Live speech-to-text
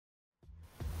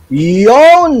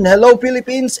Yon! Hello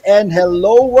Philippines and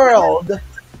hello world!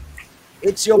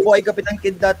 It's your boy Kapitan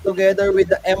Kidlat together with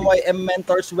the MYM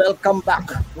Mentors. Welcome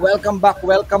back! Welcome back!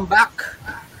 Welcome back!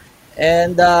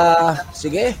 And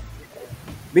sige,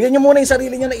 bigyan nyo muna yung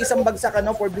sarili nyo na isang bagsak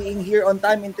for being here on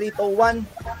time in 3, 2,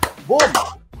 1. Boom!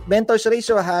 Mentors,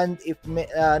 raise your hand if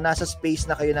nasa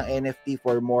space na kayo ng NFT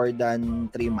for more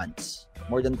than 3 months.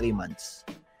 More than 3 months.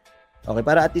 Okay,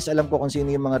 para at least alam ko kung sino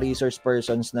yung mga resource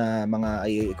persons na mga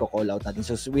i-call out natin.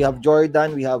 So we have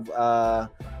Jordan, we have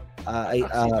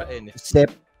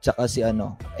Sep, tsaka si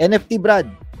NFT Brad.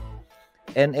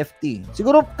 NFT.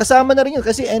 Siguro kasama na rin yun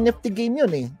kasi NFT game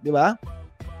yun di ba?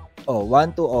 1,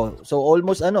 2, So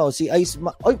almost si Ice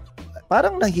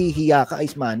parang nahihiya ka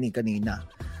Ice Money kanina.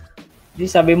 Di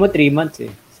sabi mo 3 months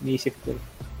Sinisip ko.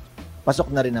 Pasok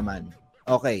na rin naman.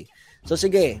 Okay. So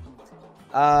sige.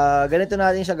 Ganito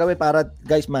natin siya gawin para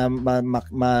guys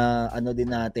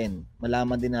din natin,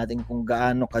 malaman din natin kung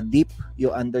gaano ka-deep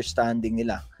yung understanding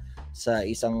nila sa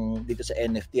isang dito sa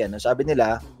NFT. Sabi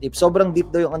nila, if sobrang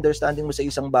deep daw yung understanding mo sa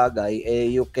isang bagay,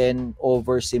 you can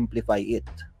oversimplify it,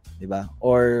 di ba?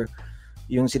 Or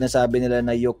yung sinasabi nila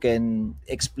na you can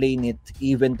explain it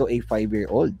even to a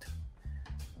 5-year-old.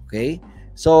 Okay?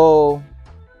 So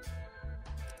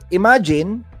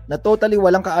imagine na totally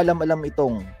walang kaalam-alam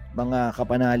itong mga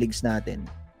kapanaligs natin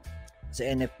sa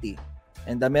NFT.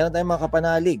 And meron tayong mga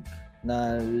kapanalig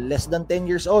na less than 10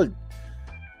 years old.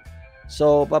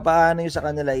 So, paano yung sa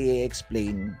kanila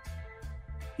i-explain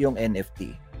yung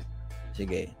NFT?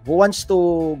 Sige. Who wants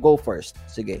to go first?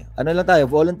 Sige. Ano lang tayo?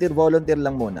 Volunteer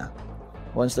lang muna.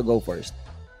 Who wants to go first?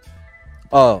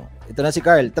 Ito na si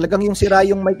Carl. Talagang yung sira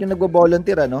yung mic yung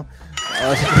nagvo-volunteer,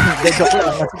 joke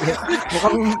lang.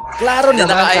 Mukhang klaro na.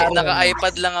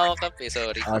 Naka-iPad lang ako, Kape.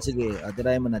 Sorry. Sige.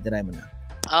 Tirahin mo na.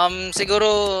 Siguro,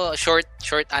 short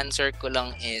answer ko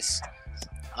lang is,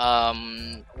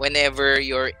 whenever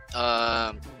you're,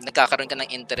 nagkakaroon ka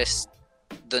ng interest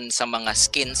dun sa mga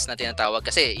skins na tinatawag.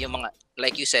 Kasi, yung mga,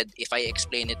 like you said, if I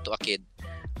explain it to a kid,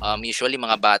 usually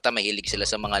mga bata, mahilig sila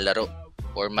sa mga laro.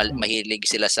 Or mahilig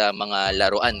sila sa mga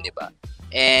laruan, di ba?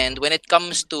 And when it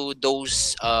comes to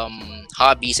those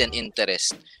hobbies and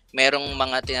interests, merong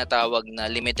mga tinatawag na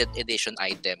limited edition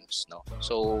items, no?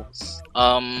 So,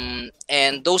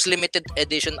 and those limited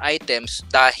edition items,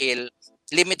 dahil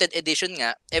limited edition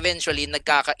nga, eventually,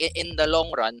 in the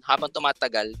long run, habang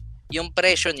tumatagal, yung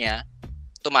presyo niya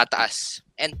tumataas.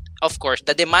 And of course,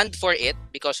 the demand for it,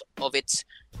 because of its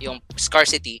yung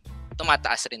scarcity,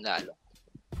 tumataas rin lalo.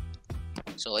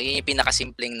 So, yun yung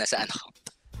pinakasimpleng na sa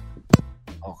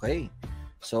Okay.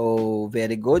 So,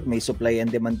 very good. May supply and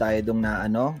demand tayo dong na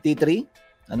T3,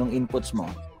 anong inputs mo?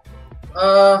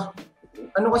 Well,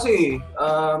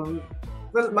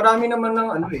 marami naman ng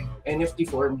NFT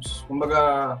forms.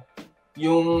 Kumbaga,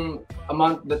 yung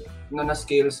amount na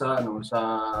na-scale sa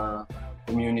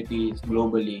community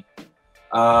globally,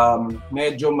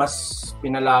 medyo mas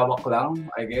pinalawak lang,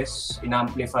 I guess,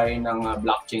 in-amplify ng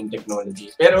blockchain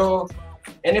technology. Pero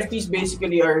NFTs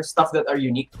basically are stuff that are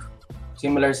unique.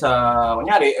 Similar sa,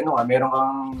 kunyari, meron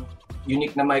kang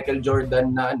unique na Michael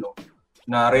Jordan na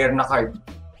rare na card.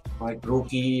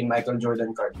 Rookie Michael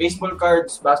Jordan card. Baseball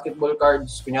cards, basketball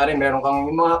cards. Kunyari, meron kang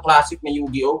yung mga classic na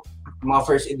Yu-Gi-Oh! Mga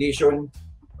first edition,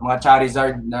 mga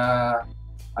Charizard na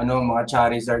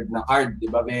card, di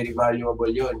ba? Very valuable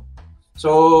yun.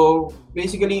 So,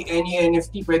 basically, any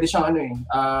NFT, pwede siyang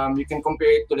you can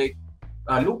compare it to like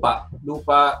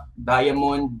lupa,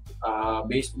 diamond,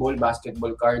 baseball,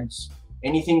 basketball cards,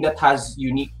 anything that has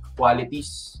unique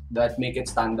qualities that make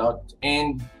it stand out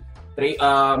and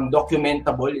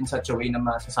documentable in such a way na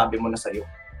masasabi mo na sa'yo.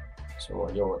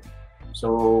 So, yun.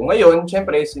 So, ngayon,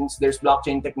 syempre, since there's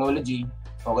blockchain technology,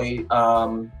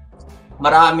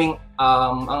 maraming,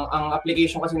 ang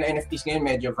application kasi ng NFTs ngayon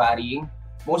medyo varying.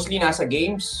 Mostly nasa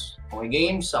games,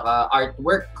 saka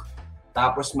artwork,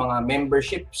 tapos mga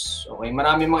memberships. Okay,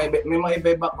 may mga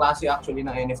iba-iba klase actually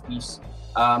ng NFTs.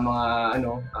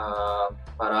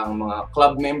 Parang mga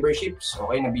club memberships.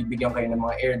 Okay, nabibigyan kayo ng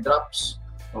mga airdrops.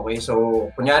 Okay, so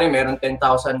kunyari meron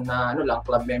 10,000 na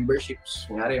club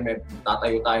memberships. Kunyari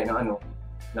tatayo tayo ng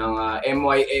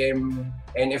MYM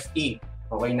NFT.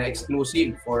 Okay, na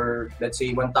exclusive for let's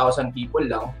say 1,000 people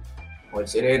lang. Okay,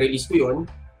 so i-release ko 'yun.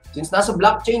 Since nasa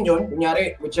blockchain yun,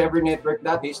 kunyari, whichever network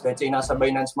that is, let's say nasa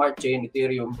Binance Smart Chain,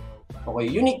 Ethereum,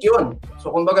 okay, unique yun.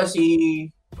 So, kumbaga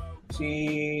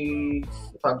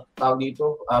tawag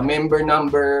dito, member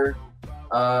number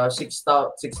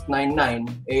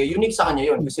 699, unique sa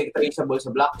kanya yun kasi traceable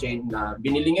sa blockchain na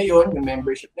binili niya yun, yung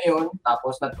membership na yun,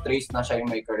 tapos na-trace na siya yung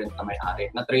may current na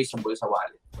may-ari, na-traceable sa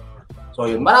wallet. So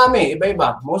yun, marami,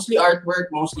 iba-iba. Mostly artwork,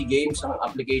 mostly games ang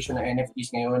application ng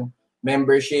NFTs ngayon.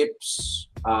 Memberships,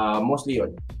 mostly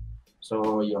yun.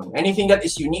 So yun, anything that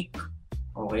is unique,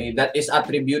 okay, that is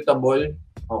attributable,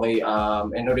 okay,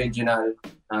 and original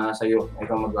sa'yo,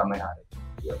 ikaw magmamayari.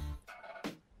 Yun.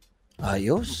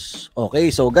 Ayos.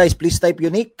 Okay, so guys, please type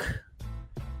unique.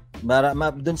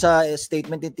 Doon sa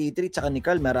statement ni T3 tsaka ni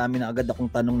Carl, marami na agad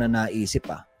akong tanong na naisip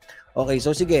ah. Okay,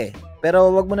 so sige. Pero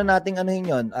wag muna nating anuhin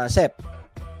yun. Sep.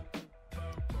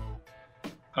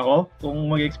 Ako,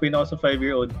 kung mag-explain ako sa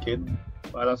 5-year-old kid,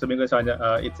 parang sabihin ko sa kanya,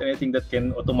 it's anything that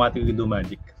can automatically do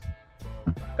magic.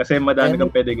 Kasi madami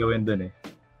kang pwede gawin dun eh.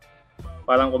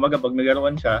 Parang kumaga, pag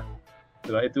naglaruan siya,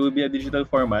 diba, it will be a digital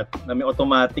format na may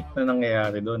automatic na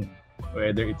nangyayari dun.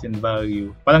 Whether it's in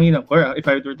value. Parang yun, if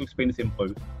I were to explain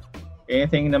simple,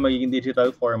 anything na magiging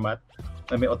digital format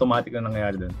na may automatic na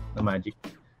nangyayari dun, na magic.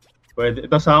 Pwede,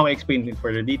 ito sa ako explain in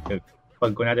further detail.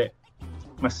 Pag kunwari,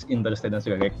 mas interested na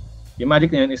sila. Like, yung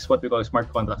magic na yun is what we call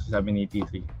smart contracts, sabi ni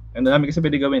T3. And dami kasi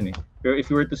pwede gawin eh. Pero if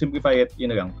you were to simplify it,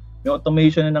 yun na lang. May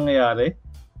automation na nangyayari,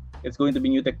 it's going to be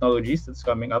new technologies that's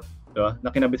coming up, diba?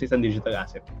 Na kinabit sa isang digital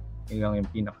asset. Yun lang yung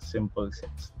pinaka-simple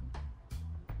sense.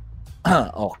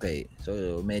 Okay.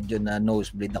 So medyo na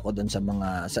nosebleed ako doon sa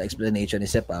explanation ni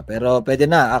Sep ah. Pero pwede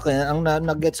na. Ako ang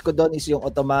nag-gets ko doon is yung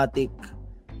automatic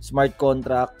smart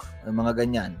contract, mga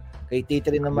ganyan. Kay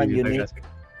T3 naman unique.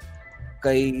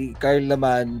 Kay Carl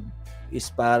naman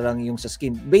is parang yung sa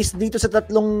skin. Based dito sa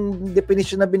tatlong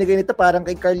definition na binigay nito, parang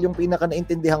kay Carl yung pinaka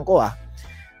naintindihan ko ah.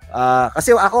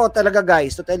 Kasi ako talaga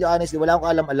guys, to tell you honestly, wala akong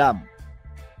alam-alam.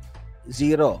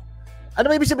 Zero. Ano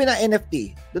ba ibig sabihin ng NFT?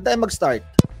 Doon tayo mag-start.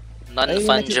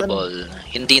 Non-fungible,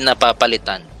 hindi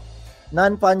napapalitan.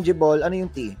 Non-fungible, ano yung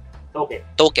T?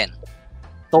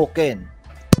 Token.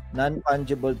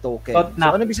 Non-fungible token. Not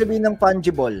So ano ibig sabihin ng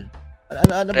fungible?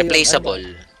 Ano ba yun? Replaceable.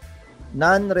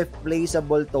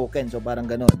 Non-replaceable token. So parang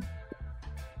ganun.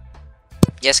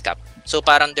 Yes, Cap. So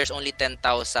parang there's only 10,000.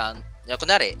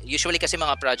 Kunwari, usually kasi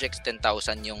mga projects 10,000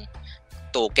 yung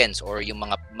tokens or yung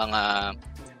mga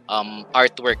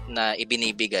artwork na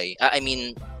ibinibigay.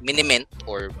 Minimint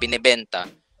or binebenta.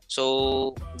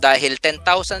 So dahil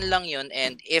 10,000 lang yun,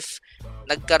 and if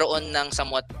nagkaroon ng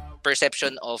somewhat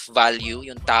perception of value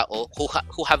yung tao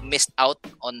who have missed out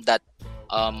on that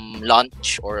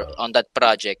launch or on that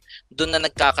project, doon na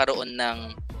nagkakaroon ng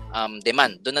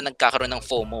demand, doon na nagkakaroon ng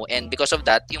FOMO, and because of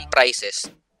that, yung prices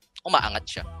umaangat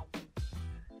siya.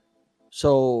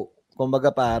 So,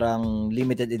 kumbaga parang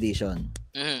limited edition.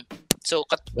 Mm-hmm. So,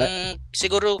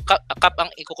 siguro Kap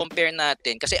ang i-compare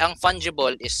natin kasi ang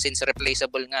fungible is since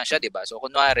replaceable nga siya, 'di ba? So,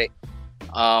 kunwari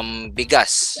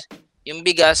bigas. Yung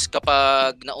bigas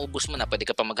kapag naubos mo na, pwede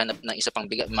ka pa maghanap ng isa pang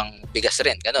bigas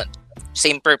rin, ganun.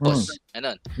 Same purpose,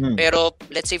 ganun. Pero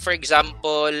let's say for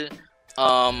example,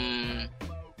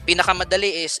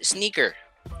 pinakamadali is sneaker.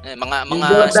 Mga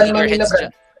sneakerheads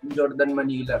dyan. Jordan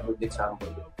Manila, good example.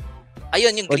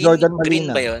 Ayun, yung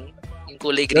green ba yun? Yung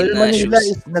kulay green Jordan na Manila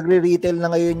shoes. is nagre-retail na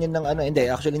ngayon yun ng ano. Hindi,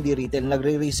 actually hindi retail.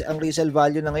 Ang resale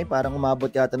value na ngayon parang umabot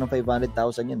yata ng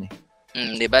 500,000 yun eh.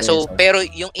 Diba? So, pero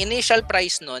yung initial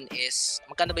price nun is,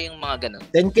 magkano ba yung mga ganun?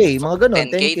 10K, mga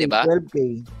ganun. 10K, diba?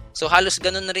 12K. So, halos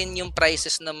ganun na rin yung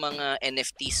prices ng mga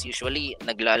NFTs. Usually,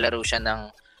 naglalaro siya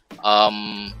ng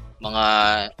mga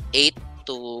 8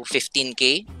 to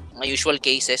 15K. Mga usual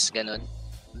cases, ganun.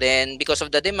 Then, because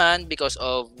of the demand, because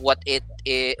of what it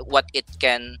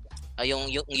can,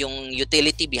 yung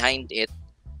utility behind it,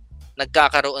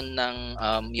 nagkakaroon ng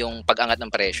yung pag-angat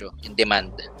ng presyo, yung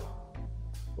demand.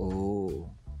 Oh.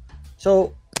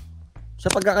 So,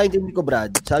 sa pagkakaintindi ko, Brad,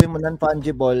 sabi mo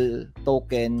non-fungible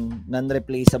token,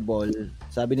 non-replaceable,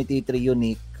 sabi ni T3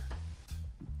 unique.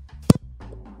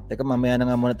 Teka, mamaya na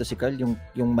nga muna to si Carl,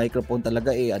 yung microphone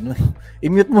talaga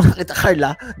i-mute mo na kita, Carl,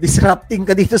 ha? Disrupting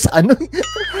ka dito sa ano.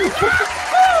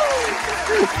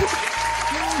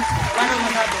 Paano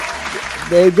masabi?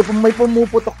 Medyo may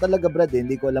pumuputok talaga, Brad, eh.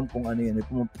 Hindi ko alam kung ano yun.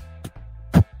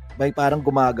 May parang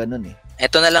gumaganon eh.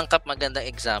 Ito na lang, Kap, magandang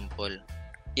example.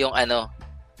 Yung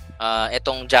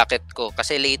etong jacket ko.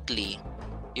 Kasi lately,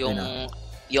 yung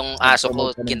aso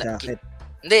ko,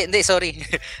 hindi, sorry.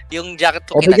 Yung jacket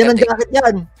ko bigyan ng jacket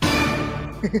yan.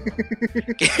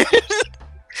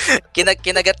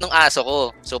 Kinagat ng aso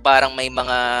ko. So parang may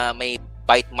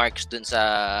bite marks dun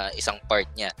sa isang part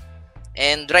niya.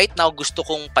 And right now gusto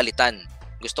kong palitan.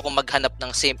 Gusto kong maghanap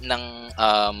ng same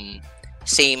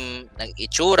ng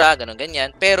itsura,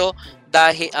 ganyan. Pero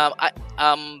dahil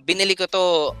binili ko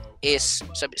to is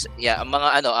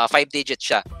mga 5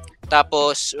 digits siya.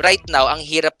 Tapos right now ang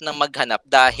hirap nang maghanap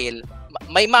dahil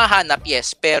may mahanap,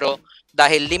 yes, pero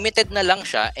dahil limited na lang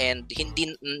siya and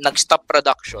hindi nag-stop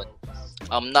production,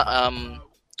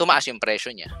 tumaas yung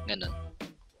presyo niya. Ganun.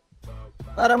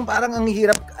 Parang ang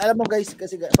hirap, alam mo guys,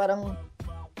 kasi parang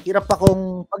hirap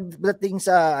akong pagdating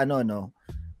sa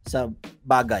sa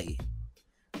bagay.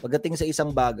 Pagdating sa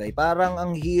isang bagay, parang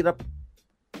ang hirap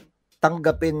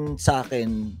tanggapin sa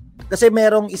akin. Kasi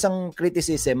merong isang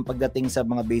criticism pagdating sa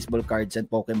mga baseball cards and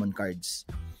Pokemon cards.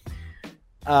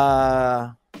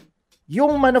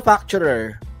 Yung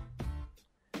manufacturer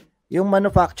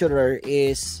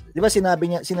is, 'di ba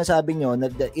sinasabi niyo na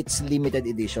it's limited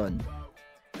edition.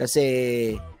 Kasi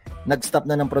nag-stop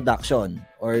na ng production,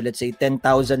 or let's say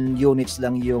 10,000 units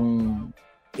lang yung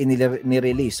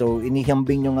ni-release. So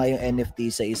inihambing nyo nga yung NFT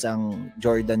sa isang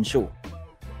Jordan shoe.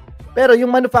 Pero yung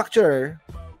manufacturer,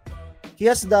 he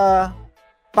has the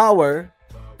power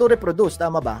to reproduce,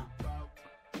 tama ba?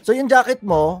 So yung jacket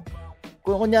mo,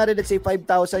 kung kunyari let's say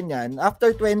 5,000 yan, after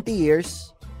 20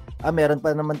 years, meron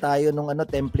pa naman tayo nung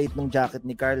template ng jacket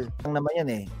ni Carl. Ang naman yan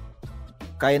eh.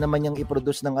 Kaya naman yung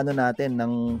i-produce ng natin,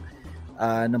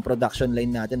 ng production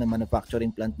line natin, ng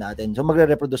manufacturing plant natin. So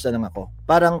magre-reproduce na lang ako.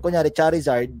 Parang kunyari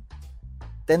Charizard,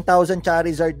 10,000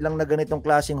 Charizard lang na ganitong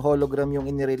klaseng hologram yung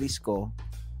inirelease ko,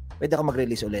 pwede ako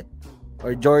mag-release ulit.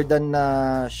 Or Jordan na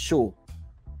shoe.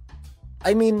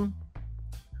 I mean,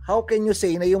 how can you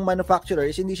say na yung manufacturer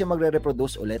is hindi siya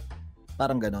magre-reproduce ulit?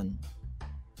 Parang ganon.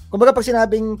 Kumbaga pag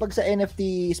sa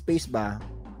NFT space ba,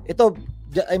 ito,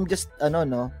 I'm just,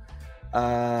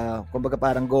 kumbaga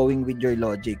parang going with your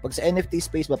logic. Pag sa NFT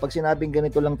space ba, pag sinabing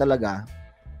ganito lang talaga,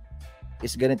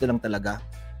 is ganito lang talaga.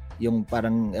 Yung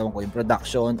parang, ewan ko, yung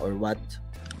production or what?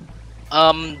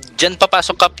 Diyan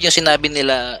papasok up yung sinabi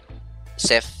nila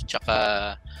Seth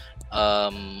tsaka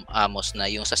Amos na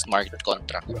yung sa smart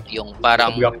contract, yung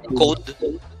parang code.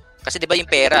 Kasi 'di ba yung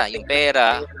pera,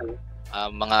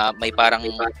 mga may parang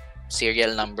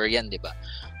serial number yan, 'di ba?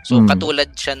 So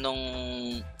katulad siya nung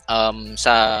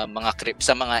sa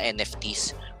mga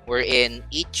NFTs, wherein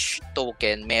each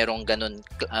token merong ganun,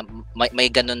 may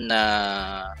ganun na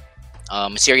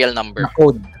serial number,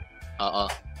 code. Oo.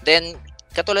 Then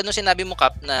katulad nung sinabi mo,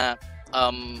 Kap, na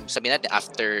sabihin natin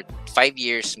after 5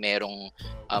 years merong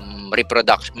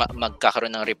reproduction,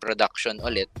 magkakaroon ng reproduction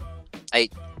ulit. Ay,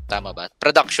 tama ba?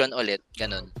 Production ulit,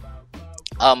 ganun.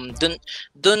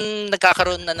 Dun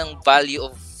nagkakaroon na ng value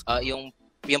of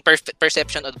yung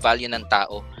perception of value ng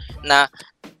tao, na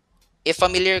if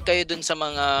familiar kayo dun sa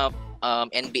mga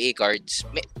NBA cards,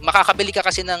 makakabili ka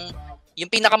kasi ng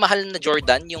yung pinakamahal na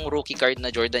Jordan, yung rookie card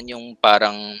na Jordan, yung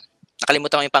parang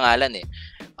nakalimutan ko yung pangalan eh.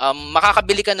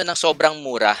 Makakabili ka ng sobrang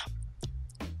mura.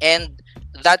 And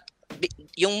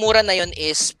yung mura na yun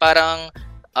is parang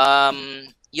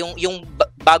yung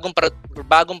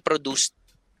bagong produced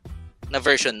na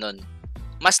version nun.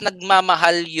 Mas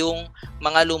nagmamahal yung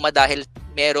mga luma dahil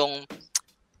merong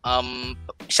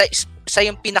sa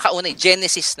yung pinakauna,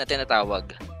 Genesis na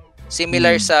tinatawag.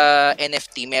 Similar sa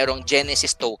NFT, merong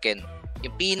Genesis token.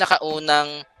 Yung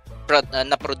pinakaunang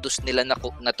na-produce nila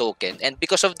na token. And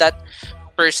because of that,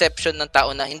 perception ng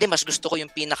tao na hindi, mas gusto ko yung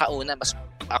pinakauna, mas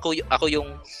ako yung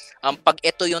pag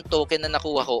ito yung token na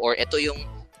nakuha ko or ito yung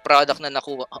product na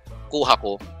nakuha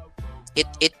ko,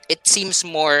 it seems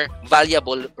more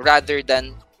valuable rather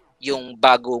than yung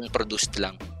bagong produced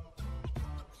lang.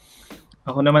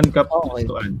 Ako naman, Kap, okay.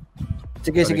 gustuan.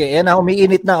 Sige. Yan na,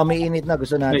 umiinit na.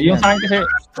 Gusto natin. Yung sa akin kasi,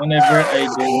 whenever I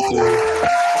go into...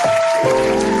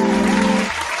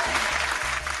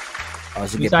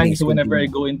 sige, yung sa akin please, kasi, whenever I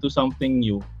go into something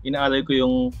new, inaaral ko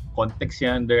yung context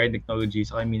yan, the right technology,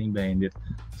 saka meaning behind it.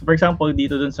 So, for example,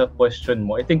 dito dun sa question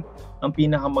mo, I think, ang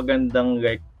pinakamagandang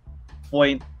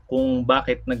point kung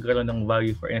bakit nagkaroon ng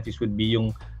value for NFTs would be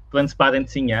yung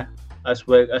transparency niya, as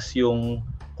well as yung,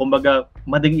 kumbaga,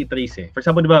 madaling i-trace eh. For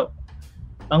example, di ba,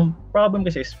 ang problem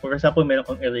kasi is, for example, meron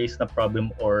kang erase na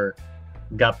problem or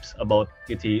gaps about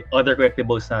other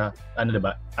collectibles na,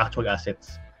 diba, actual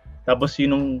assets. Tapos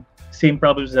yung same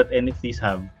problems that NFTs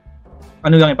have,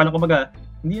 parang kumbaga,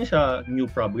 hindi na siya new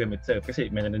problem itself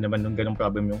kasi meron na naman ng ganung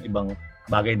problem yung ibang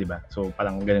bagay, di ba? So,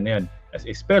 parang ganun na yun. As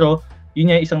is. Pero,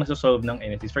 yun yung isang nasusolve ng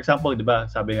NFTs. For example, di ba,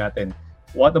 sabi natin,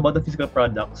 what about the physical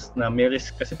products na may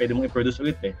risk kasi pwede mong i-produce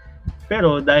ulit eh.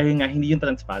 Pero dahil nga hindi yung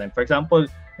transparent. For example,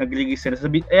 nag-release sila,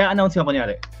 announce nga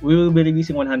kunyari, we will be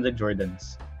releasing 100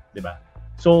 Jordans. Diba?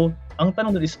 So, ang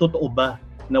tanong doon is, totoo ba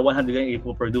na 100 yung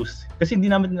i-produce? Kasi hindi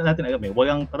natin alam eh.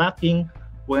 Walang tracking,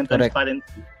 walang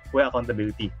transparency, walang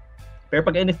accountability. Pero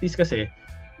pag NFTs kasi,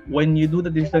 when you do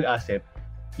the digital asset,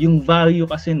 yung value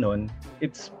kasi nun,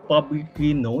 it's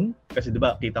publicly known. Kasi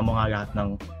diba, kita mo nga lahat ng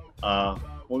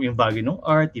yung value ng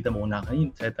art, kita mo kung nakain,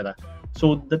 etc.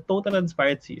 So the total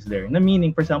transparency is there. Na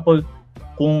meaning, for example,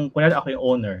 kung kunyari ako yung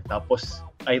owner, tapos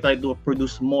I try to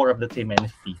produce more of the same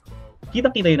NFT,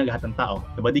 kita-kita yung lahat ng tao.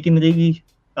 Diba? Di kinrigi,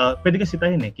 pwede kasi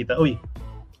tayo kita, uy,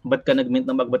 ba't ka nag-mint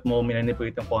ng bag, ba't mo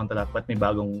minanipulate yung contract, ba't may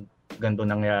bagong ganito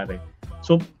nangyari?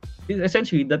 So,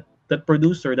 essentially, that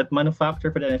producer, that manufacturer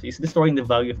for the NFT is destroying the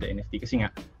value of the NFT kasi nga,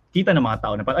 kita ng mga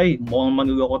tao na parang, ay, mukhang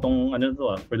manluloko tong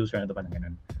producer na to, parang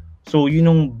ganun. So, yun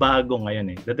yung bago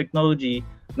ngayon The technology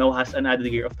now has an added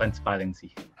layer of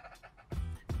transparency.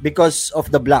 Because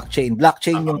of the blockchain.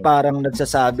 Blockchain yung parang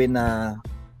nagsasabi na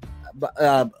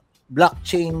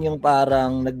blockchain yung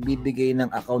parang nagbibigay ng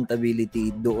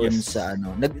accountability doon sa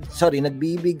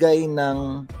nagbibigay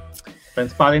ng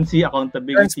transparency,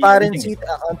 accountability,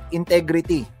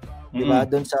 integrity. Diba?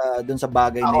 Doon sa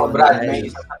bagay na yun. Brad, may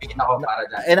sasabihin ako para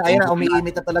dyan. Ayun,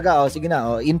 umiinit na talaga. Sige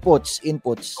na. Inputs.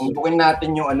 Tumbukin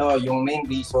natin yung main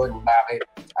reason bakit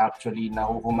actually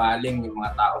nahuhumaling yung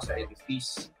mga tao sa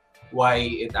NFTs. Why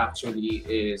it actually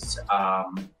is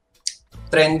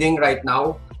trending right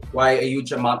now. Why a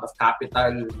huge amount of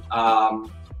capital,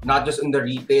 not just in the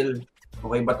retail,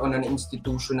 but on an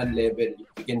institutional level.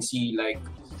 You can see like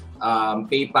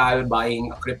PayPal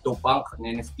buying a CryptoPunk,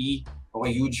 an NFT.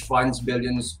 Huge funds,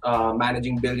 billions,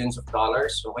 managing billions of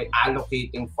dollars.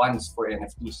 Allocating funds for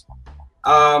NFTs.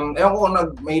 Ewan ko kung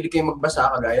mahilig kayo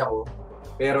magbasa kagaya ko.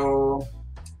 Pero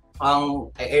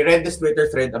I read this Twitter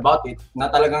thread about it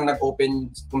na talagang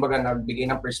nagbigay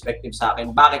ng perspective sa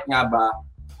akin. Bakit nga ba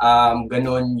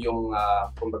ganun yung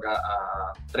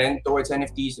trend towards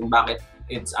NFTs and bakit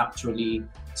it's actually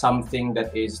something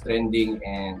that is trending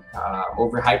and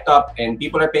overhyped up and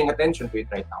people are paying attention to it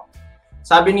right now.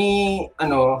 Sabi ni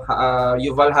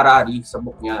Yuval Harari sa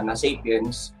book niya na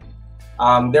Sapiens,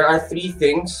 there are 3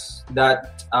 things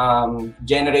that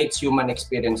generates human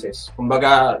experiences.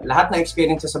 Kumbaga, lahat na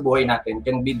experiences sa buhay natin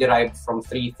can be derived from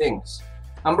 3 things.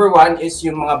 Number 1 is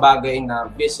yung mga bagay na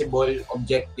visible,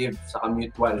 objective, saka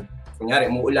mutual. Kunyari,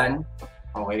 umuulan.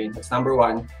 Okay, that's number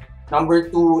 1. Number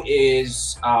 2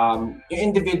 is yung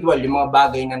individual, yung mga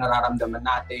bagay na nararamdaman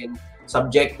natin,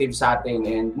 subjective sa atin,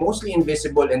 and mostly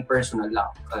invisible and personal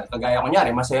lang. Kagaya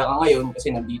kunyari, masaya ka ngayon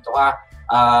kasi nandito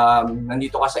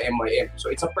ka sa MYM. So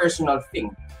it's a personal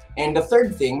thing. And the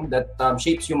third thing that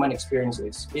shapes human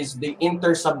experiences is the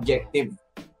intersubjective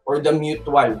or the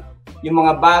mutual. Yung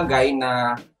mga bagay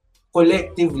na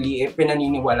collectively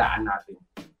pinaniniwalaan natin.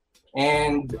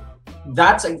 And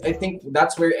I think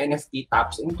that's where NFT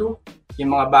taps into.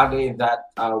 Yung mga bagay that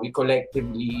we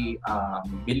collectively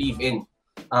believe in.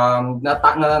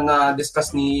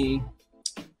 Na-discuss ni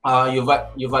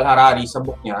Yuval Harari sa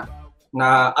book niya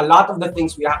na a lot of the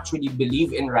things we actually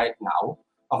believe in right now,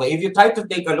 if you try to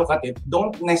take a look at it,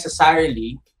 don't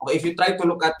necessarily, if you try to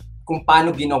look at kung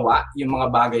paano ginawa yung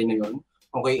mga bagay na yun,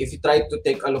 if you try to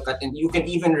take a look at it, you can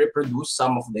even reproduce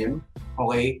some of them,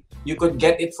 you could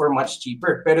get it for much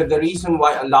cheaper. Pero the reason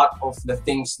why a lot of the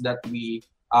things that we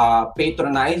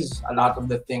patronize, a lot of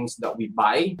the things that we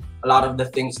buy, a lot of the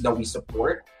things that we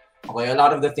support, a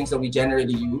lot of the things that we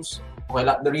generally use,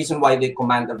 the reason why they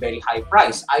command a very high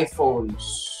price, iPhones,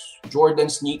 Jordan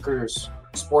sneakers,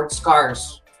 sports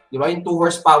cars, di ba? Yung 2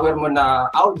 horsepower mo na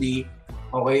Audi,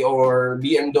 or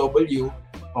BMW,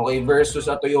 versus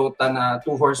a Toyota na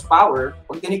 2 horsepower,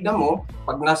 pag tinignan mo,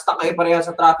 pag na-stuck kayo parehas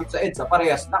sa traffic sa EDSA,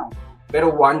 parehas lang. Pero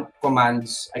one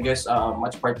commands, I guess, a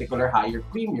much particular higher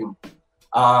premium.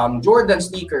 Jordan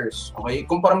sneakers,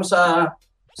 kumpara mo sa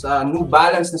New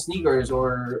Balance na sneakers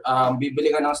or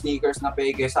bibili ka ng sneakers na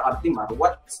peke sa Cartimar,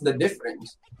 what's the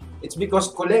difference? It's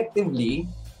because collectively,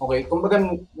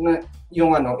 kumbaga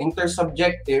yung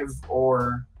intersubjective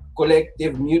or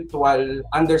collective mutual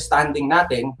understanding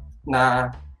natin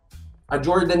na a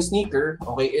Jordan sneaker,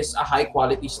 is a high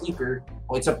quality sneaker,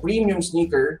 it's a premium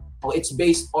sneaker, it's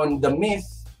based on the myth,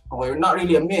 not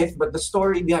really a myth, but the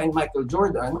story behind Michael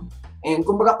Jordan. And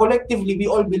kumbaga collectively, we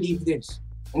all believe this.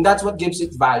 And that's what gives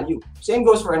it value. Same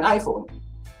goes for an iPhone.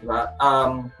 Diba?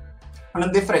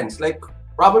 Anong difference? Like,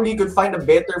 probably you could find a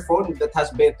better phone that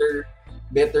has better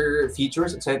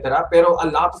features, etc. Pero a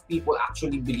lot of people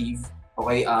actually believe,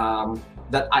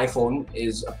 that iPhone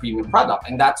is a premium product.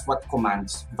 And that's what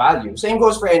commands value. Same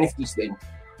goes for NFTs din.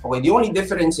 The only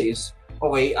difference is,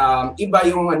 iba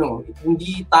yung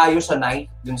hindi tayo sanay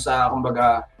dun sa,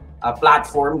 kumbaga,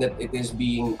 platform that it is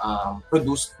being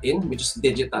produced in, which is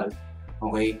digital.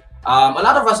 A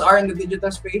lot of us are in the digital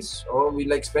space. We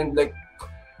spend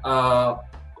a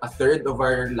third of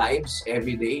our lives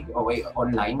every day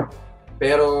online.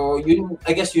 Pero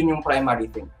I guess yun yung primary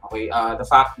thing. The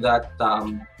fact that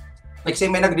say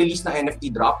may nag-release na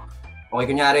NFT drop.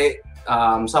 Kunyari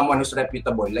someone who's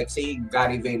reputable, like say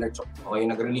Gary Vaynerchuk, okay,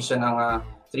 nag-release siya ng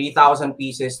 3,000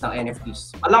 pieces ng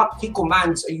NFTs. He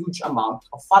commands a huge amount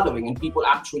of following and people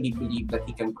actually believe that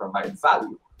he can provide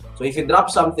value. So if you drop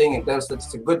something and tells that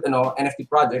it's a good NFT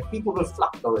project, people will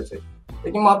flock towards it.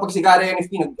 Like yung mga pag si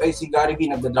Gary V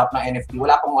nagda-drop ng NFT,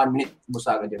 wala pang 1 minute,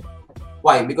 busaga dyan.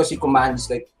 Why? Because he commands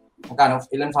like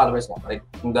ilan followers na? Like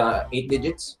in the 8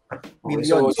 digits? Okay,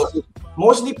 so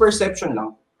mostly perception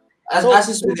lang. As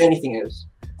is with anything else.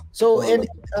 So,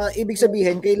 ibig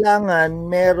sabihin, kailangan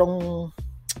merong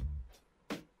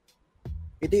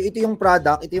ito yung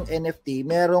product, ito yung NFT,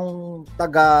 merong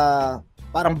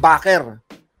parang backer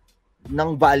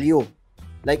ng value.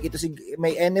 Like ito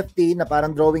may NFT na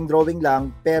parang drawing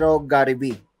lang pero Gary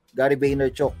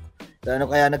Vaynerchuk. Ano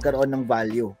kaya nagkaroon ng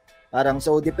value? Parang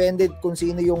so depended kung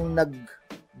sino yung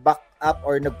nag-back up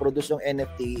or nag-produce ng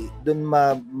NFT, dun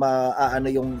ano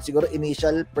yung siguro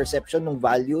initial perception ng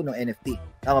value ng NFT.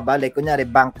 Tama ba? Like kunyari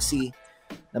Banksy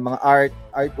ng mga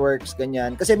artworks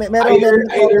ganyan. Kasi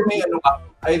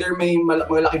either may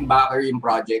malaking backer yung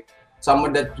project,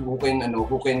 someone that who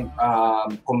can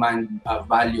command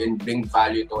value and bring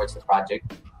value towards the project,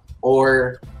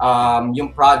 or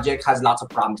yung project has lots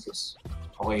of promises.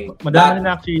 Okay. Madami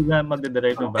na actually na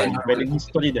magdaderive ng value. Pwedeng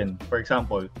history din. For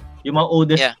example, yung mga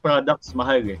oldest products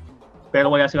mahal pero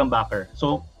wala silang backer.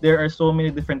 So there are so many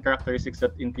different characteristics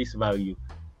that increase value,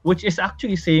 which is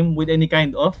actually same with any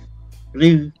kind of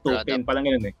real token. Parang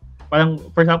ganun Parang,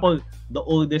 for example, the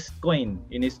oldest coin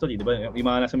in history, di ba? Yung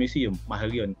mga nasa museum,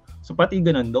 mahal yun. So, pati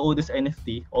ganun, the oldest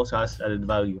NFT also has added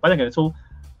value. Parang ganun. So,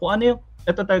 kung ano yung,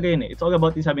 ito talaga yun It's all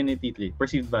about yung sabi ni Titri,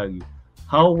 perceived value.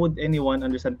 How would anyone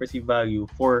understand perceived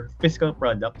value for physical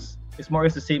products? It's more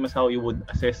or less the same as how you would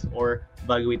assess or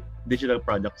evaluate digital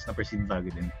products na perceived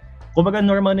value din. Kumbaga,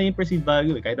 normal na yung perceived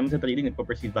value. Kahit naman sa trading,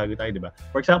 nagpa-perceived value tayo, di ba?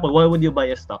 For example, why would you buy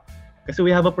a stock? Kasi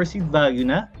we have a perceived value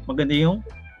na maganda yung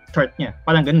chart niya.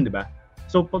 Parang ganun, di ba?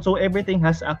 So everything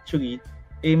has actually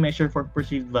a measure for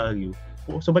perceived value.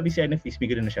 So pati si NFTs,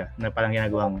 bigyan na siya na parang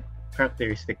ginagawang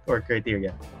characteristic or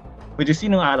criteria. Which is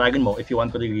yung aaragan mo if you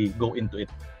want to really go into it.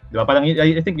 Di ba? Parang,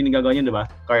 I think yung gagawin yun, di ba?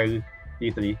 Carl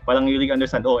T3. Parang you really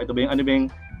understand, ito ba yung, ano ba yung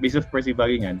base of perceived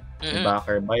value niyan? Mm-hmm.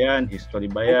 Backer ba yan? History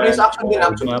ba yan? Price action din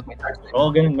actually.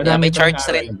 Ganun. May charts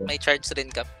rin. May charts rin,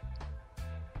 Kap.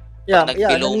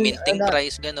 Below minting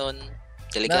price, ganun.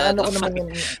 Delikado.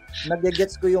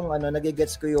 Nagigets ko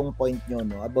yung point nyo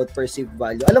about perceived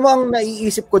value. Alam mo ang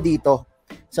naiisip ko dito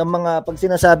sa mga pag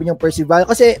sinasabi yung perceived value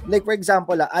kasi like for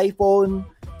example, iPhone,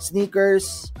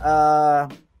 sneakers,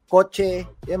 kotse,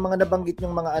 yung mga nabanggit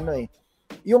yung mga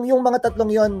yung mga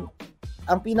tatlong yon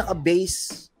ang pinaka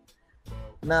base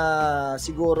na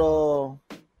siguro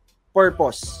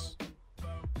purpose.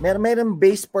 Meron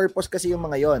base purpose kasi yung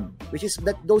mga yon, which is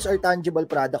that those are tangible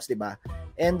products, di ba?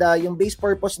 And yung base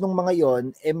purpose ng mga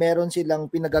yon, meron silang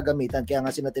pinagagamitan, kaya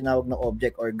nga sila tinawag na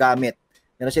object or gamit.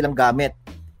 Meron silang gamit.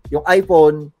 Yung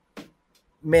iPhone,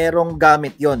 merong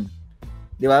gamit yon,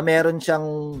 di ba? Meron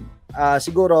siyang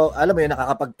siguro, alam mo yun,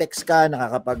 nakakapag-text ka,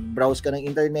 nakakapag-browse ka ng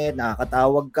internet,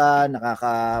 nakakatawag ka,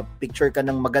 nakaka-picture ka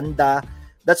ng maganda.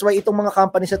 That's why itong mga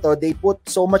companies na to, they put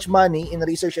so much money in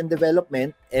research and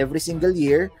development every single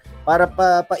year para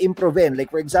pa-improve. Like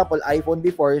for example, iPhone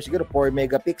before, siguro 4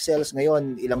 megapixels,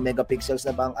 ngayon ilang megapixels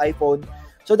na ba ang iPhone.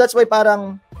 So that's why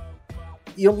parang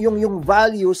yung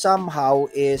value somehow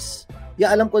is,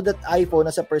 alam ko that iPhone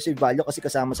nasa perceived value kasi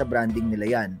kasama sa branding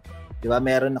nila yan. Di ba?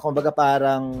 Meron na, kumbaga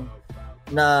parang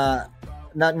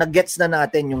na-gets na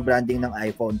natin yung branding ng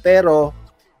iPhone. Pero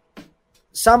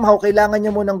somehow, kailangan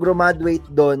nyo munang graduate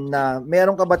doon na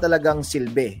meron ka ba talagang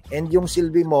silbi. And yung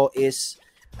silbi mo is,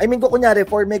 kung kunyari,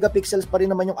 4 megapixels pa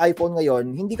rin naman yung iPhone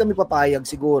ngayon, hindi kami papayag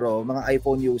siguro, mga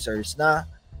iPhone users, na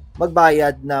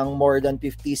magbayad ng more than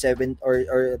 50, 60, 70,000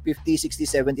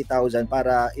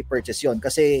 para i-purchase yon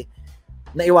kasi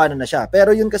naiwanan na siya.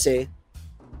 Pero yun kasi,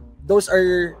 those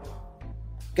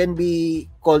can be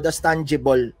called as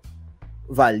tangible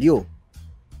value.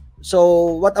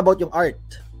 So, what about yung art?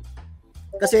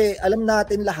 Kasi alam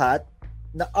natin lahat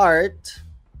na art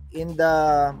in the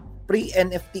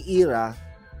pre-NFT era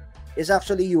is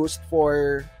actually used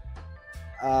for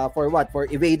what?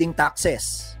 For evading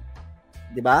taxes.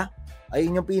 'Di ba?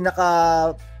 Ayun yung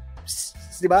pinaka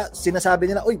 'di ba?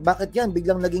 Sinasabi nila, "Uy, bakit 'yan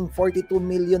biglang naging $42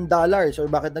 million or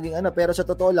bakit naging pero sa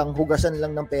totoo lang hugasan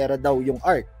lang ng pera daw yung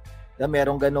art." Na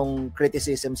merong ganong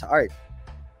criticism sa art.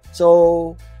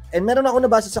 So, and meron ako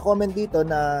nabasa sa comment dito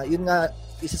na yun nga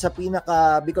isa sa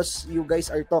pinaka, because you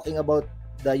guys are talking about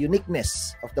the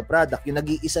uniqueness of the product, yung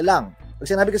nag-iisa lang.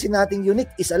 Pag sinabi kasi natin unique,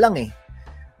 isa lang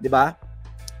 'di ba?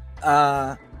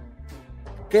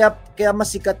 kaya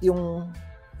mas sikat yung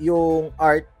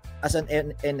art as an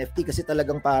NFT kasi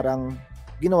talagang parang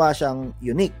ginawa siyang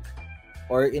unique.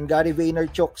 Or in Gary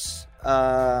Vaynerchuk's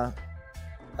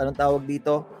anong tawag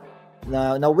dito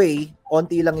na way,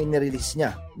 onti lang inirelease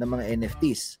niya ng mga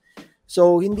NFTs.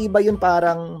 So hindi ba yun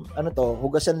parang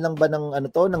hugasan lang ba ng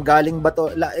nang galing ba to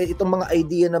itong mga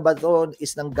idea na ba to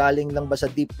is nang galing lang ba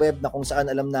sa deep web na kung saan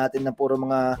alam natin na puro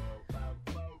mga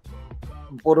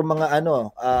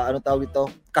anong tawag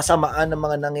ito, kasamaan ng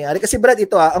mga nangyayari. Kasi Brad,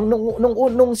 ito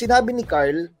nung sinabi ni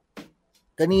Carl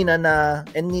kanina na,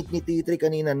 and ni T3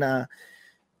 kanina na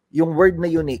yung word na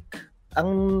unique,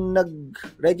 ang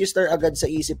nag-register agad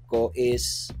sa isip ko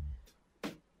is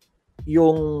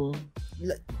yung,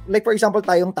 like for example,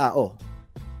 tayong tao,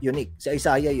 unique. Si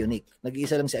Isaiah, unique.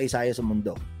 Nag-iisa lang si Isaiah sa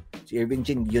mundo. Si Irving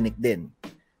Chin, unique din.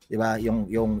 Di ba? Yung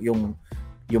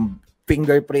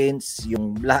fingerprints,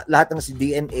 yung lahat ng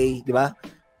DNA, di ba?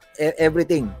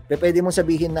 Everything. Pwede mong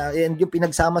sabihin na yung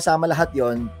pinagsama-sama lahat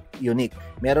yon unique.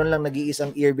 Meron lang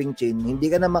nag-iisang Irving Chin. Hindi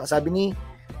ka na sabi ni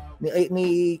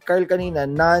Carl kanina,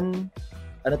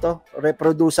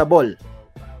 reproducible.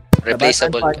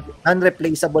 Replaceable.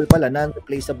 Non-replaceable pala,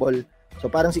 non-replaceable. So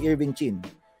parang si Irving Chin.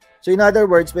 So in other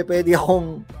words, pwede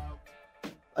akong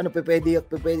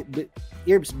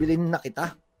Irbs, bilhin na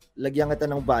kita. Lagyan kita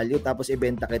ng value tapos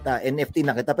ibenta kita. NFT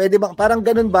na kita. Pwede ba parang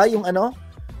ganun ba yung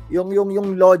yung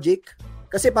logic?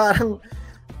 Kasi parang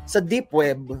sa deep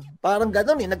web, parang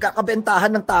ganun nagkakabentahan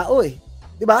ng tao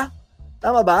 'Di ba?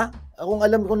 Tama ba? Kung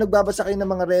nagbabasa kayo ng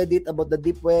mga Reddit about the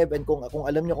deep web and kung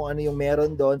alam niyo kung ano yung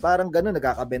meron doon, parang ganun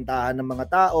nagkakabentahan ng mga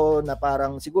tao na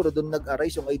parang siguro doon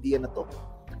nag-arise yung idea na to.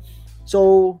 So,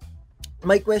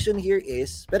 my question here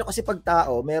is, pero kasi pag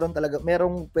tao,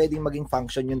 merong pwedeng maging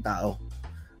function yung tao.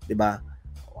 'Di ba?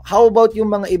 How about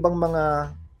yung mga ibang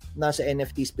mga nasa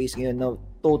NFT space ngayon na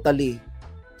totally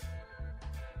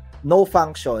no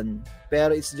function,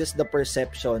 pero it's just the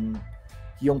perception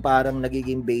yung parang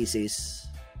nagiging basis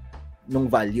nung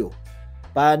value.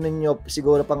 Paano nyo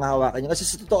siguro panghahawakan nyo? Kasi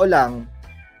sa totoo lang,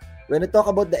 when I talk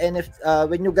about the NFT,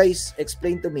 when you guys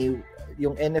explain to me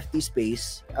yung NFT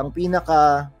space, ang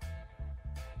pinaka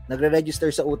nagre-register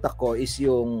sa utak ko is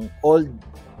yung old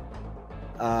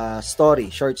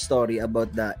short story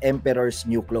about the Emperor's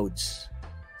New Clothes.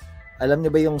 Alam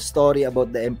niyo ba yung story about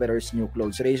the Emperor's New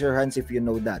Clothes? Raise your hands if you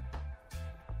know that.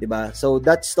 Diba? So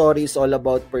that story is all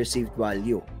about perceived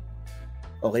value.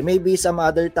 Okay, maybe some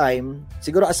other time,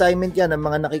 siguro assignment yan ng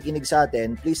mga nakikinig sa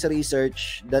atin, please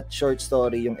research that short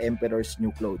story, yung Emperor's New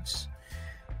Clothes.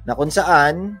 Na kung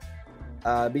saan,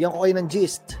 bigyan ko kayo ng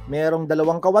gist, merong 2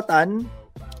 kawatan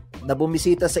na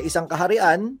bumisita sa isang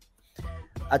kaharian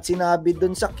at sinabi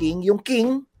dun sa king, yung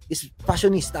king is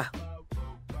fashionista.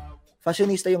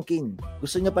 Fashionista yung king.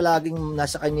 Gusto niya palaging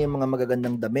nasa kanya yung mga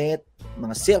magagandang damit,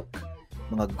 mga silk,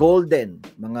 mga golden,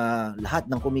 mga lahat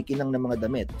ng kumikinang ng mga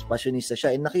damit. Fashionista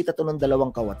siya. Nakita to ng 2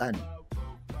 kawatan.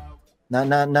 Na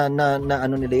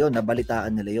ano nila yon,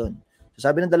 nabalitaan nila yon. So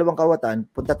sabi ng 2 kawatan,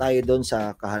 punta tayo doon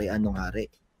sa kaharian ng hari.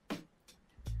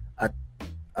 At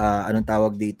anong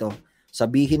tawag dito?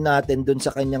 Sabihin natin doon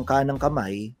sa kanyang kanang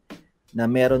kamay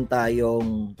na meron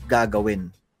tayong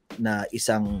gagawin na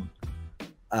isang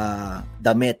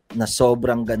damit na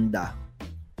sobrang ganda.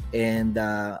 And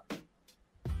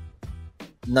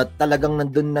na talagang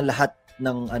nandun na lahat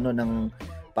ng ng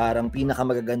parang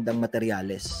pinakamagagandang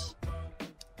materyales.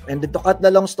 And to cut the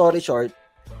long story short,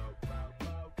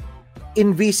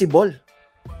 invisible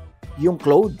yung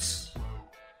clothes.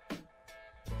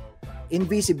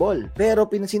 Invisible. Pero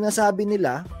sinasabi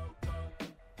nila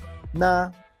na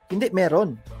hindi,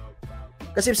 meron.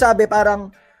 Kasi sabi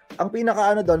parang ang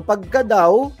pinaka doon, pagka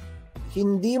daw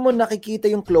hindi mo nakikita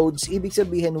yung clothes, ibig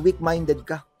sabihin weak-minded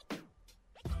ka.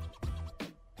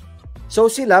 So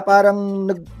sila parang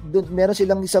meron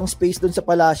silang isang space doon sa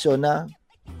palasyo na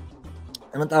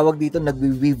anong tawag dito,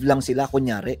 nagwi-weave lang sila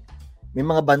kunyari. May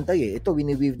mga bantay ito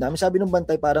wini-weave namin. Sabi ng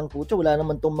bantay parang puto, wala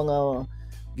naman tong mga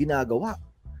ginagawa.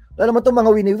 Wala naman tong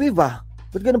mga wini-weave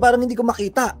Ba't ganun parang hindi ko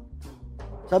makita?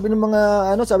 Sabi ng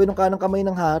mga sabi ng kanang kamay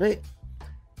ng hari.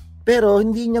 Pero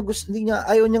hindi niya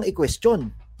ayaw niyang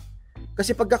i-question.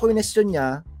 Kasi pagka question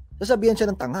niya, sasabihan siya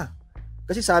ng tanga.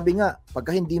 Kasi sabi nga,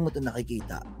 pagka hindi mo ito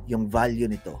nakikita, yung value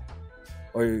nito,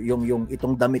 or yung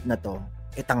itong damit na to,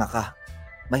 tanga ka.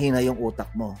 Mahina yung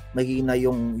utak mo. Mahina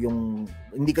yung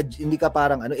hindi ka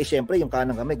parang syempre yung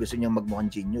kanang kamay gusto niya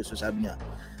magmukhang genius. So sabi niya,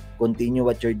 continue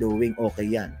what you're doing,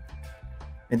 okay yan.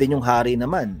 And then yung hari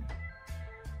naman,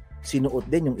 sinuot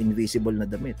din yung invisible na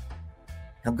damit.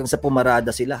 Hanggang sa pumarada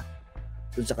sila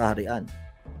dun sa kaharian.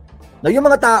 Now yung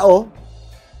mga tao,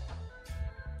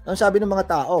 ang sabi ng mga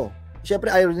tao, syempre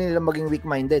ayaw nila maging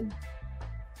weak-minded.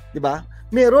 'Di ba?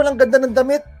 Meron ang ganda ng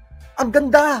damit. Ang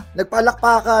ganda.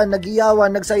 Nagpalakpakan,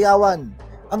 nagiyawan, nagsayawan.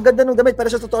 Ang ganda ng damit,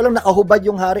 pero sa totoo lang nakahubad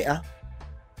yung hari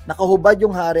Nakahubad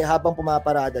yung hari habang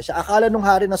pumaparada siya. Akala nung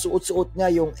hari na suot-suot niya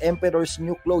yung Emperor's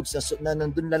New Clothes na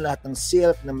nandun lang lahat ng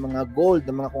silk, ng mga gold,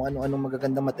 ng mga kung ano-anong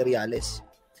magagandang materyales.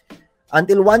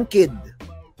 Until one kid,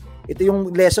 ito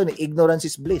yung lesson, ignorance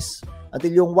is bliss.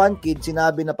 Until yung one kid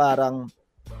sinabi na parang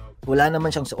wala naman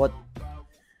siyang suot.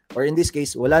 Or in this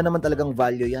case, wala naman talagang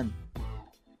value yan.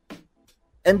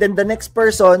 And then the next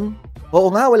person,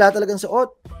 oo nga, wala talagang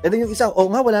suot. And then yung isa, oo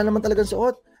nga, wala naman talagang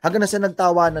suot. Hanggang nasa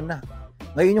nagtawanan na.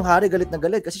 Ngayon yung hari galit na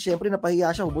galit kasi syempre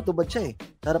napahiya siya, hubot-ubad siya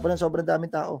sa harapan ng sobrang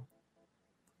daming tao.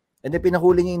 And then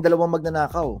pinahuli niya yung dalawang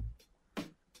magnanakaw.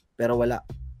 Pero wala.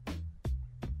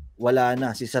 Wala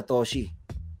na si Satoshi.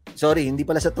 Sorry, hindi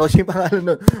pala Satoshi yung pangalan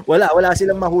nun. Wala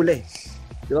silang mahuli.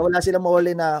 Di ba? Wala silang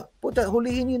mahuli na, puta,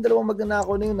 hulihin niyo yung dalawang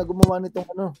magnanakaw na yun na gumawa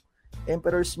nitong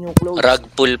Emperor's New Clothes. Rug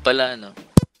pull pala, no?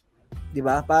 'Di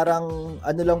ba? Parang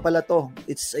ano lang pala to.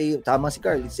 It's a tama si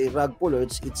Carl, it's a rug pull or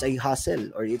it's a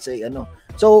hustle or it's a ano.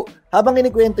 So, habang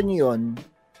kinikwento niyo 'yon,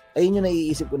 ayun yung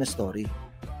naiisip ko na story.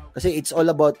 Kasi it's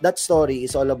all about that story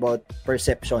is all about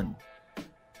perception.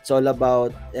 It's all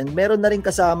about and meron na rin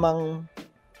kasamang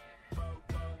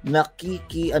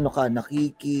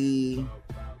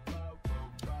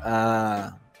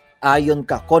ayon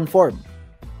ka, conform.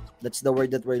 That's the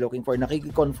word that we're looking for.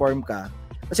 Nakiki-conform ka.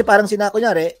 Kasi parang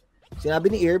sinabi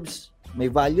ni Irbs, may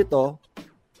value to.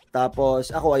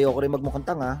 Tapos ako ayoko rin magmukhang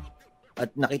tanga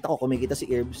at nakita ko kumikita si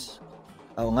Irbs.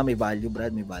 Oo nga, may value, Brad,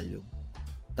 may value.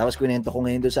 Tapos kunento ko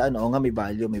ngayon doon sa oo nga, may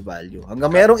value. Hanggang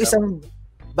merong isang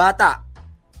bata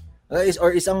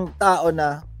or isang tao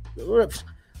na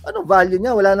ano value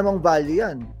niya? Wala namang value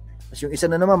yan. Tapos yung isa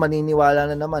na naman, maniniwala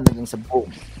na naman hanggang sa boom.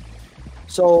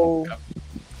 So,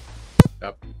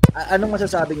 anong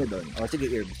masasabi niyo doon? O, sige,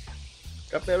 Irbs.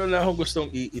 Pero na akong gustong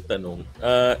itanong.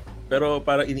 Pero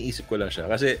para iniisip ko lang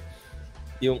siya. Kasi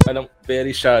yung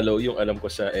very shallow yung alam ko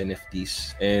sa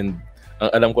NFTs. And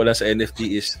ang alam ko lang sa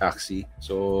NFT is Axie.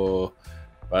 So,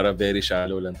 para very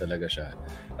shallow lang talaga siya.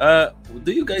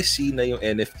 Do you guys see na yung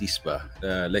NFTs ba?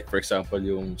 Like for example,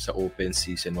 yung sa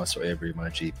OpenSea and whatsoever, yung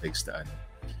mga JPEGs na ano.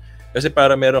 Kasi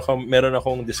para meron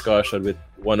akong discussion with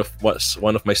one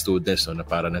of my students na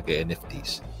para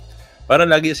nag-NFTs.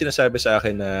 Parang lagi sinasabi sa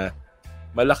akin na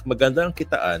maganda ang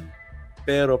kitaan,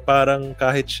 pero parang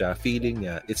kahit siya, feeling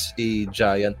niya, it's a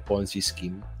giant Ponzi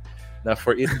scheme na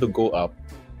for it to go up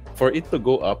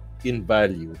in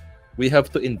value, we have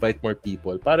to invite more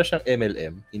people. Para siyang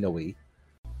MLM in a way.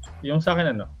 Yung sa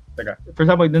akin for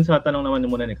example, dun sa tanong naman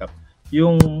muna ni Cap,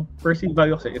 yung perceived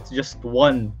value kasi, it's just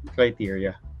one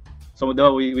criteria. So,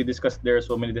 we discussed there are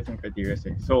so many different criteria.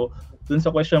 So, dun sa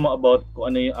question mo about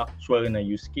kung ano yung actual na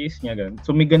use case niya, ganun.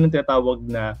 So, may ganun tinatawag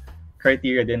na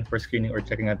criteria din for screening or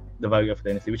checking out the value of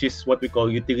the NFT, which is what we call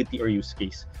utility or use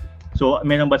case. So,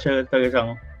 meron ba siya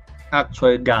talagang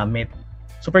actual gamit?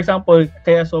 So, for example,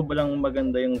 kaya sobrang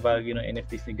maganda yung value ng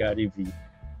NFTs ni Gary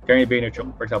Vaynerchuk,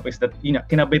 for example, is that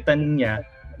kinabitan niya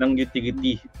ng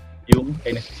utility yung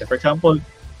NFT. For example,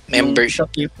 membership.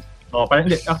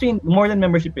 Actually, more than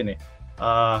membership yun eh.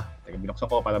 Binuksan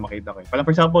ko para makita ko. Parang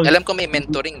for example, alam ko may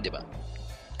mentoring, di ba?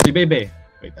 Si Bebe.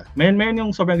 Wait, meron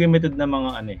yung sobrang limited na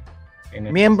mga NFTs.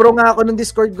 Miyembro nga ako ng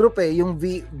Discord group yung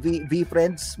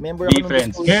V-Friends. Member ako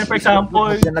ng Discord. Ngayon, for example,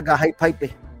 nag-hype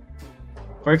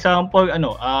For example,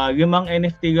 yung mga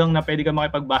NFT lang na pwede ka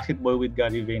makipag-basketball with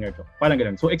Gary Vaynerchuk. Parang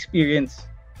ganun. So, experience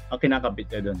ang kinakabit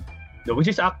niya doon.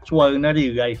 Which is actual na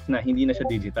real life na hindi na siya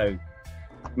digital.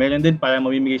 Meron din para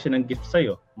mamimigay siya ng gift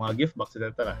sa'yo, mga gift box,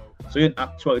 etc. So, yun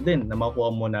actual din na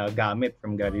makuha mo na gamit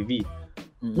from Gary V.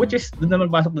 Mm-hmm. Which is, doon naman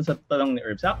pasok doon sa tanong ni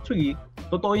Herbs. Actually,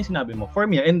 totoo yung sinabi mo. For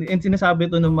me, and sinasabi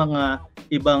ito ng mga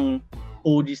ibang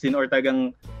OGs din or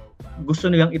tagang gusto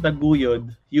nilang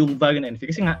itaguyod yung value ng NFT.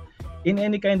 Kasi nga, in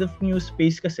any kind of new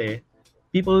space kasi,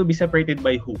 people will be separated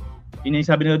by who? Yun yung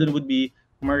sabi nila doon would be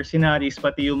mercenaries,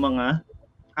 pati yung mga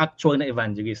actual na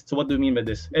evangelists. So what do you mean by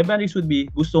this? Evangelists would be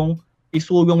gustong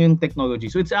isulong yung technology.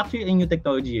 So it's actually a new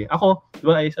technology. Ako,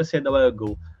 diba, as I said a while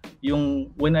ago,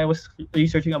 when I was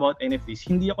researching about NFTs,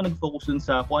 hindi ako nag-focus dun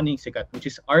sa kung ano yung sikat, which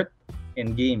is art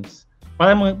and games.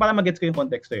 Para mag-gets ko yung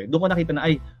context doon ko nakita na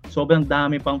sobrang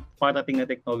dami pang parating na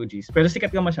technologies. Pero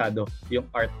sikat ka masyado yung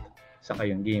art saka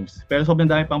yung games. Pero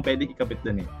sobrang dami pang pwedeng ikapit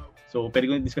dun eh. So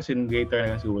pwede ko i-discussin later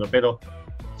na siguro. Pero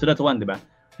so that's one, di ba?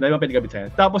 Dahil pwede ikapit sa'yo.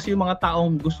 Tapos yung mga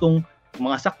taong gustong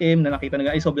mga sakim na nakita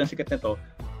na sobrang sikat nito,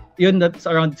 yun, that's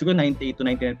around siguro 98 to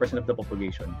 99% of the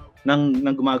population ng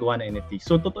gumagawa na NFT.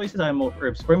 So totoo yung sasabi mo,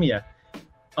 Herbs, for me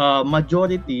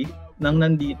majority nang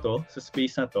nandito sa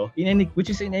space na to,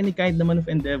 which is in any kind naman of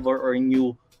endeavor or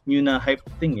new na hype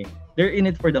thing they're in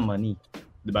it for the money.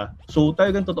 Diba? So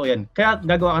talagang totoo yan. Kaya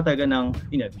gagawa ka talaga ng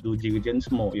due diligence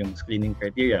mo, yung screening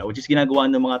criteria, which is ginagawa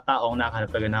ng mga taong nakahanap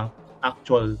talaga ng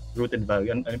actual rooted value,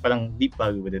 palang deep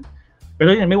value with it.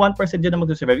 Pero yun, may 1% dyan na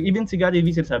magsusurvive. Even si Gary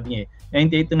Vee sabi niya,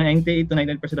 98 to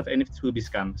 99% of NFTs will be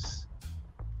scams.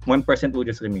 1% will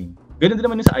just remain. Ganun din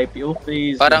naman yung sa IPO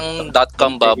phase. Parang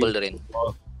 .com bubble rin.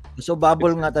 So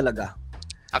bubble nga talaga.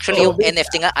 Actually, yung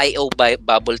NFT nga, IO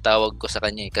bubble tawag ko sa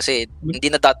kanya. Kasi hindi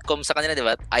na .com sa kanila, di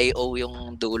ba? IO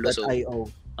yung dulo. So,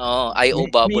 .io. IO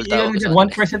bubble tawag ko sa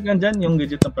kanila. 1% lang dyan yung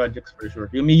legit na projects for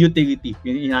sure. Yung may utility,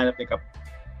 yung hinahanap ni Cap.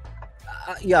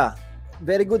 Yeah.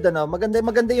 Very good,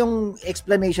 Maganda yung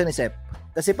explanation ni Sep.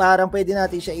 Kasi parang pwede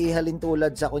natin siya ihalin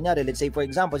tulad sa kunyari. Let's say, for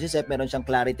example, si Sep meron siyang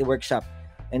clarity workshop.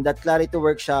 And that clarity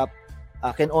workshop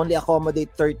can only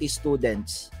accommodate 30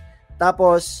 students.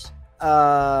 Tapos,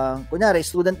 kunyari,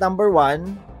 student number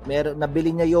 1,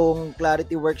 nabili niya yung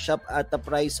clarity workshop at the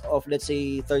price of, let's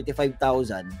say,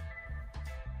 35,000.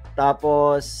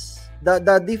 Tapos,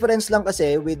 the difference lang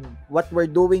kasi with what we're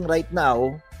doing right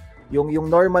now, yung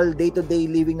normal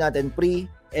day-to-day living natin,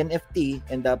 pre-NFT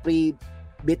and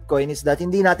pre-Bitcoin is that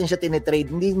hindi natin siya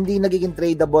tinitrade. Hindi nagiging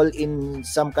tradable in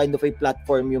some kind of a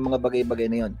platform yung mga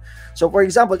bagay-bagay na yun. So, for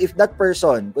example, if that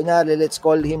person, kunyari, let's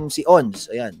call him si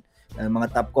Ons, ayan,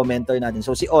 mga top commenter natin.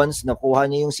 So si Ons, nakuha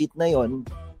niya yung seat na yon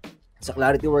sa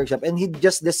Clarity Workshop and he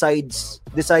just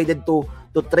decided to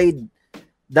trade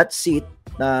that seat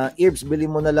na Irbs,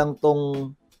 bili mo na lang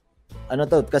tong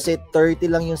kasi 30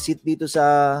 lang yung seat dito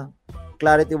sa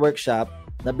Clarity Workshop.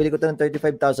 Nabili ko ito ng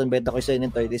 35,000, benta ko isa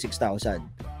ng 36,000.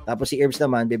 Tapos si Irbs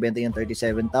naman, bibenta yung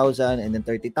 37,000 and then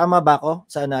 30. Tama ba ako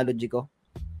sa analogy ko?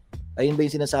 Ayun ba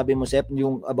yung sinasabi mo, Sep?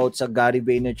 Yung about sa Gary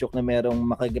Vaynerchuk na merong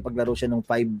makikipaglaro siya ng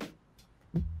 5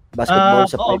 basketball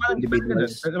sa 5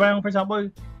 individuals. For example,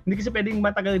 hindi kasi pwedeng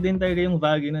matagal din talaga yung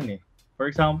value nun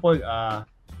For example,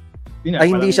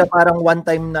 hindi siya parang one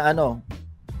time na hindi.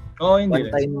 One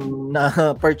time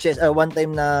na purchase, one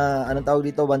time na anong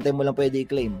tawag dito, one time mo lang pwede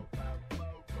i-claim.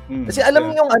 Kasi alam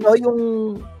mo yung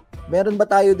meron ba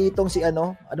tayo ditong si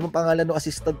ano bang pangalan ng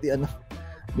assistant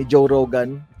ni Joe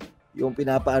Rogan, yung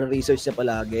research niya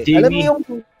palagi. Jimmy. Alam mo yung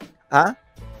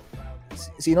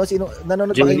sino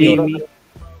nanonood pa kay Joe Rogan?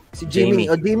 Si Jimmy.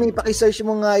 O Jimmy, paki-search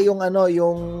mo nga yung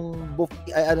yung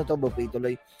buffet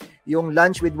tuloy. Yung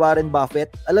Lunch with Warren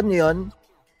Buffett. Alam niyo 'yon?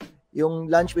 Yung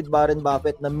Lunch with Warren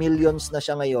Buffett na millions na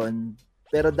siya ngayon.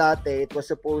 Pero dati, it was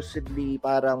supposedly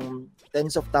parang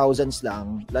tens of thousands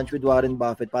lang. Lunch with Warren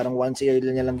Buffett, parang once a year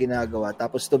niya lang ginagawa.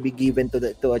 Tapos to be given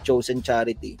to a chosen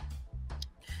charity.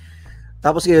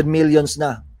 Tapos ngayon, millions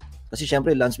na. Kasi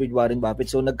syempre, Lunch with Warren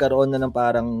Buffett. So nagkaroon na ng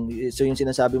parang, so yung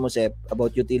sinasabi mo, Sep,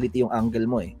 about utility yung angle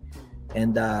mo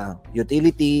And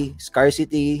utility,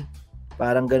 scarcity,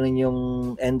 parang ganun yung,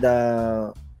 and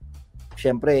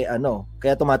syempre,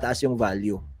 kaya tumataas yung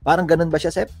value. Parang ganun ba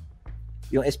siya, Sep?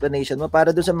 Yung explanation mo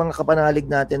para doon sa mga kapanalig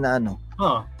natin na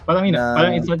parang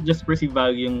it's not just perceived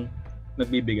value yung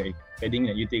nagbibigay. Pwedeng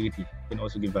utility can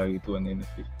also give value to an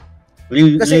NFT.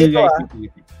 Kasi ito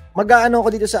mag-aano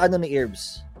ko dito sa ni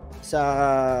Irbs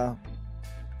sa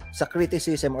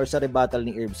criticism or sa rebuttal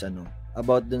ni Irbs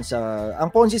about dun sa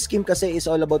ang Ponzi scheme kasi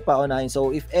is all about paunahin.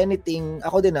 So if anything,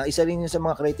 ako din isa rin yun sa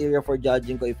mga criteria for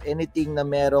judging ko, if anything na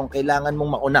merong kailangan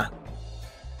mong mauna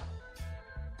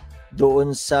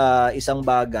doon sa isang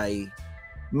bagay,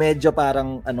 medyo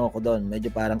parang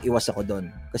medyo parang iwas ako doon.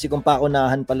 Kasi kung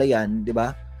paunahan pala yan, di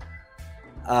ba?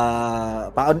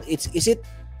 Is it,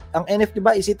 ang NFT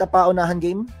ba, is it a paunahan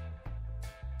game?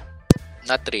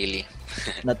 Not really.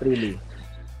 Not really.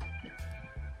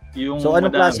 Yung so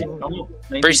ano klase?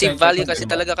 Perceived value kasi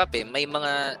talaga kape. May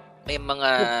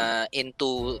mga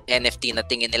into NFT na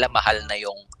tingin nila mahal na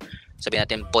yung sabihin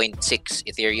natin 0.6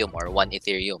 Ethereum or 1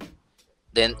 Ethereum.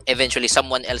 Then eventually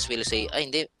someone else will say, ay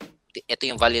hindi, ito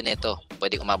yung value nito.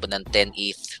 Pwede umabot ng 10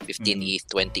 ETH, 15 ETH,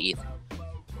 20 ETH.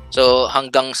 So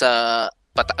hanggang sa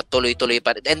tuloy-tuloy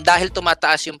pa. And dahil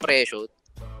tumataas yung presyo,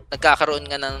 nagkakaroon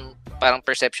nga ng parang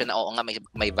perception na oo nga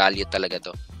may value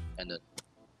talaga to. Ganun.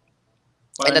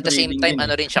 And at the same time,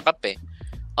 rin siya, Kap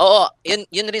Oo,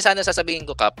 yun rin sana sasabihin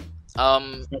ko, Kap.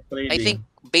 I think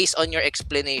based on your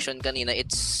explanation kanina,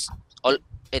 it's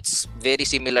very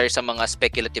similar sa mga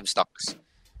speculative stocks.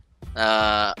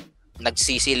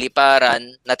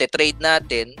 Nagsisiliparan, natitrade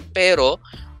natin, pero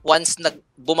once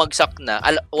bumagsak na,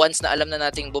 once na alam na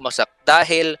nating bumagsak,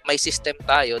 dahil may system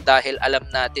tayo, dahil alam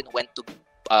natin when to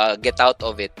get out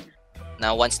of it,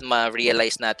 na once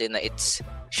ma-realize natin na it's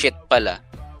shit pala,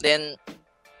 then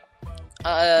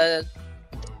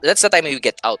that's the time you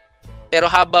get out. Pero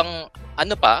habang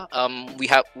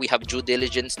we have due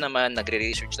diligence naman,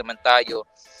 nagre-research naman tayo,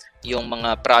 yung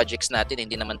mga projects natin,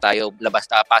 hindi naman tayo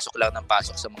pasok lang ng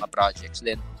pasok sa mga projects.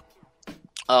 Then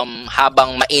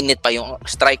habang mainit pa yung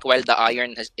strike while the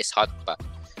iron is hot pa,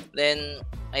 then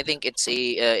I think it's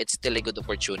still a good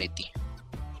opportunity.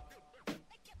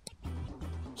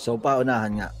 So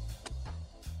paunahan nga.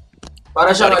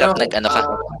 Para siyang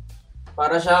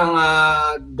para siyang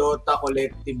Dota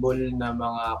collectible na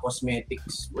mga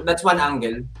cosmetics. That's one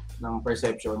angle ng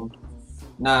perception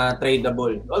na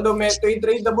tradable. Although may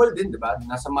tradable din, di ba?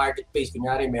 Nasa marketplace,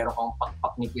 kunyari meron kang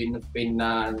pakpak ni Queen of Pain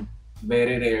na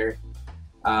very rare,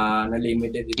 na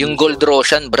limited edition. Yung Gold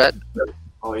Roshan, Brad.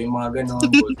 Oh, yung mga ganun.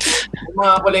 Yung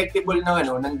mga collectible na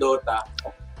ng Dota,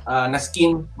 na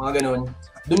skin, mga ganun.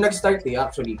 Doon nag-start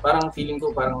actually. Parang feeling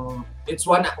ko parang it's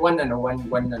one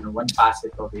facet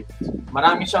of it.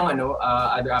 Marami siyang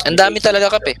other applications. Ang dami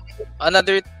talaga kape.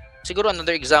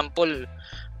 Another example,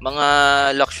 mga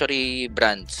luxury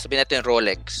brands. Sabihin natin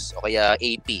Rolex o kaya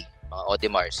AP, mga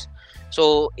Audemars.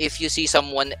 So, if you see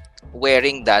someone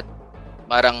wearing that,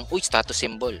 parang status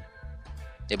symbol.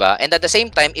 'Di ba? And at the same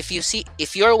time, if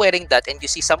you're wearing that and you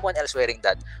see someone else wearing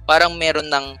that, parang meron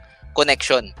ng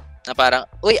connection na parang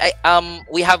we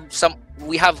have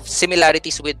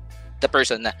similarities with the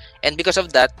person na, and because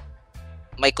of that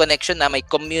may connection na, may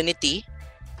community,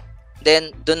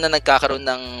 then doon na nagkakaroon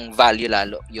ng value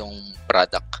lalo yung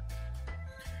product.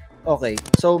 Okay,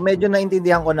 so medyo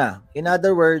naintindihan ko na. In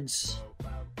other words,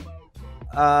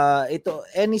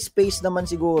 any space naman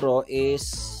siguro is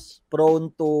prone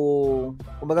to,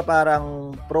 kumbaga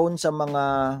parang prone sa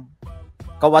mga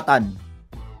kawatan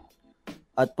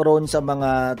at prone sa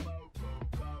mga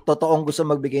totoong gusto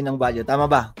magbigay ng value.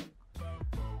 Tama ba?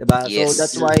 Diba? Yes. So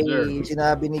that's why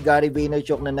sinabi ni Gary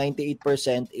Vaynerchuk na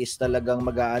 98% is talagang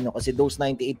mag-aano, kasi those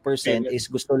 98% is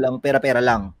gusto lang pera-pera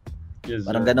lang. Yes,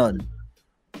 parang ganon.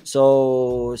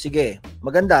 So sige,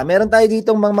 maganda. Meron tayo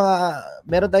ditong mga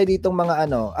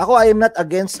Ako, I am not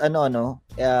against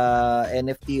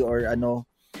NFT or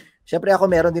Syempre ako,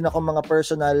 meron din ako mga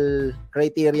personal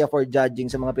criteria for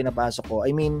judging sa mga pinapasok ko.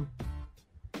 I mean,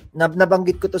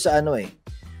 nabanggit ko to sa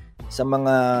sa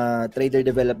mga trader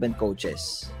development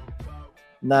coaches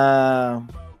na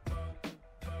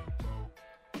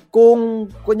kung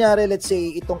kunyari, let's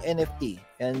say itong NFT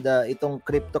and itong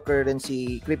cryptoverse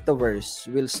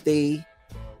will stay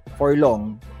for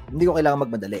long, hindi ko kailangan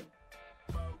magmadali.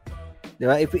 Di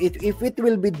ba? If it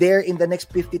will be there in the next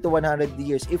 50 to 100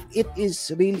 years, if it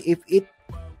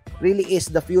really is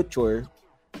the future,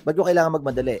 ba't ko kailangan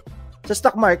magmadali? Sa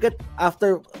stock market,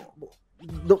 after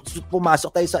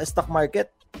pumasok tayo sa stock market,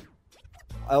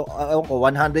 100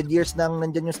 years nang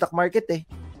nandyan yung stock market 'di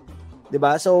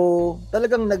ba? So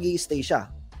talagang nag-i-stay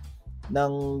siya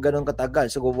ng ganun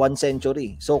katagal, so 1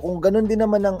 century. So kung ganun din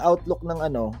naman ang outlook ng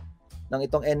ng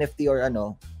itong NFT or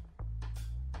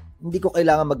hindi ko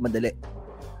kailangan magmadali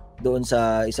doon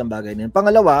sa isang bagay na yun.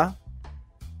 Pangalawa,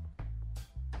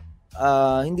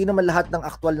 hindi naman lahat ng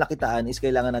actual na kitaan is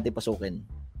kailangan natin pasukin.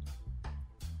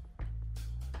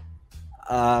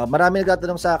 Marami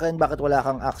nagtatanong sa akin, bakit wala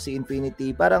kang Axie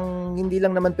Infinity? Parang hindi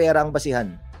lang naman pera ang basihan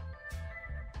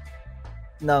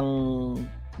na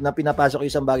pinapasok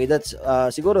yung isang bagay. That's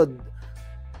siguro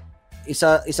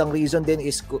isang reason din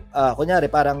is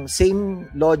kunyari parang same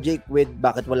logic with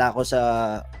bakit wala ako sa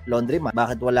laundromat,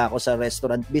 bakit wala ako sa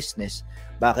restaurant business,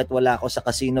 bakit wala ako sa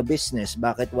casino business,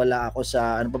 bakit wala ako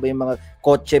sa ano pa ba yung mga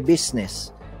kotse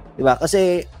business, di ba?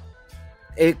 Kasi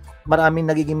maraming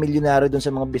nagiging milyonaryo doon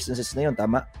sa mga businesses na yun,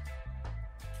 tama?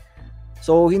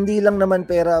 So hindi lang naman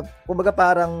pera, kumbaga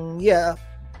parang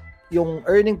yung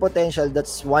earning potential,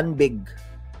 that's one big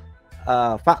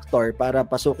factor para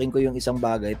pasukin ko yung isang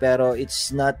bagay, pero it's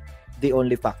not the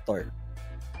only factor.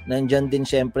 Nandyan din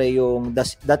syempre yung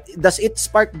does it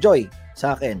spark joy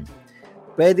sa akin?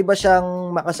 Pwede ba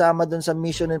siyang makasama dun sa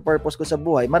mission and purpose ko sa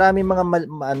buhay? Maraming mga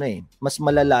mas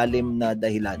malalalim na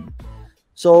dahilan.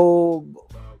 So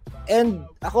and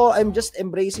ako, I'm just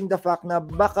embracing the fact na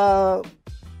baka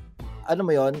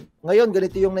ngayon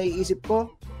ganito yung naiisip ko,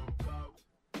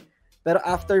 pero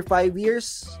after 5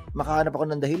 years makahanap ako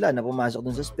ng dahilan na pumasok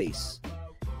dun sa space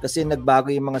kasi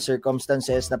nagbago yung mga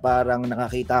circumstances na parang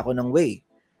nakakita ako ng way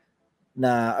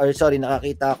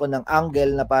nakakita ako ng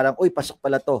angle na parang pasok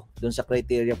pala to dun sa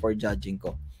criteria for judging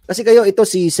ko. Kasi kayo, ito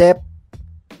si Sep,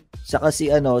 saka si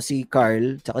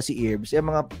Carl, saka si Irbs,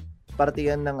 yung mga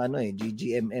partiyan ng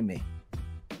GGMM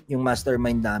yung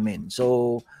mastermind namin.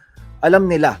 So alam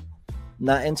nila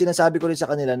na, and sinasabi ko rin sa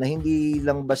kanila na hindi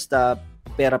lang basta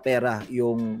pera-pera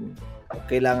yung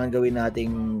kailangan gawin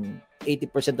nating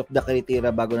 80% of the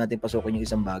criteria bago natin pasukin yung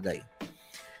isang bagay.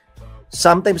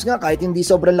 Sometimes nga, kahit hindi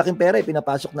sobrang laking pera,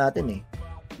 pinapasok natin eh.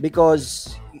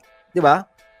 Because, di ba,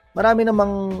 marami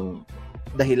namang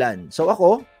dahilan. So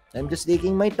ako, I'm just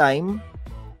taking my time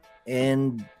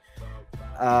and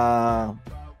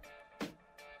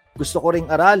gusto ko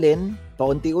ring aralin,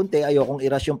 paunti-unti, ayokong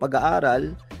i-rush yung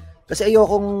pag-aaral kasi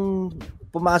ayokong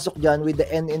pumasok dyan with the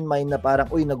end in mind na parang,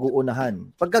 uy,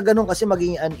 nag-uunahan. Pagka ganun kasi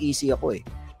magiging uneasy ako eh.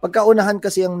 Pagka unahan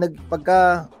kasi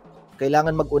pagka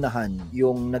kailangan mag-unahan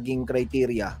yung naging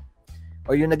criteria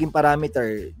or yung naging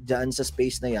parameter dyan sa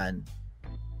space na yan,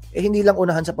 eh hindi lang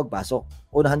unahan sa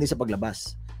pagpasok, unahan din sa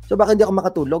paglabas. So baka hindi ako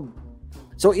makatulog.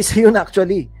 So isa yun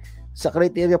actually sa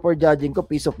criteria for judging ko,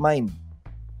 peace of mind.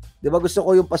 'Di ba gusto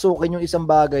ko yung pasukin yung isang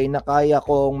bagay na kaya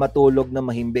kong matulog na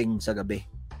mahimbing sa gabi.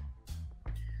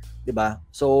 'Di ba?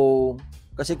 So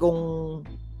kasi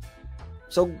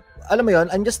alam mo yon,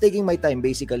 I'm just taking my time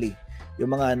basically.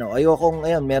 Yung mga ayokong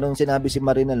merong sinabi si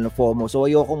Marinal na FOMO. So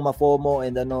ayokong ma-FOMO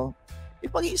and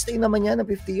pag-i-stay naman yan ng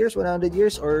 50 years, 100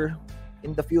 years or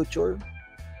in the future.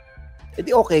 Edi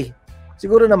okay.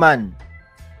 Siguro naman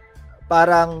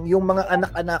parang yung mga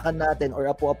anak-anakan natin or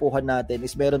apu-apuhan natin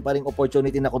is meron pa ring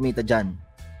opportunity na kumita dyan.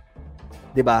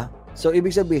 'Di ba? So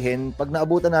ibig sabihin, pag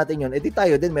naabutan natin yun, edi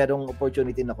tayo din merong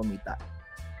opportunity na kumita.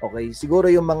 Okay, siguro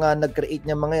yung mga nag-create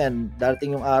niya mga yan,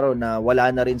 darating yung araw na wala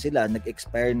na rin sila,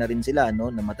 nag-expire na rin sila,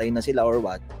 namatay na sila or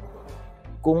what.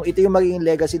 Kung ito yung magiging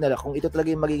legacy nila, kung ito talaga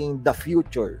yung magiging the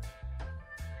future,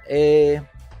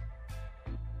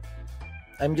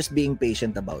 I'm just being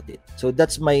patient about it. So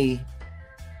that's my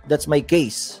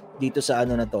case dito sa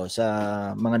na to, sa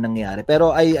mga nangyayari.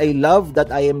 Pero I love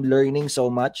that I am learning so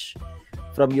much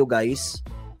from you guys.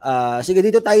 Sige,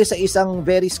 dito tayo sa isang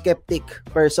very skeptic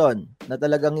person na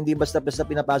talagang hindi basta-basta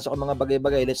pinapasok ang mga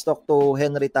bagay-bagay. Let's talk to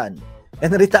Henry Tan.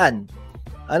 Henry Tan,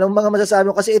 anong mga masasabi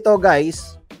mo? Kasi ito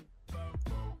guys,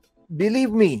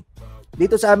 believe me,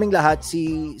 dito sa aming lahat,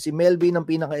 si Melvin ang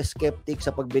pinaka-skeptic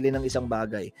sa pagbili ng isang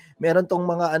bagay. Meron tong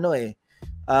mga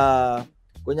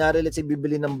kunyari, let's say,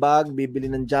 bibili ng bag, bibili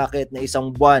ng jacket na isang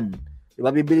buwan.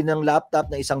 Diba? Bibili ng laptop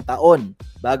na isang taon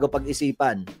bago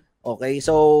pag-isipan. Okay,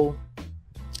 so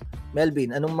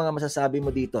Melvin, anong mga masasabi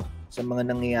mo dito sa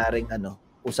mga nangyayaring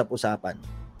usap-usapan?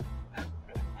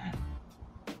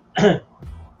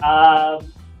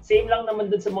 Same lang naman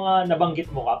dun sa mga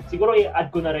nabanggit mo, Kap. Siguro i-add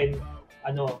ko na rin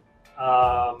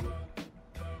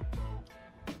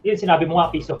yun sinabi mo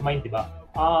nga, peace of mind, di ba?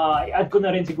 I-add ko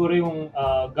na rin siguro yung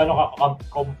gano'n ka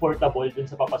comfortable dun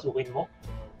sa papasukin mo.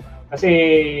 Kasi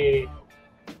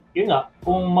yun nga,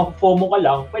 kung ma-FOMO ka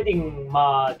lang, pwedeng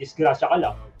ma-disgrasya ka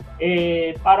lang.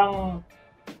 Parang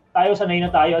sanay na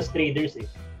tayo as traders eh.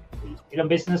 Ilang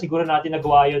beses na siguro natin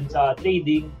nagawa yun sa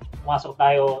trading, pumasok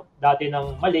tayo dati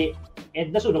ng mali,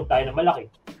 and nasunog tayo ng malaki.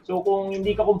 So kung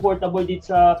hindi ka comfortable dito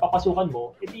sa papasukan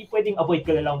mo, hindi pwedeng avoid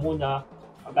ka na lang muna,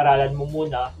 pag-aralan mo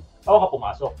muna, bago ka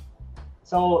pumasok.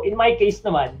 So in my case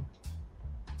naman,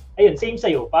 ayun, same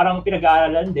sa'yo, parang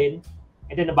pinag-aaralan din,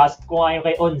 and then nabasa ko nga yung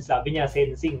kay On, sabi niya,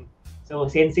 sensing. So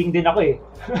sensing din ako eh.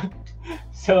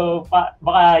 So,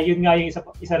 baka yun nga yung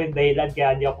isa rin dahilan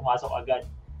kaya hindi ako pumasok agad.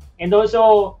 And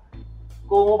also,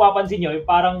 kung mapapansin nyo,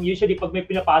 parang usually pag may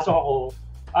pinapasok ako,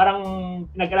 parang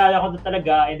pinag-aralan ko na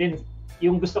talaga, and then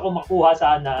yung gusto ko makuha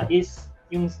sana is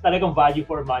yung talagang value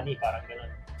for money, parang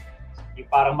gano'n. Yung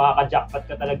parang makaka-jackpot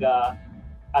ka talaga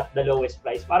at the lowest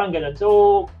price, parang gano'n.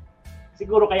 So,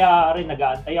 siguro kaya rin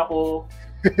nag-aantay ako,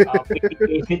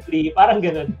 patiently, parang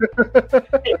gano'n.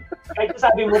 Kahit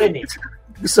sabi mo rin eh.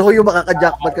 Gusto ko yung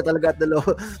makaka-jackpot ka talaga at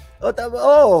dalawa.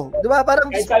 Di ba?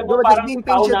 Parang, kahit sabi mo, parang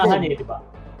paunahan eh, di ba?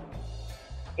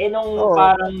 Nung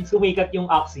parang sumikat yung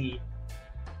Axie,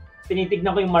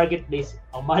 tinitignan ko yung marketplace,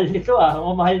 ang mahal nito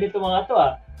mga to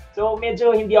ah. So, medyo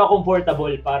hindi ako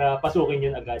comfortable para pasukin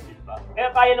yun agad, di ba?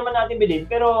 Kaya naman natin bilhin,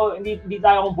 pero hindi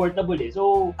tayo comfortable eh.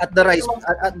 So, at the right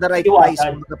price,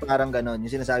 parang ganon.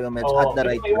 Yung sinasabi mo, at the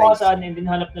right price. Iwasan, and then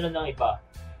hanap na lang ng iba.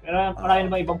 Pero marami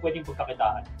naman ibang pwedeng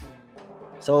pagkakitaan.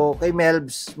 So, kay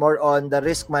Melbs, more on the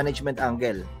risk management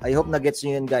angle. I hope na-gets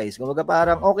nyo yun, guys. Kung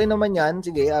parang okay naman yan,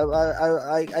 sige,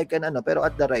 I can pero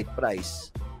at the right price.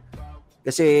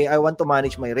 Kasi I want to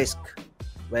manage my risk.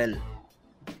 Well,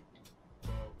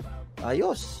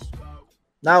 ayos.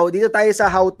 Now, dito tayo sa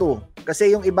how to.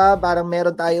 Kasi yung iba, parang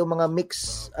meron tayo mga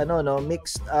mixed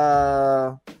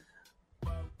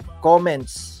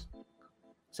comments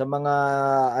sa mga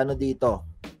dito.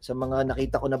 Sa mga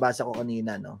nakita ko, nabasa ko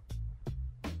kanina, no?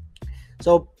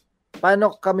 So,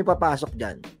 paano kami papasok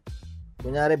dyan?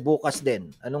 Kunyari, bukas din.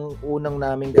 Anong unang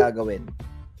namin gagawin?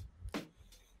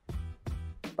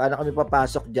 paano kami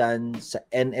papasok dyan sa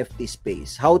NFT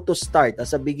space? How to start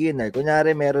as a beginner?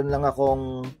 Kunyari, meron lang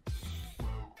akong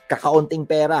kakaunting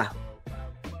pera.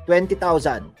 20,000.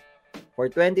 For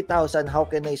 20,000, how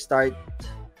can I start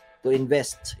to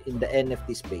invest in the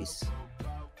NFT space?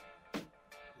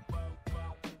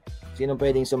 Sino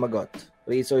pwedeng sumagot?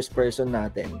 Resource person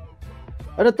natin.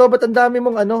 Ano to? Ba't ang dami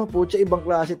mong Pucha, ibang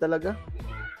klase talaga.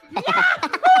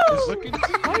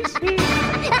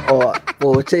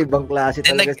 Pucha, ibang klase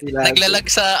talaga sila. Naglalag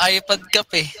sa iPad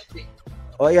Cup eh.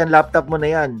 Yan, laptop mo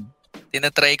na yan.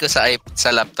 Tinatry ko sa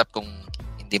laptop kung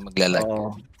hindi maglalag.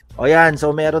 Yan,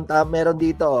 so meron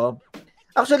dito.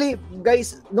 Actually,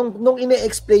 guys, nung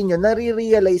ine-explain nyo,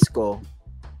 nare-realize ko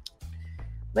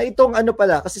na itong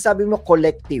pala, kasi sabi mo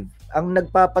collective. Ang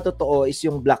nagpapatotoo is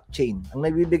yung blockchain. Ang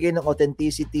nagbibigay ng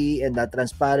authenticity and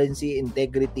transparency,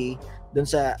 integrity dun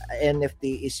sa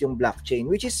NFT is yung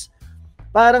blockchain, which is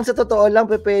parang sa totoo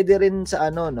lang pwede rin sa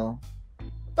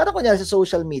parang kunyari sa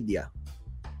social media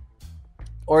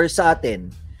or sa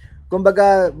atin.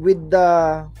 Kumbaga with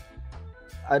the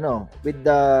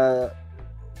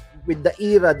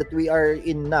era that we are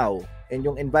in now and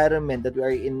yung environment that we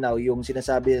are in now, yung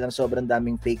sinasabi nilang sobrang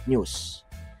daming fake news.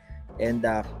 And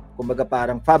kumbaga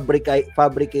parang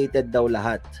fabricated daw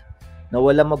lahat. Na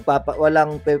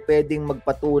walang pwedeng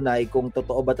magpatunay kung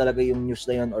totoo ba talaga yung news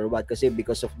na yun or what, kasi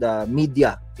because of the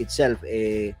media itself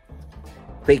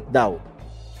fake daw.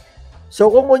 So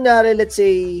kung kunyari, let's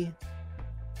say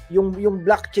yung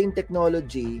blockchain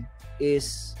technology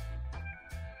is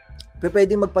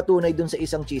pwedeng magpatunay dun sa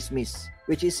isang chismis,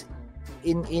 which is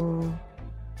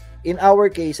in our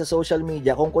case sa social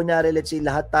media, kung kunyari let's say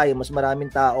lahat tayo, mas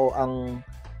maraming tao ang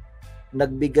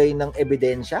nagbigay ng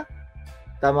ebidensya,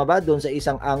 tama ba? Doon sa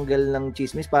isang angle ng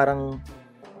chismis, parang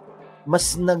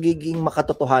mas nagiging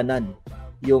makatotohanan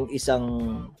yung isang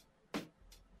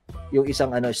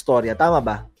istorya. Tama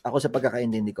ba? Ako sa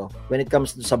pagkakaintindi ko. When it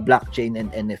comes to sa blockchain and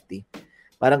NFT.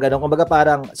 Parang gano'n. Kumbaga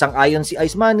parang sang-ayon si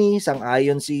Ice Money,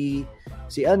 sang-ayon si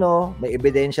may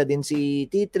ebidensya din si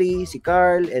T3, si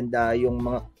Carl, and yung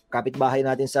mga kapitbahay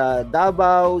natin sa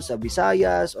Davao, sa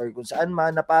Visayas, or kung saan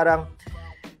man, na parang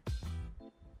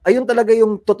ayun talaga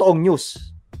yung totoong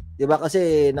news. 'Di ba?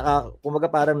 Kasi kumbaga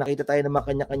parang nakita tayo ng mga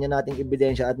kanya-kanya nating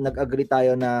ebidensya at nag-agree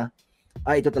tayo na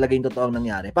ito talaga yung totoong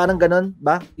nangyari. Parang ganoon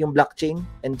ba yung blockchain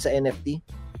and sa NFT?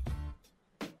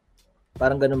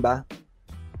 Parang ganoon ba?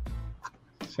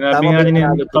 Sinabi nga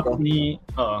ni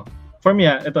for me,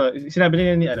 ito sinabi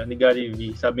niya ni Gary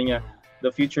V. Sabi niya, the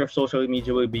future of social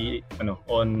media will be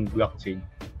on blockchain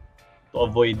to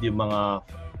avoid yung mga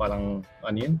parang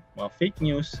mga fake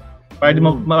news. Para di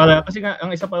kasi nga ang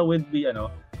isa pa would be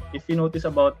if you notice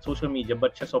about social media,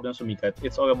 but siya sobrang sumikat,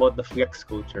 it's all about the flex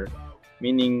culture.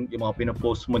 Meaning, yung mga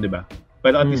pinopost mo, di ba?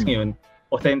 Pero at least ngayon,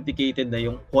 authenticated na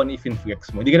yung kung if in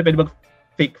flex mo. Hindi ka na pwede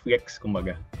mag-fake flex,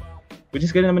 kumbaga. Which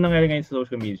is ganun naman nangyari ngayon sa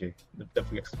social media, the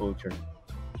flex culture.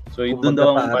 So, doon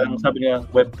daw ang parang sabi niya,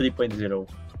 Web 3.0.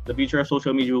 The future of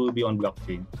social media will be on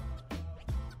blockchain.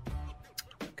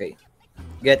 Okay.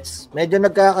 Gets. Medyo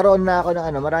nagkakaroon na ako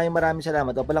ng maraming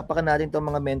salamat. O, palakpakan natin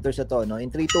itong mga mentors na to, no? In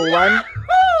 3, 2,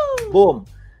 1, boom!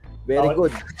 Very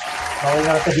good. Bawal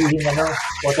na sabihin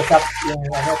Photoshop yung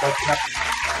Photoshop.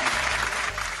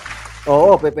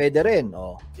 Oo, pwede rin.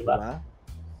 Diba?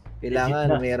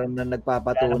 Kailangan meron na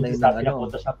nagpapatunay ng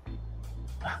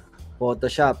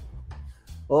Photoshop.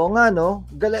 Oo nga, no?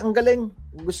 Ang galing.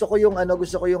 Gusto ko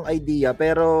yung idea,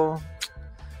 pero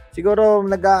siguro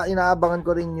inaabangan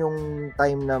ko rin yung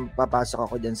time na papasok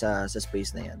ako diyan sa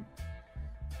space na 'yan.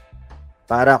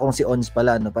 Para kung si Ons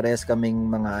pala, parehas kaming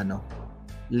mga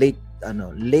late,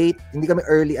 hindi kami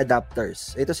early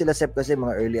adapters. Ito sila Sep kasi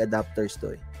mga early adapters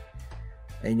to eh.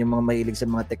 Ayun yung mga mahilig sa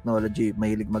mga technology,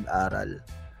 mahilig mag-aral.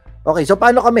 Okay, so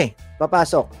paano kami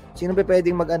papasok? Sino ba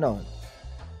pwedeng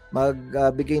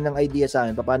magbigay ng idea sa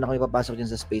amin? Paano kami papasok dyan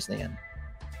sa space na yan?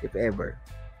 If ever.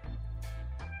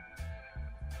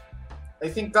 I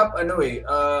think Cap,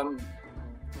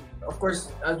 of course,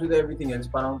 as with everything else,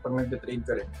 parang pag nagte-trade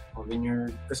ka rin,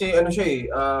 kasi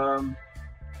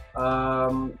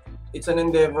it's an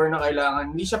endeavor na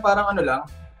kailangan, hindi siya parang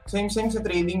same sa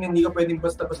trading na hindi ka pwedeng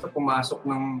basta-basta pumasok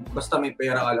ng basta may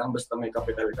pera ka lang, basta may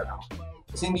capital ka lang.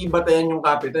 Kasi hindi batayan yung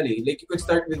capital eh. Like you could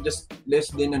start with just less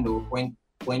than 0.2,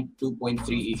 0.3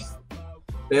 ETH.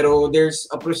 Pero there's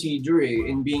a procedure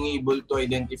in being able to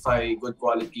identify good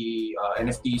quality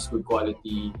NFTs, good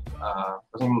quality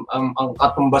kasi ang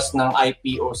katumbas ng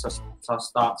IPO sa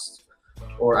stocks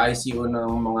or ICO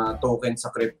ng mga tokens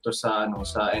sa crypto sa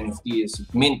NFT is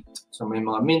mint. So may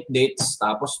mga mint dates,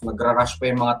 tapos nagra-rush pa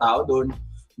yung mga tao doon.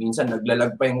 Minsan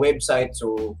naglalag pa yung website.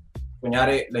 So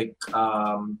kunyari, like,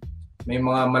 may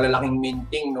mga malalaking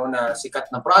minting, no, na sikat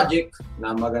na project,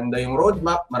 na maganda yung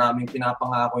roadmap, maraming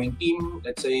pinapangako yung team,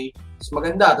 let's say, mas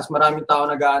maganda, tapos maraming tao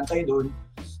nag-aantay doon.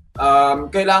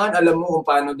 Kailangan alam mo kung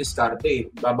paano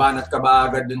diskarte. Babanat ka ba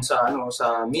agad dun sa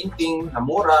sa minting na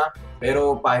mura,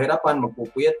 pero pahirapan,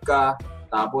 magpupuyat ka,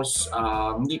 tapos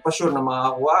hindi pa sure na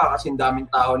makakuha kasi daming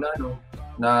tao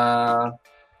na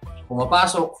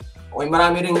pumapasok. Okay,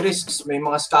 marami ring risks, may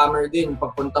mga scammer din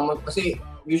pagpunta mo kasi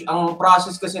ang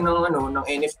process kasi ng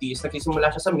NFTs,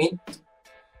 nagsisimula siya sa mint.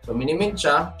 So mini-mint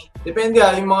siya. Depende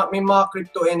may mga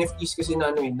crypto NFTs kasi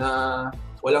na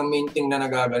walang minting na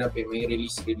nagaganap eh. May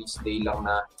release day lang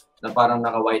na parang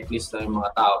naka-whitelist na yung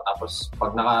mga tao. Tapos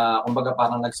pag kumbaga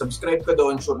parang nag-subscribe ka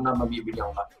doon, sure na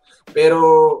mabibigyan ka.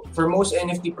 Pero for most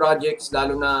NFT projects,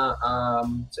 lalo na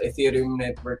sa Ethereum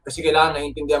network, kasi kailangan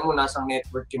naiintindihan mo nasang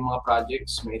network yung mga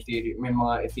projects. May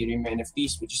mga Ethereum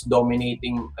NFTs which is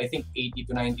dominating, I think 80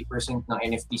 to 90% ng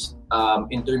NFTs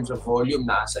in terms of volume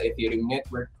na sa Ethereum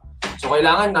network. So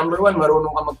kailangan number one,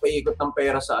 marunong ka magpaikot ng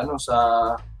pera sa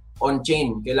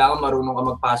on-chain. Kailangan marunong ka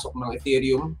magpasok ng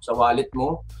Ethereum sa wallet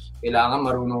mo. Kailangan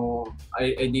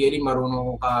ideally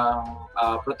marunong kang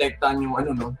protektahan yung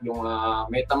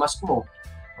MetaMask mo.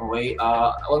 Okay?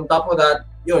 On top of that,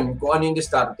 yun, kung ano yung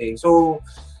diskarte. So,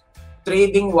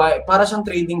 para siyang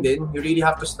trading din, you really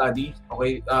have to study.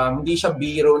 Okay? Hindi siya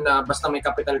biro na basta may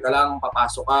capital ka lang,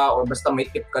 papasok ka, or basta may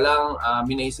tip ka lang,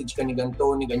 minessage ka ni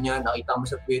ganito, ni ganyan, nakita mo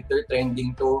sa Twitter,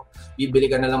 trending to, bibili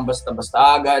ka na lang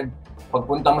basta-basta agad.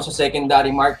 Pagpunta mo sa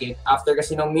secondary market, after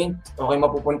kasi ng mint, okay,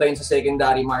 mapupunta yun sa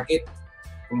secondary market.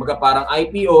 Kumbaga parang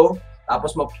IPO,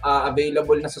 tapos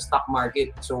available na sa stock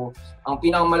market. So, ang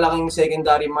pinakamalaking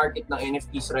secondary market ng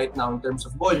NFTs right now in terms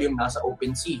of volume, nasa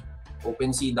OpenSea,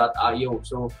 OpenSea.io.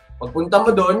 So, pagpunta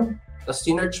mo doon, tapos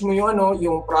sinearch mo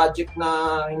yung project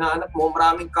na hinahanap mo,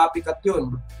 maraming copycat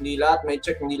yun. Hindi lahat may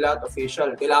check, hindi lahat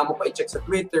official. Kailangan mo pa i-check sa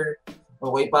Twitter,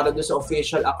 okay, para doon sa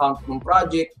official account ng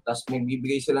project, tapos may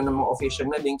bibigay sila ng mga official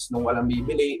na links nung walang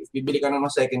bibili. Bibili ka ng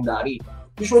secondary.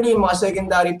 Usually, mga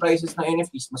secondary prices ng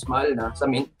NFTs mas mahal na sa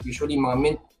mint. Usually, mga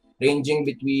mint ranging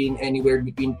anywhere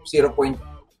between 0.01.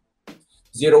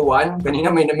 Kanina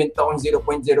may na-mint akong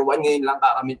 0.01. Ngayon lang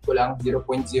kakamint ko lang 0.01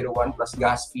 plus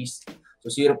gas fees.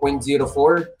 So, 0.04.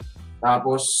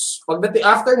 Tapos,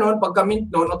 after nun,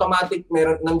 pagka-mint nun, automatic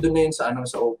nandun na yun sa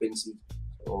OpenSea.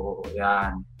 So,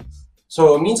 yan.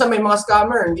 So, minsan may mga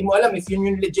scammer, hindi mo alam if yun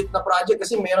yung legit na project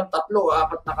kasi mayroong 3 o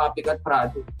 4 na copycat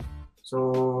project.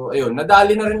 So, ayun,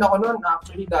 nadali na rin ako noon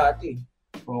actually dati.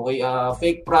 Okay,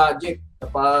 fake project.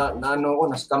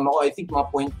 Na-scam ako, I think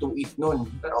mga 0.2 ETH noon.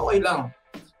 Pero okay lang.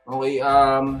 Okay,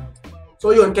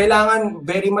 so yun, kailangan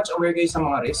very much aware kayo sa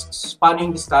mga risks. Paano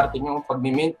yung discarding yung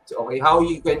pag-mint? Okay, how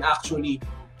you can actually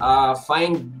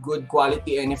find good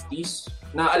quality NFTs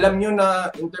na alam nyo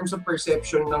na in terms of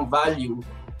perception ng value,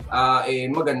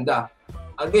 maganda.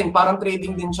 Again, parang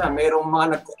trading din siya. Merong mga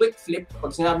nagko-quick flip.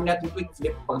 Pag sinabi natin quick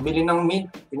flip, pagbili ng mint,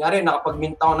 kunyari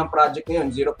nakapag-mint ako ng project ngayon,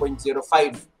 0.05.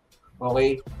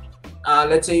 Okay?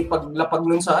 Let's say, paglapag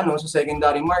nun sa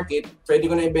secondary market, pwede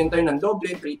ko na ibenta yun ng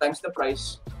doble, 3 times the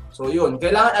price. So yun,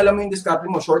 kailangan alam mo yung discard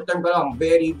mo. Short term ka lang,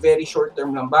 very, very short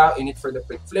term lang ba? In it for the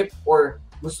quick flip? Or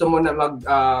gusto mo na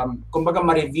kumbaga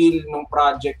ma-reveal ng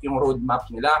project yung roadmap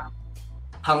nila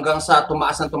hanggang sa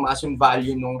tumaas yung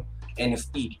value ng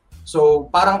NFT. So,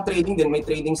 parang trading din, may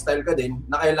trading style ka din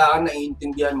na kailangan na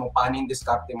iintindihan mo paano yung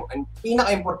diskarte mo. And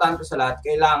pinaka-importante sa lahat,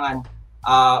 kailangan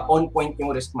on point yung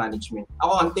risk management.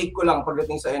 Ako, ang take ko lang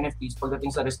pagdating sa NFTs,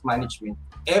 pagdating sa risk management,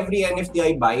 every NFT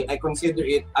I buy, I consider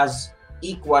it as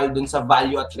equal dun sa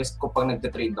value at risk ko pag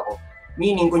nagte-trade ako.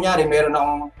 Meaning, kunyari, meron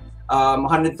akong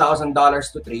 $100,000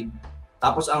 to trade,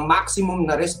 tapos ang maximum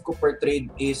na risk ko per trade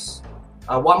is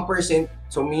 1%,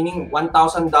 so meaning $1,000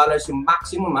 yung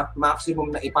maximum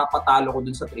na ipapatalo ko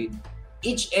dun sa trade.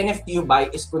 Each NFT you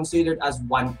buy is considered as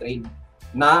one trade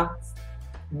na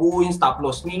buo yung stop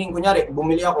loss. Meaning, kunyari,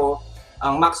 bumili ako,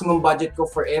 ang maximum budget ko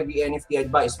for every NFT I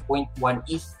buy is 0.1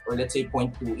 ETH or let's say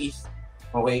 0.2 ETH.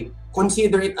 Okay?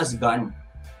 Consider it as gone.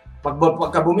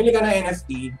 Pagka bumili ka ng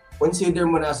NFT, consider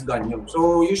mo na as gone yun.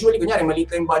 So, usually, kunyari,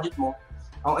 maliit lang yung budget mo,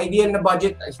 ang ideal na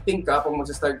budget, I think kung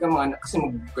mag-start ka kasi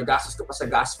magagastos ka pa sa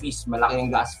gas fees, malaki yung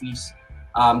gas fees.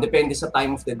 Depende sa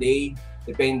time of the day,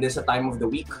 depende sa time of the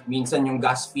week. Minsan yung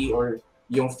gas fee or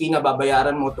yung fee na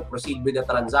babayaran mo to proceed with the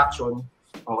transaction,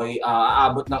 okay,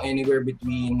 aabot ng anywhere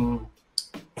between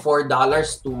 $4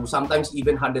 to sometimes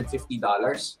even $150.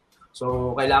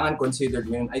 So, kailangan considered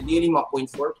mo yun. Ideally, mga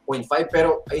 0.4, 0.5,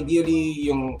 pero ideally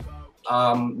yung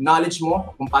knowledge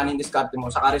mo kung paano yung discarte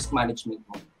mo sa risk management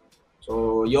mo.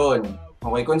 So, yun.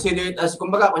 Okay, consider it as,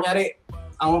 kumbaga, kunyari,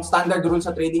 ang standard rule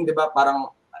sa trading, di ba,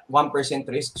 parang 1%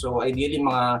 risk. So ideally,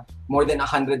 mga more than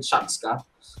 100 shots ka.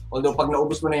 Although pag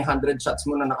naubos mo na yung 100 shots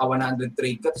mo na naka 100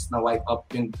 trade ka, tapos na-wipe up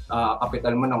yung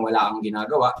capital mo nang wala kang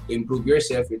ginagawa to improve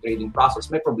yourself, your trading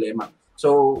process, may problema.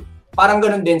 So, parang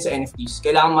ganun din sa NFTs.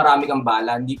 Kailangan marami kang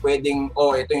bala. Hindi pwedeng,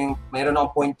 ito yung, mayroon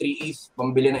akong 0.3 ETH,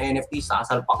 pambili ng NFTs,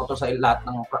 sasalpak ko to sa lahat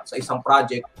sa isang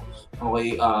project.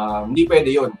 Okay, hindi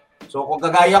pwede yun. So, kung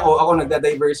kagaya ko, ako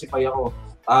nagda-diversify ako.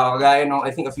 Kagaya nung,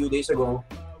 I think a few days ago,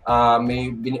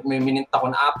 may minint ako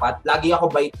na 4. Lagi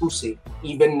ako by 2s eh.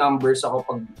 Even numbers ako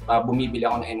pag bumibili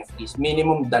ako ng NFTs.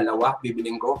 Minimum 2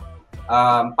 bibiling ko.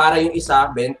 Para yung isa,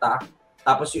 benta.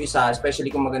 Tapos yung isa, especially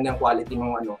kung maganda yung quality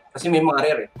ng kasi may mga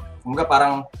rare eh. Kumbaga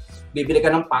parang bibili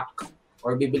ka ng pack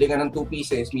or bibili ka ng 2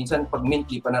 pieces. Minsan pag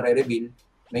mintly pa na-reveal,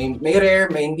 may rare,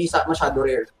 may hindi masyado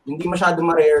rare. Hindi masyado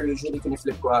ma-rare, usually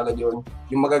kiniflip ko agad yun.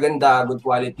 Yung magaganda, good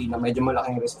quality na medyo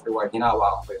malaking risk reward,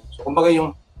 hinahawakan ko yun. So kumbaga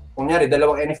yung, kunyari, 2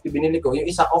 NFT binili ko, yung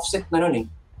isa offset na nun eh.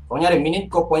 Kunyari, mint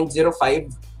ko 0.05,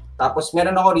 tapos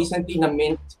meron ako recently na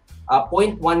mint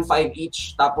 0.15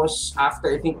 each, tapos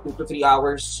after I think 2 to 3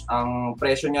 hours, ang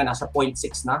presyo niya nasa 0.6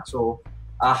 na. So,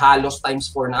 halos times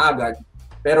 4 na agad.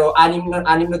 Pero 6 na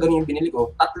ganun yung binili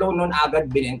ko, 3 nun agad,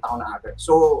 binenta ko na agad.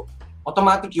 So,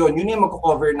 automatic yun yung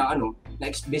magko-cover ng na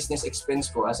business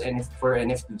expense ko as for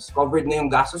NFTs. Covered na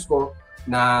yung gastos ko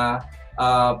na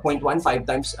 0.15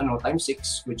 times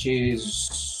 6, which is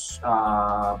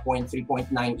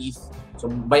 0.3.9 ETH.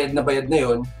 So, bayad na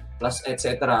yun, plus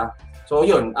etc. So,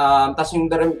 yun. Tapos yung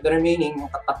the remaining,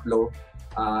 yung tatlo,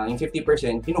 yung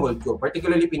 50%, pinuhold ko.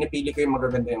 Particularly, pinipili ko yung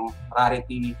magaganda yung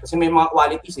rarity. Kasi may mga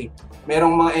qualities eh.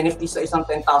 Merong mga NFTs sa isang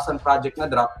 10,000 project na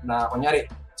drop na, kunyari,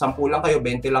 10 lang kayo,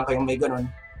 20 lang kayong may ganun.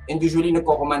 And usually,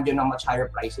 nagko-command yun ng much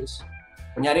higher prices.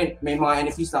 Kunyari, may mga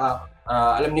NFTs na,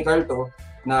 alam ni Carl to,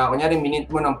 na kunyari, minint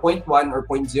mo ng 0.1 or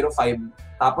 0.05,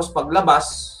 tapos paglabas,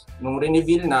 nung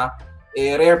reveal na,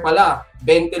 rare pala,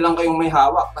 20 lang kayong may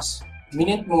hawak. Tapos,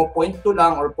 minint mo 0.2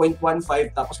 lang or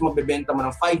 0.15 tapos mabebenta mo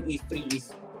ng 5 ETH, 3 ETH.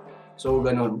 So,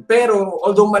 ganun. Pero,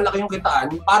 although malaki yung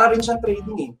kitaan, para rin siyang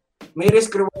trading eh. May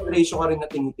risk-reward ratio ka rin na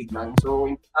tinitignan. So,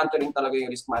 importante rin talaga yung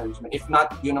risk management. If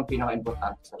not, yun ang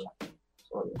pinaka-importante sa lahat.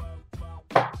 So, yun.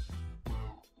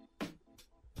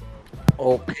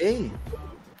 Okay.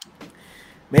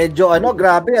 Medyo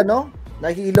grabe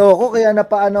Nahilo ko kaya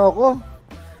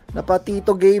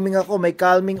napatito gaming ako, may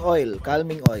calming oil.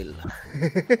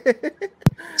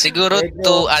 Siguro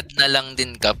to add na lang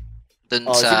din Kap dun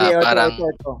sa sige, parang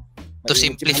ito. to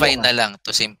simplify na lang,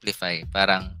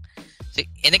 parang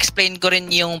in-explain ko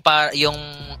rin yung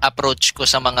approach ko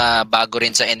sa mga bago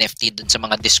rin sa NFT dun sa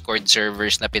mga Discord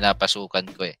servers na pinapasukan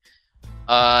ko eh.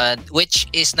 Which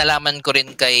is nalaman ko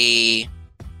rin kay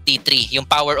T3, yung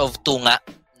power of 2 nga,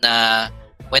 na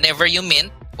whenever you mint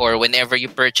or whenever you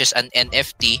purchase an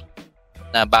NFT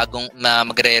na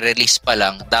magre-release pa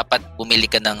lang, dapat bumili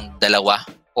ka ng 2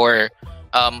 or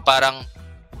parang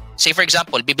say for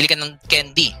example, bibili ka ng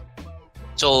candy.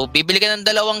 So, bibili ka ng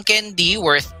 2 candy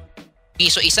worth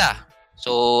piso isa.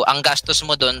 So, ang gastos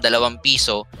mo doon 2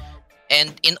 piso.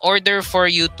 And in order for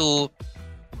you to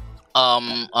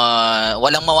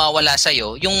walang mawawala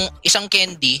sa'yo, yung isang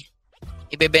candy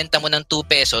ibebenta mo ng 2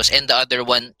 pesos and the other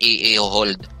one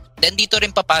i-hold. Then dito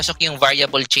rin papasok yung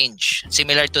variable change,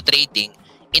 similar to trading,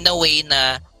 in a way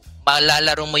na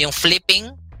malalaro mo yung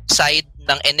flipping side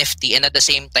ng NFT and at the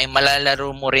same time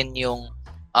malalaro mo rin yung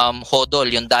hodl,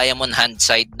 yung diamond hand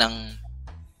side ng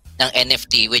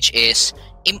NFT, which is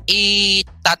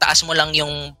itataas mo lang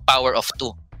yung power of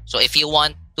 2. So if you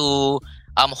want to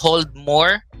hold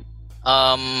more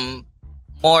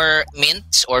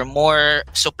mints or more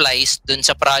supplies dun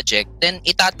sa project, then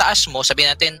itataas mo,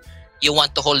 sabihin natin you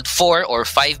want to hold 4 or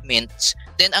 5 mints,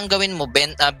 then ang gawin mo,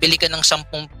 bili ka ng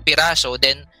 10 piraso,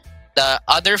 then the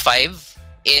other 5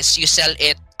 is you sell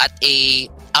it at a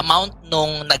amount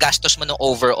nung nagastos mo nung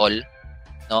overall,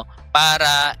 no?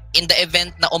 Para in the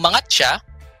event na umangat siya,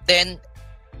 then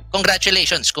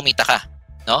congratulations, kumita ka,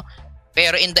 no?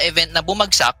 Pero in the event na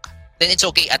bumagsak, then it's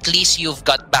okay, at least you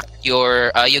got back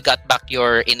your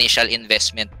initial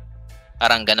investment.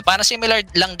 Parang gano'n. Parang similar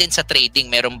lang din sa trading,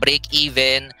 merong break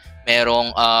even, merong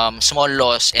small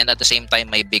loss, and at the same time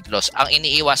may big loss. Ang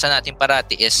iniiwasan natin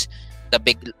parati is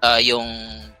yung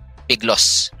big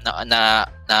loss na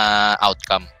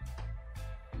outcome.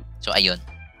 So ayun.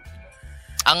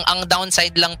 Ang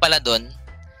downside lang pala doon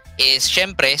is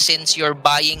syempre since you're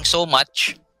buying so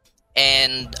much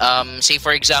and say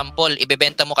for example,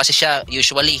 ibebenta mo kasi siya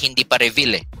usually hindi pa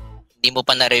reveal eh.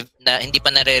 Hindi pa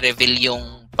nare-reveal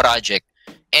yung project.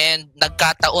 And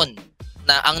nagkataon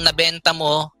na ang nabenta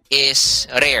mo is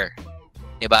rare.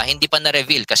 'Di ba? Hindi pa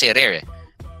na-reveal kasi rare.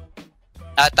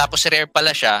 Tapos rare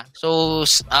pala siya. So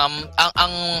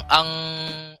ang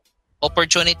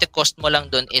opportunity cost mo lang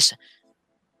doon is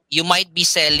you might be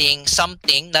selling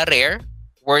something na rare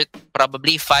worth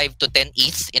probably 5 to 10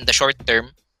 ETH in the short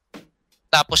term.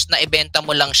 Tapos naibenta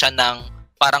mo lang siya ng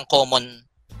parang common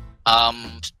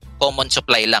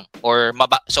supply lang or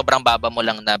sobrang baba mo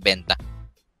lang na benta.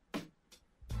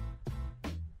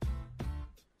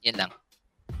 Yan lang.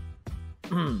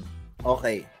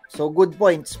 Okay. So good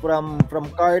points from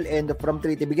Carl and from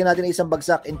Triti. Bigyan natin ng isang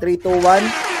bagsak in 3, 2,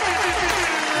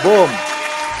 1. Boom.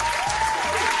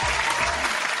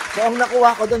 So ang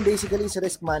nakuha ko doon basically is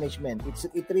risk management.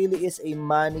 It really is a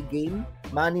money game,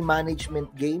 money management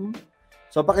game.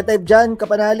 So pakitype dyan,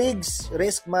 kapanaligs,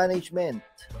 risk management.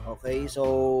 Okay,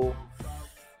 so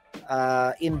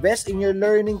invest in your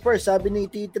learning first, sabi ni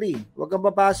T3. Huwag kang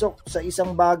papasok sa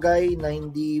isang bagay na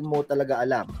hindi mo talaga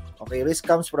alam. Okay, risk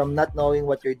comes from not knowing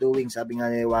what you're doing, sabi nga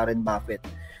ni Warren Buffett.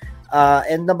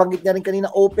 And nabanggit niya rin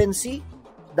kanina,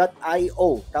 OpenSea.io.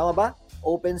 Tama ba?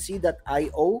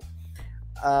 OpenSea.io.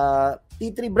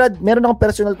 T3 Brad, meron akong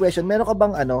personal question. Meron ka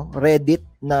bang Reddit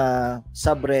na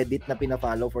subreddit na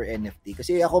pina-follow for NFT?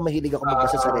 Kasi ako mahilig ako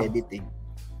magbasa sa Reddit eh.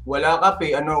 Wala ka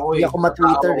pe, Hindi ako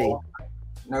ma-Twitter eh.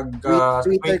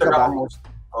 Twitter ka ba?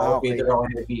 Okay. Twitter ako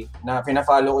heavy. Na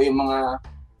pina-follow ko yung mga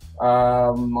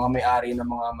may-ari ng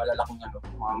mga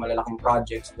malalaking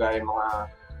projects, gaya yung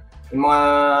mga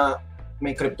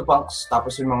may CryptoPunks,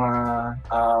 tapos yung mga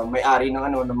may-ari ng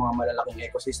ng mga malalaking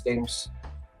ecosystems.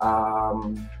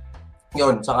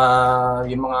 Yun, saka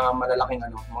yung mga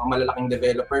malalaking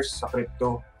developers sa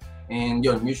crypto. And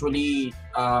yun, usually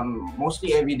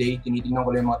mostly everyday tinitingnan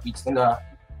ko lang yung mga tweets nila,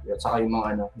 at saka yung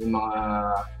mga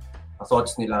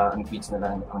thoughts nila and tweets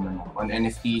nila on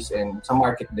NFTs and sa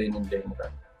market din in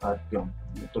general. At yun,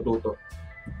 tututo.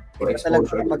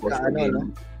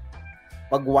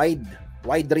 Pag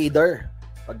wide reader,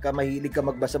 pagka mahilig ka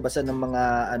magbasa-basa ng mga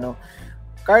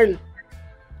Carl,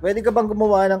 pwede ka bang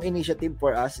gumawa ng initiative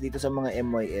for us dito sa mga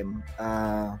MYM?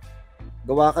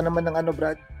 Gawa ka naman ng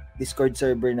Brad? Discord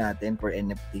server natin for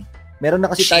NFT. Meron na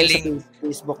kasi tayo sa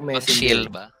Facebook Messenger. Chill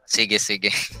ba? Sige.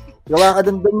 Gawa ka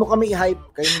doon mo kami i-hype.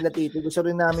 Kayo nila Tito. Gusto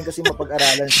rin namin kasi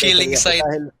mapag-aralan. Chilling site.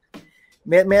 Dahil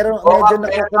medyo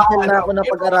nakakancel na ako na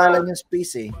pag-aralan yung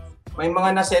space eh. May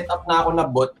mga na-set up na ako na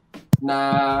bot na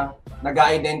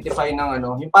nag-identify ng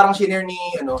yung parang shinare ni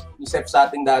Seth sa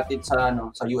atin dati sa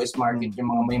US market, yung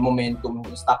mga may momentum,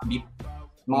 yung stock dip,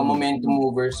 mga momentum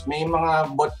movers. May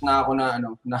mga bot na ako na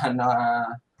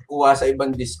kuha sa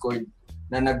ibang Discord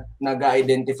na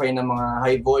nag-identify ng mga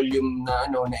high volume na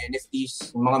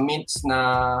NFTs, yung mga mints na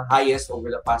highest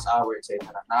over the past hour, etc.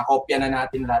 Nakakopya na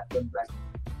natin lahat doon, Brad.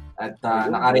 At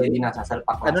naka-ready na,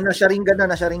 sasalpak na. Nasaringgan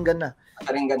na. Nasaringgan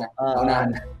na.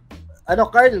 Unahan na.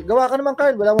 Carl, gawa ka naman,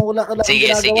 Carl. Wala ka lang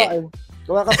ginagawa. Sige.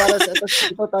 Gawa ka para sa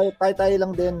ito tayo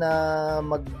lang din na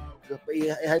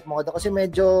i-hype mo ka. Kasi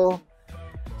medyo,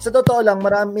 sa totoo lang,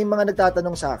 maraming mga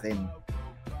nagtatanong sa akin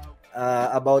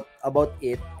about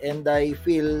it, and I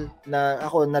feel na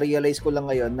ako, na-realize ko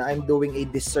lang ngayon na I'm doing a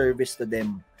disservice to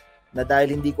them. Na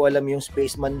dahil hindi ko alam yung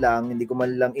spaceman lang, hindi ko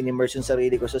man lang in-immerse yung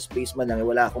sarili ko sa spaceman lang,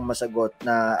 wala akong masagot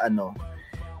na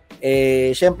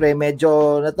syempre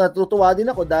medyo natutuwa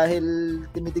din ako dahil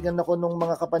tinitingnan ako nung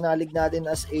mga kapanalig natin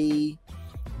as a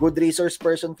good resource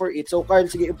person for it. So Carl,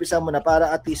 sige, umpisa mo na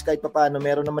para at least kahit papaano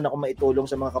meron naman ako maitulong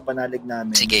sa mga kapanalig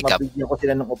namin. Sige, mabigyan ko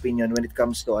sila ng opinion when it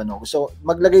comes to So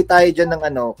maglagay tayo dyan ng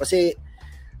kasi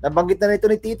nabanggit na nito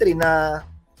ni T3 na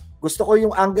gusto ko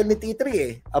yung angle ni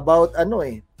T3 about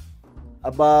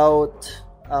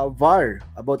VAR,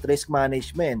 about risk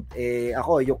management.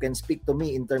 Ako, you can speak to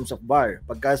me in terms of VAR.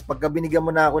 Pagka binigyan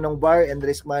mo na ako ng VAR and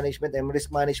risk management, I'm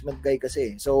risk management guy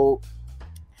kasi. So,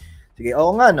 sige,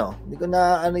 oo nga hindi ko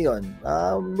na yun.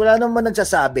 Wala naman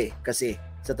nagsasabi kasi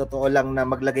sa totoo lang na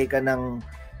maglagay ka ng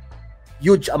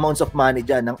huge amounts of money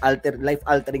dyan, ng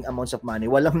life-altering amounts of money.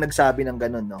 Walang nagsabi ng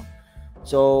ganun, no?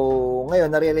 So,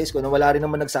 ngayon, na-realize ko na wala rin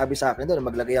naman nagsabi sa akin doon,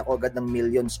 maglagay ako agad ng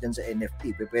millions dyan sa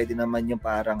NFT. Pwede naman yung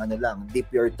parang dip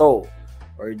your toe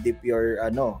or dip your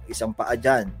isang paa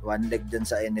dyan, one leg dyan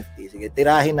sa NFT. Sige,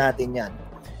 tirahin natin yan.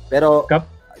 Pero,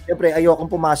 siyempre, ayokong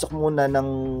pumasok muna ng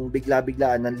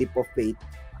bigla-biglaan ng leap of faith.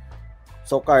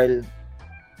 So, Carl,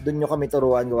 doon nyo kami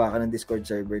turuan, gawa ka ng Discord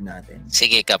server natin.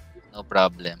 Sige, Kap. No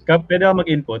problem. Kap, pwede ako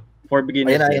mag-input for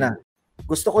beginners. Ayun na.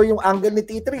 Gusto ko yung angle ni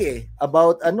T3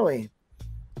 about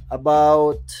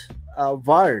about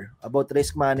VAR, about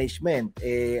risk management.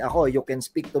 Ako, you can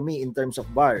speak to me in terms of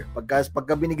VAR.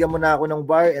 Pagka binigyan mo na ako ng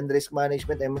VAR and risk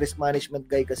management, I'm risk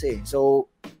management guy kasi. So,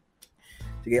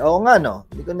 Sige, oo nga, no?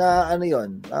 Hindi ko na, ano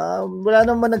yun. Wala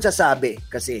naman nagsasabi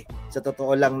kasi sa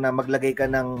totoo lang na maglagay ka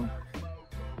ng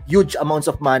huge amounts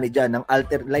of money dyan, ng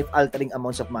life-altering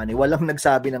amounts of money. Walang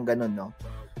nagsabi ng ganun, no?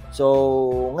 So,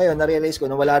 ngayon, na-realize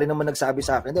ko na wala rin naman nagsabi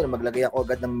sa akin doon, maglagay ako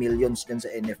agad ng millions dyan sa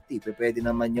NFT. Pwede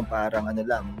naman yung parang, ano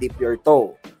lang, dip your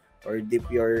toe or dip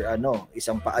your,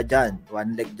 isang paa dyan,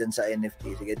 one leg dyan sa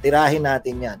NFT. Sige, tirahin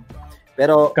natin yan.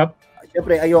 Pero,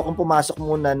 syempre, ayokong pumasok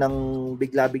muna ng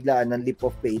bigla-biglaan ng leap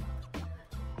of faith.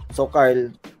 So,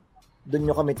 Carl, doon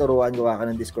nyo kami turuan, gawa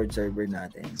ka ng Discord server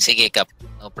natin. Sige, Kap.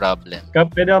 No problem.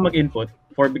 Kap, pwede ako mag-input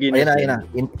for beginners. Ayun na.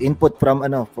 Input from,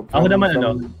 ako naman,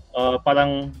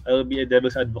 parang I'll be a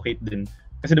devil's advocate din.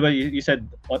 Kasi diba, you said,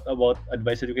 what about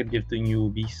advice that you can give to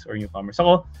newbies or newcomers?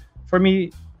 Ako, for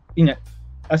me,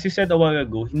 as you said a while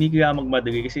ago, hindi kaya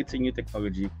magmadali kasi it's a new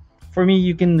technology. For me,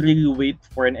 you can really wait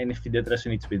for an NFT that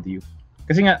resonates with you.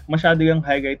 Kasi nga, masyado yung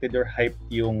highlighted or hyped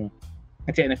yung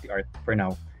NFT art for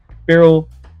now.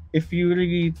 Pero, if you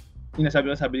really,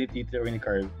 sabi ni Tito or ni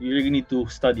Carl, you really need to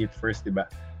study it first, diba?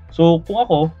 So, kung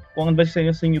advice sa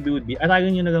newbie would be,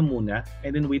 aralin nyo na lang muna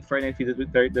and then wait for an NFT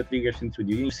that really resonates with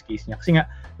you, yung use case niya. Kasi nga,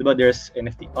 diba, there's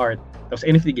NFT art, tapos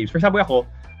NFT games. For example, ako,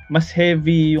 mas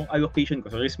heavy yung allocation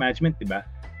ko sa risk management, diba?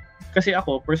 Kasi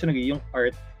ako, personally, yung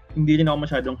art, hindi rin ako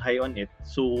masyadong high on it.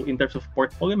 So, in terms of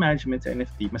portfolio management sa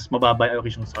NFT, mas mababa yung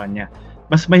allocation sa kanya.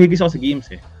 Mas mahigis ako sa games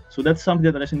eh. So, that's something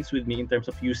that resonates with me in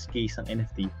terms of use case ng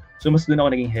NFT. So, mas doon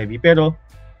ako naging heavy. Pero,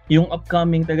 yung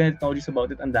upcoming technologies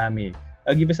about it, ang dami.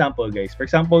 I'll give a sample, guys. For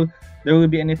example, there will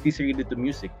be NFTs related to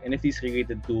music, NFTs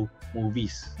related to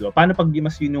movies. Diba? Paano pag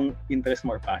mas yun yung interest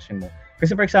mo or passion mo?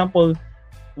 Kasi, for example,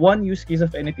 one use case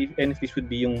of NFTs would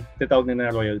be yung tinatawag na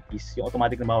royalties, yung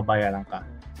automatic na mababayaran ka.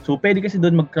 So, pwede kasi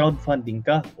doon mag-crowdfunding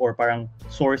ka or parang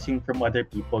sourcing from other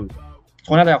people.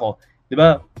 So, kunwari ako, di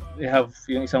ba, we have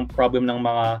yung isang problem ng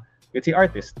mga, let's say,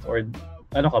 artists or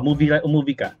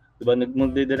movie ka. Di ba,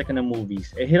 mag-direct ka ng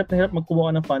movies. Hirap na hirap magkumuha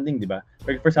ng funding, di ba?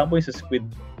 For example, yung sa Squid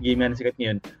Game na sikat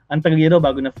ngayon, ang tagal daw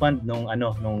bago na-fund nung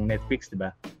Netflix, di ba?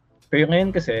 Pero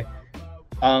ngayon kasi,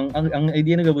 ang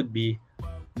idea nila would be,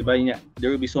 di ba,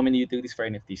 there will be so many utilities for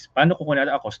NFTs. Paano kung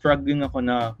kunwari ako, struggling ako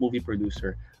na movie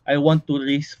producer, I want to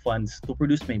raise funds to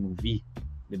produce my movie.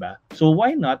 Diba? So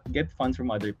why not get funds from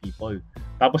other people?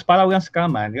 Tapos para walang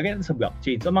scaman, gagawin sa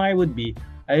blockchain. So mga would be,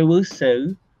 I will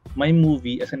sell my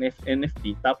movie as an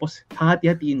NFT, tapos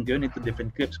hahati-hatiin ko yun into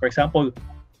different clips. For example,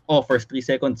 first 3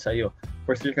 seconds sa'yo.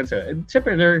 First 3 seconds sa'yo.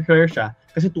 Siyempre, rare siya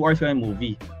kasi 2 hours yung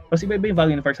movie. Tapos iba-iba yung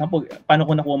value. For example, paano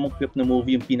ko nakuha mong clip ng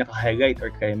movie, yung pinaka-highlight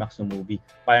or climax ng movie.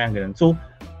 Parang ganun. So,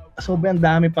 sobrang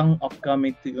dami pang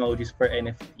upcoming technologies for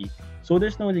NFT. So,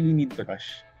 there's no really need to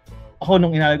rush. Ako,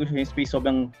 nung inalagay ko siya yung space,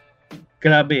 sobrang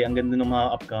grabe. Ang ganda ng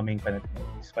mga upcoming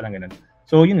technologies. Parang ganun.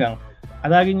 So, yun lang.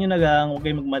 Alagin nyo na lang, huwag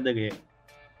kayong magmadali.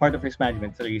 Part of risk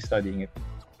management, so really studying it.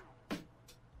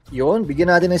 Yun, bigyan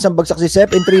natin ng isang bagsak si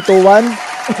Sep in 3, 2, 1.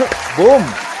 Boom!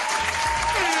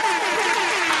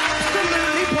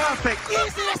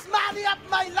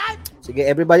 Sige,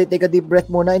 everybody take a deep breath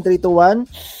muna in 3, 2, 1.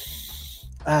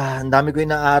 Ang dami ko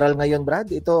yung naaral ngayon, Brad.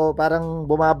 Ito, parang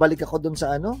bumabalik ako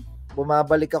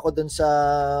dun sa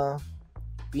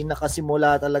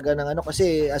pinakasimula talaga ng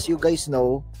kasi as you guys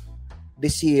know,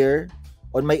 this year,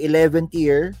 on my 11th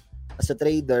year as a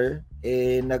trader,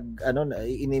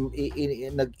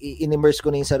 in-immerse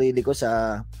ko na yung sarili ko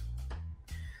sa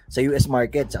US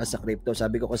market, sa crypto.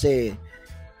 Sabi ko kasi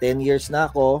 10 years na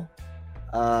ako.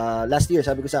 Last year,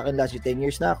 sabi ko sa akin 10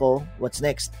 years na ako. What's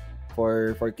next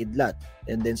for Kidlat?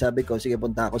 And then sabi ko, sige,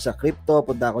 punta ako sa crypto,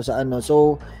 punta ako sa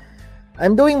So,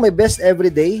 I'm doing my best every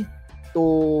day to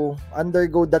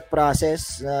undergo that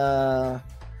process.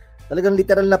 Talagang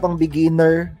literal na pang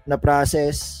beginner na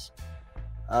process.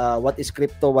 What is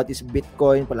crypto, what is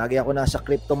Bitcoin? Palagi ako nasa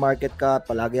crypto market cap,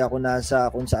 palagi ako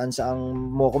nasa kung saan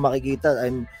mo ko makikita.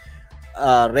 I'm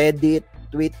Reddit,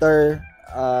 Twitter,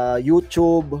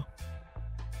 YouTube,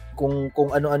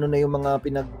 kung ano-ano na yung mga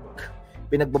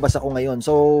pinagbabasa ko ngayon.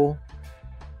 So,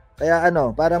 kaya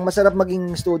parang masarap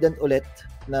maging student ulit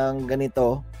ng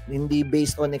ganito. Hindi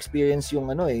based on experience yung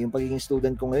yung pagiging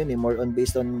student ko ngayon, more on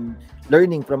based on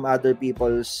learning from other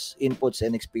people's inputs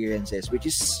and experiences, which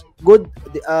is good,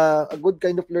 a good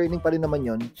kind of learning pa rin naman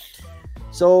yon.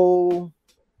 So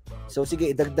sige,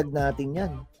 idagdag natin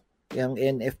yan. Yung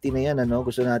NFT na yan,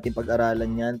 gusto natin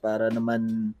pag-aralan yan para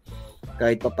naman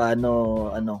kahit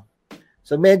papaano,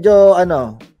 So medyo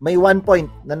may 1 point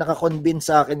na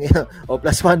naka-convince sa akin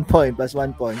plus 1 point.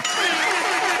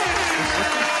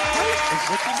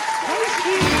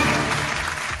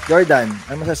 Jordan,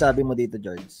 ano masasabi mo dito,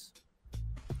 George?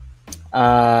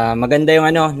 Maganda yung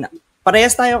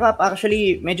parehas tayo, Kap.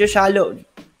 Actually, medyo shallow.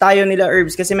 tayo nila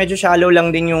Herbs kasi medyo shallow lang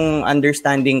din yung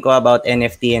understanding ko about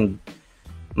NFT and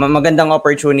magandang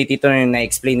opportunity to na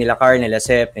explain nila Carl, nila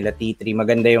Seth, nila T3.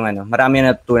 Maganda yung marami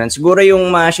na natutunan. Siguro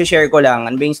yung ma-share ko lang,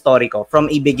 ano ba yung story ko from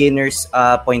a beginner's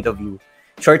point of view.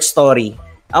 Short story.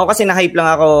 Ako kasi na-hype lang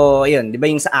ako, yun, di ba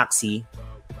yung sa Axie?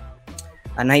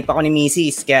 Na-hype ako ni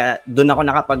Mrs. Kaya doon ako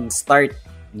nakapag-start.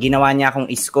 Ginawa niya akong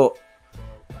isko.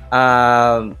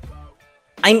 I'm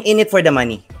in it for the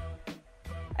money.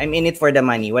 Hindi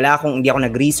ako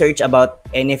nag-research about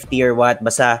NFT or what.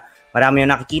 Basta marami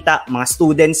yung nakikita. Mga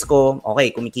students ko,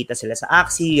 okay, kumikita sila sa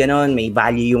Axie, ganon. May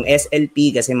value yung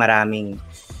SLP kasi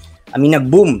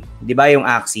nag-boom, di ba, yung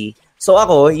Axie. So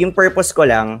ako, yung purpose ko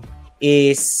lang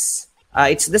is,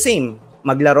 it's the same.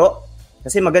 Maglaro.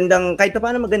 Kasi kahit pa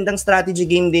paano magandang strategy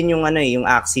game din yung yung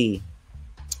Axie.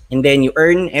 And then you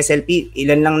earn SLP,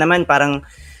 ilan lang naman, parang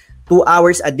 2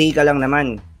 hours a day ka lang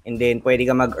naman. And then pwede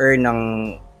ka mag-earn ng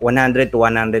 100 to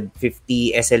 150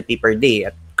 SLP per day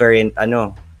at current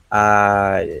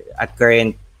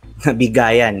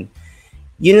bigayan.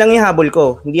 Yun lang yung habol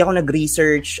ko. Hindi ako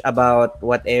nag-research about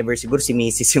whatever. Siguro si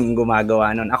Mrs. yung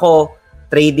gumagawa nun. Ako,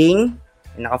 trading,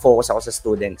 nakafocus ako sa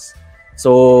students.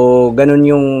 So, ganun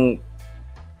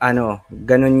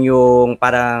yung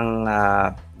parang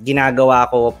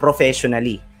ginagawa ko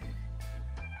professionally.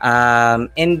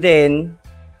 And then,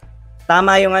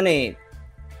 tama yung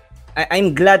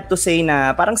I'm glad to say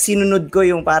na parang sinunod ko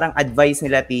yung parang advice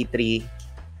nila T3.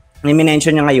 May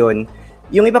mention niya ngayon,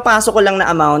 yung ipapasok ko lang na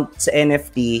amount sa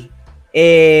NFT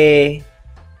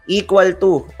equal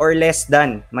to or less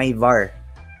than my VAR.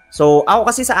 So,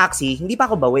 ako kasi sa Axie, hindi pa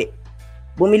ako bawi.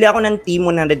 Bumili ako ng Team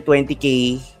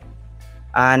 120K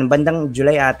bandang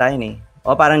July ata yun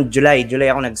O parang July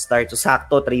ako nag-start. So,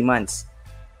 sakto 3 months.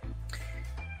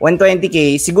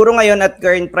 120K, siguro ngayon at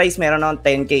current price meron akong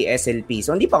 10K SLP.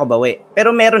 So hindi pa ako bawi.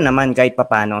 Pero meron naman kahit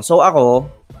papano. So ako,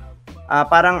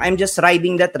 parang I'm just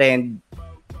riding the trend.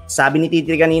 Sabi ni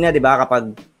Titri kanina, 'di ba,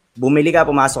 kapag bumili ka,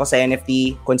 pumasok ka sa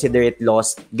NFT, consider it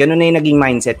lost. Ganun na yung naging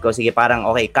mindset ko. Sige, parang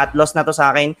okay, cut loss na to sa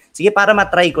akin. Sige, para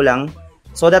matry ko lang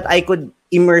so that I could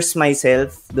immerse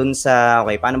myself dun sa,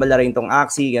 okay, paano ba laruin tong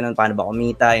Axie, ganun, paano ba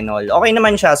kumita and all. Okay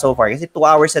naman siya so far kasi 2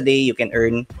 hours a day you can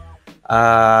earn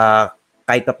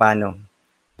kahit pa paano.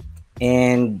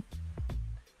 And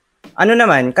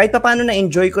naman, kahit pa paano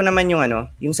na-enjoy ko naman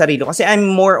yung sarili ko. Kasi I'm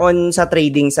more on sa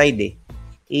trading side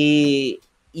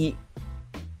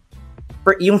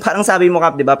yung parang sabi mo,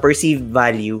 Kap, di ba? Perceived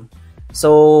value.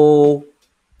 So,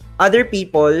 other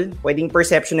people, pwedeng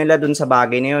perception nila dun sa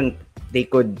bagay na yun. They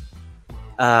could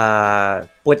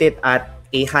put it at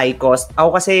a high cost.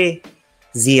 Ako kasi,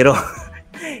 0.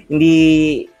 Hindi...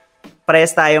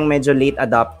 Pares tayong medyo late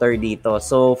adopter dito.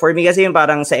 So, for me kasi yung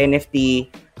parang sa NFT,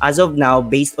 as of now,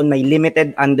 based on my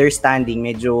limited understanding,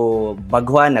 medyo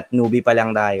baguhan at newbie pa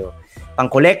lang tayo. Pang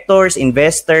collectors,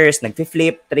 investors,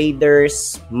 nagfi-flip,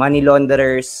 traders, money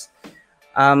launderers.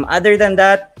 Other than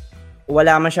that,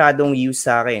 wala masyadong use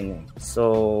sa akin.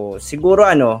 So, siguro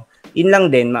yun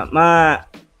lang din.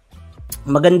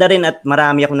 Maganda rin at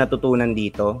marami akong natutunan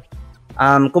dito.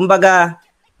 Kumbaga,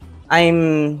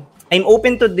 I'm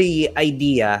open to the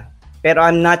idea, pero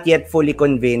I'm not yet fully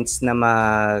convinced na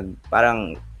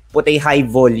parang put a high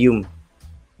volume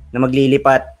na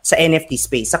maglilipat sa NFT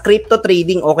space. Sa crypto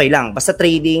trading, okay lang. Basta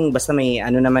trading, basta may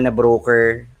naman na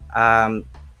broker.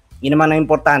 Yun naman ang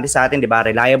importante sa atin, di ba?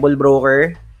 Reliable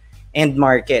broker and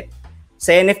market.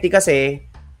 Sa NFT kasi,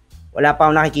 wala pa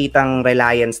akong nakikitang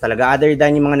reliance talaga other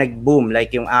than yung mga nag-boom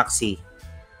like yung Axie.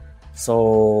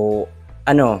 So,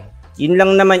 yun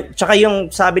lang naman. Tsaka yung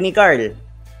sabi ni Carl,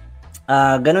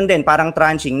 ganun din, parang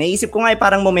tranching. Naisip ko nga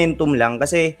parang momentum lang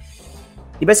kasi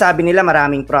di ba sabi nila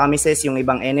maraming promises yung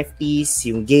ibang NFTs,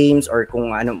 yung games or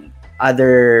kung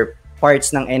other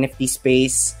parts ng NFT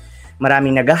space.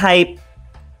 Maraming nag-hype.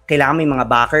 Kailangan may mga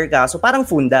backer ka. So parang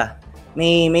funda.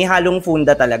 May halong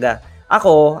funda talaga.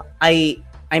 Ako,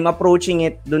 I'm approaching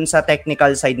it dun sa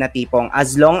technical side na tipong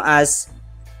as long as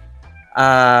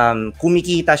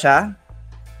kumikita siya,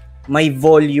 may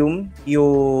volume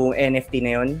yung NFT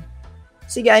na yun.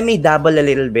 Sige, I may double a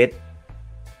little bit.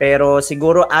 Pero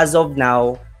siguro as of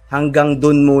now, hanggang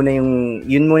dun muna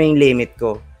yun muna yung limit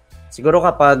ko. Siguro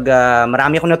kapag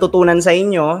marami akong natutunan sa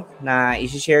inyo na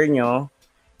i-share nyo,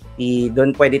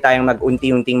 doon pwede tayong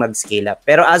mag-unti-unting mag-scale up.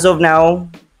 Pero as of now,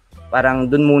 parang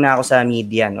dun muna ako sa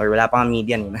median or wala pang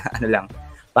median. Lang.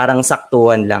 Parang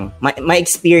saktuhan lang.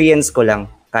 Ma-experience ko lang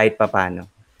kahit papano.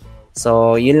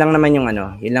 So, yun lang naman yung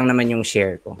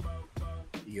share ko.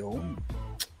 Yun.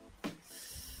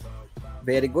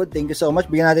 Very good. Thank you so much.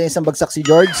 Bigyan natin isang bagsak si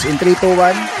George. In 3, 2,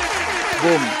 1.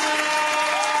 Boom.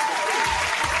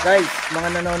 Guys,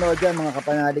 mga nanonood dyan, mga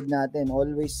kapanalig natin,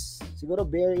 always, siguro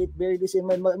bear this in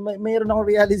mind. Mayroon akong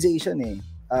realization eh.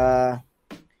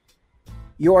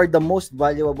 You are the most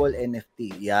valuable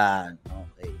NFT. Yan.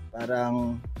 Okay.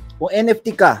 Parang, kung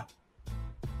NFT ka,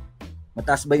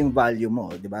 mataas ba yung value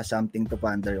mo? Diba? Something to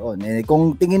ponder on. Eh,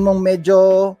 kung tingin mong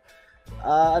medyo,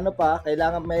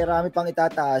 kailangan may rami pang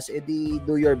itataas, edi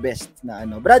do your best na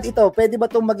ano. Brad, ito, pwede ba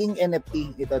itong maging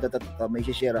NFT? Ito, may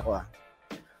share ako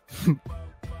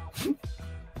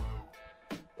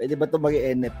Pwede ba ito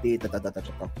maging NFT? Ito.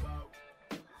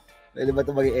 Pwede ba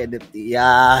ito maging NFT?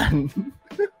 Yan.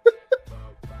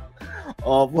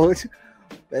 Opo.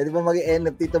 Pwede ba maging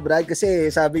NFT ito, Brad? Kasi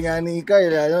sabi nga ni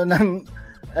Carl,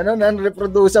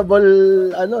 non-reproducible,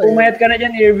 Umayat ka na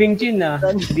dyan, Irving Chin,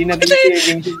 Hindi na si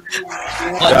Irving Chin.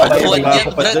 One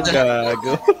yan, Brad.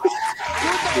 Gago.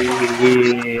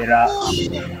 Hira.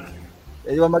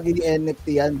 Pwede ba maging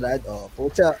NFT yan, Brad?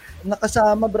 Pucha,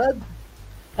 nakasama, Brad.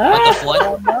 One of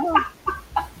one.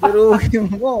 Pero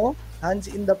mo, hands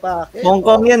in the pocket. Hong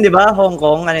Kong yun, di ba? Hong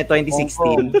Kong,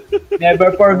 2016.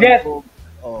 Never forget.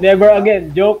 Never again.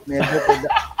 Joke. Never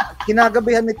forget.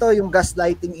 Kinagabihan nito yung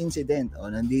gaslighting incident.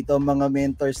 Nandito ang mga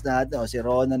mentors natin. Si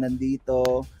Rona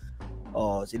nandito.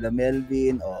 Sila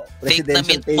Melvin. Fake na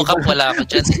Presidential mint mo ka, wala ako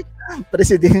dyan.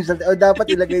 Presidential.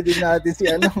 Dapat ilagay din natin si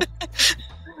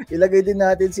ilagay din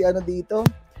natin si dito.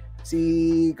 Si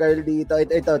Carl dito.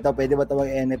 Ito. Pwede ba ito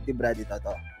mag-NFT, Brad?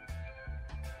 Ito.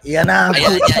 Yan na.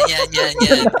 Ayan.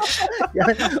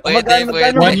 Yan. Pwede.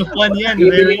 One of one yan.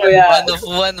 One of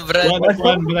one, Brad. One of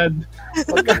one, Brad.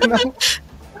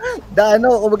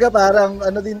 Kumbaga parang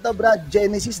din to, Brad,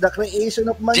 Genesis, the creation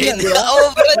of man yan, di ba?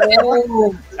 Brad.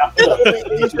 The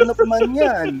creation of man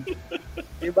yan.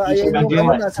 Di ba? Ayan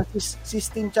yung nasa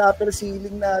Sistine Chapel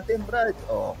ceiling natin, Brad.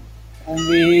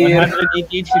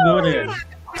 188 siguro yan.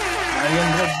 Ayun,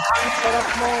 Brad. Ang sarap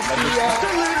mo, Pia.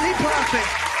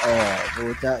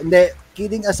 Puta. Hindi,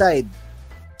 kidding aside.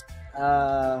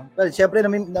 Syempre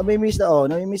namimiss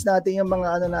natin yung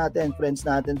mga natin, friends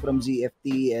natin from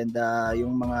ZFT and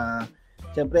yung mga,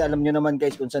 syempre alam nyo naman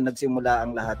guys kung saan nagsimula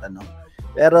ang lahat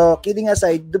Pero kidding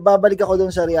aside, babalik ako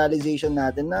dun sa realization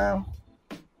natin na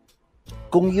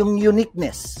kung yung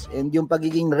uniqueness and yung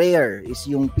pagiging rare is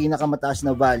yung pinakamataas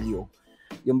na value,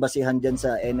 yung basihan dyan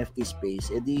sa NFT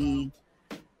space, edi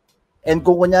and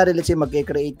kung kunyari let's say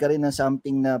mag-create ka rin ng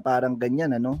something na parang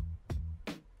ganyan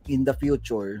in the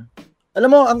future.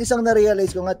 Alam mo, ang isang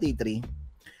na-realize ko nga, T3,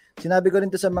 sinabi ko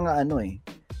rin to sa mga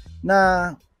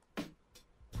na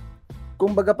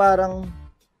kumbaga parang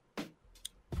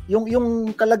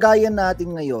yung kalagayan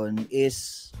natin ngayon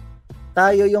is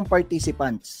tayo yung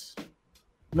participants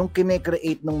nung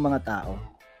kine-create ng mga tao.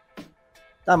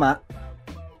 Tama?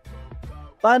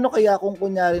 Paano kaya kung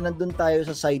kunyari nandun tayo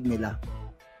sa side nila?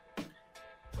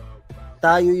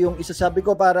 Tayo yung isasabi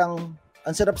ko parang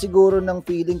ang sarap siguro ng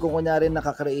feeling kung kunyari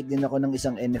nakaka-create din ako ng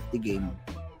isang NFT game.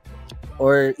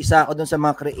 Or isa ako dun sa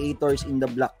mga creators in the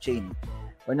blockchain.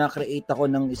 Or na-create ako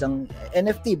ng isang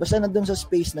NFT. Basta nandun sa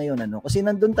space na yun. Kasi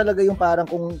nandun talaga yung parang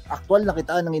kung actual na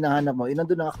kitaan ang hinahanap mo,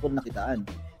 nandun ang actual na kitaan.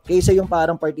 Kaysa yung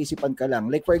parang participant ka lang.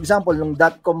 Like for example, nung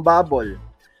 .com bubble,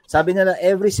 sabi nila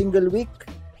every single week,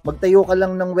 magtayo ka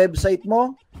lang ng website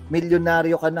mo,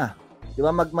 milyonaryo ka na. Diba?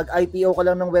 Mag-IPO ka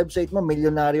lang ng website mo,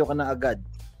 milyonaryo ka na agad.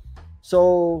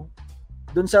 So,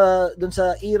 dun sa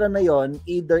era na yon,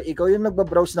 either ikaw yung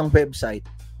nagba-browse ng website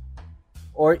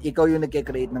or ikaw yung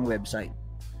nagke-create ng website.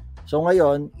 So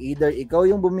ngayon, either ikaw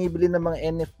yung bumibili ng mga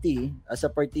NFT as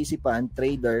a participant,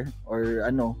 trader or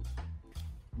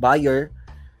buyer,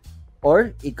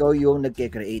 or ikaw yung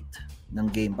nagke-create ng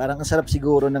game. Parang ang sarap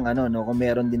siguro ng kung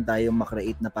meron din tayong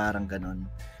ma-create na parang ganon.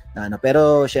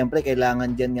 Pero syempre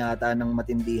kailangan diyan yata ng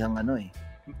matindihang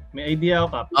May idea ako,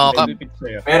 Kap. Kap.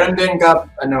 Meron din, Kap.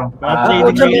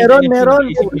 Meron.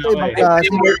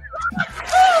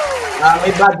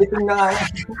 May budgeting na nga.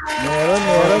 Meron.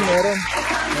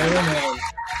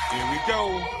 Here we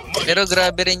go. Pero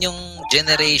grabe rin yung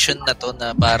generation na to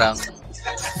na parang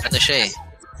siya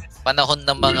panahon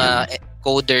ng mga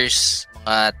coders,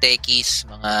 mga techies,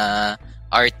 mga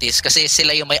artists kasi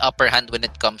sila yung may upper hand when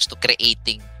it comes to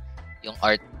creating yung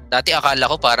art. Dati akala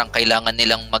ko parang kailangan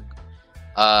nilang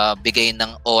bigay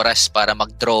ng oras para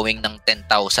mag-drawing ng 10,000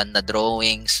 na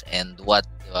drawings and what,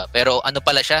 diba? Pero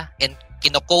pala siya? And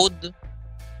kino-code.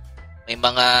 May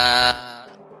mga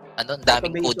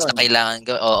daming codes na kailangan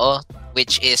gawin. Oo,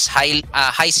 which is high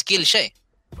skill siya eh.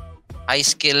 High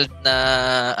skilled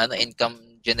na income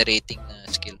generating na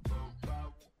skill.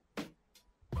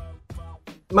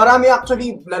 Marami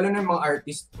actually, lalo na yung mga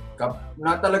artist, Kap,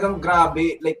 na talagang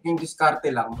grabe, like yung diskarte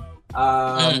lang.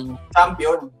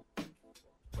 Champion.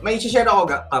 may i-share ako,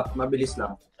 Kap, mabilis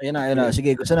lang. Ayun na.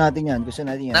 Sige, gusto natin yan.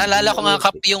 Naalala ko nga,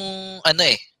 Kap, yung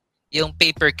yung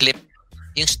paperclip,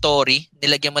 yung story,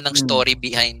 nilagyan mo ng story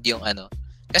behind yung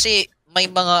Kasi may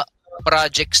mga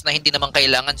projects na hindi naman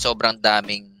kailangan sobrang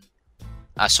daming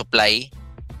supply.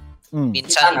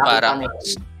 Minsan parang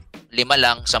 5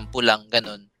 lang, 10 lang,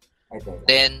 ganun.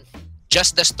 Then,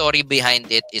 just the story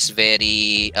behind it is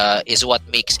very, is what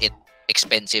makes it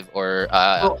expensive or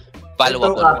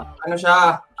valuable. Ano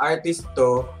siya, artist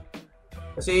to.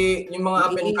 Kasi yung mga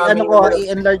up and coming...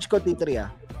 i-enlarge ko, T3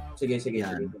 Sige.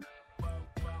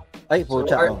 Ay,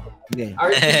 pucha. Sige.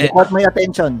 Artist, caught my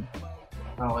attention.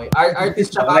 Okay.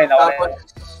 Artist siya tapos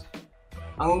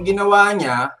ang ginawa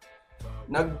niya,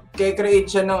 nag-create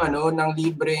siya ng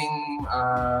libreng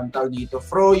tawag dito,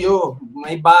 froyo.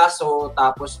 May baso,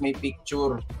 tapos may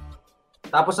picture.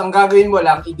 Tapos ang gagawin mo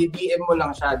lang, i-DM mo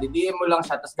lang siya,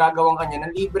 tapos gagawin ka niya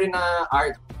ng libre na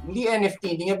art. Hindi NFT,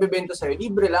 hindi niya bebenta sa'yo,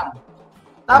 libre lang.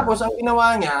 Tapos ang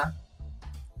ginawa niya,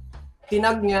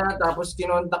 tinag niya, tapos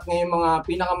kinontak niya yung mga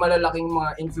pinakamalalaking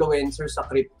mga influencers sa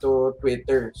crypto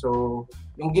Twitter. So,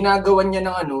 yung ginagawa niya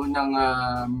ng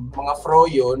mga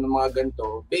froyo, ng mga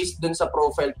ganito, based dun sa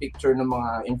profile picture ng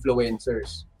mga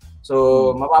influencers.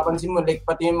 So, mapapansin mo, like,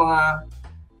 pati yung mga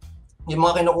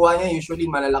kinukuha niya, usually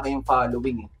malalaki yung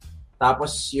following.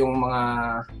 Tapos yung mga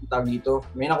tawag dito,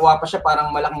 may nakuha pa siya parang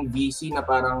malaking VC na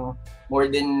parang more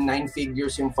than 9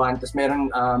 figures yung fund. Tapos meron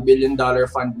 $1 billion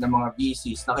fund na mga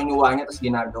VCs na kinuha niya tapos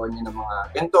ginagawa niya ng mga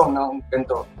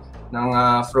ganito ng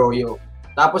froyo.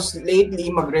 Tapos lately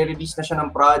magre-release na siya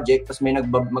ng project tapos may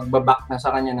magbaback na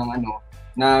sa kanya ng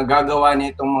na gagawa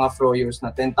niya itong mga froyos na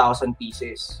 10,000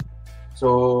 pieces.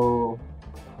 So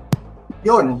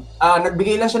yun,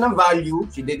 nagbigay lang siya ng value.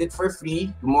 She did it for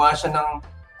free. Gumawa siya ng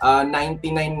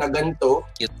 99 na ganito.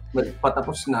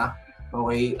 Patapos na.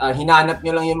 Okay. Hinanap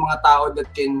niya lang yung mga tao that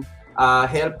can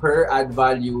help her add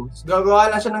value. So,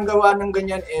 gagawa lang siya ng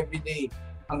ganyan everyday.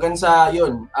 Hanggang sa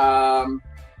yun,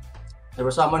 there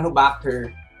was someone who backed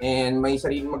her and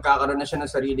magkakaroon na siya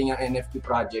ng sarili niyang NFT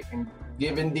project. And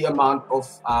given the amount of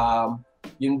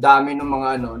yung dami ng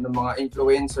mga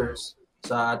influencers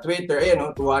sa Twitter,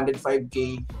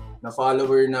 205k na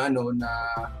follower na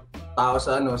tao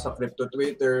sa crypto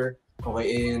Twitter, okay,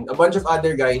 and a bunch of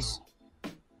other guys.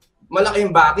 Malaki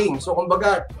yung backing. So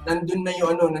kumbaga, nandun na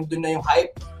yung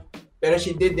hype. Pero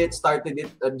she started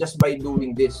it just by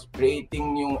doing this,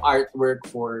 creating yung artwork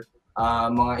for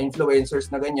mga influencers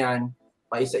na ganyan,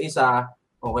 pa isa-isa,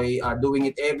 okay, doing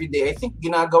it every day. I think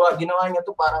ginawa niya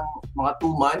to parang mga 2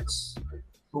 months.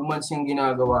 2 months yung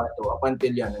ginagawa to up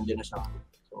until yan, nandiyan na siya.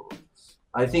 So,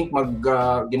 I think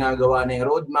ginagawa na yung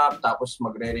roadmap tapos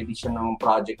magre-release siya ng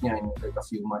project niya in like a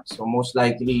few months. So most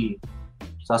likely,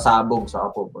 sasabog sa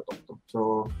Apobotok to. So,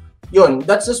 yun,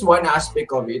 that's just one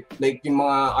aspect of it. Like yung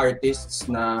mga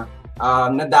artists na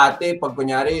dati, pag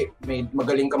kunyari,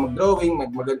 magaling ka mag-drawing,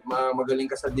 magaling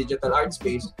ka sa digital art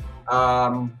space,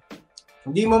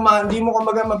 hindi mo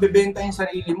kumbaga mabebenta yung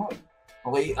sarili mo.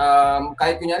 Okay,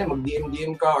 kahit kunyari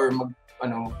mag-DM ka or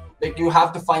like you have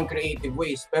to find creative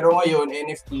ways. Pero ngayon,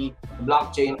 NFT,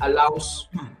 blockchain allows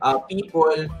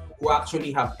people who actually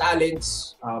have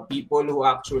talents, people who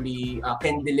actually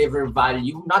can deliver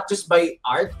value, not just by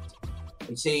art.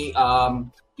 Let's say,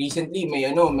 recently may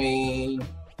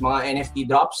mga NFT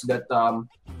drops that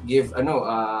give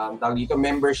tawag dito,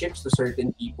 memberships to certain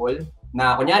people.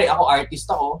 Na kunyari ako artist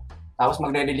ako, tapos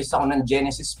magre-release ako ng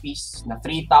Genesis piece na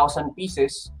 3,000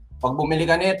 pieces. Pag bumili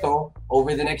ka nito,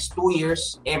 over the next 2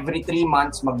 years, every 3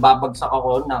 months, magbabagsak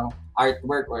ako ng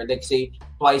artwork, or let's say,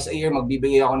 twice a year,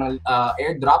 magbibigay ako ng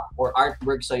airdrop or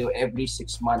artwork sa'yo every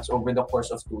 6 months over the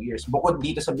course of 2 years. Bukod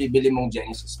dito sa bibili mong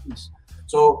Genesis piece.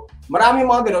 So, marami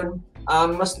mga ganun.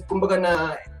 Mas, kumbaga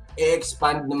na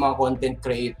i-expand ng mga content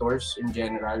creators in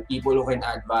general, people who can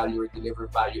add value or deliver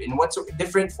value in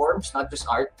different forms, not just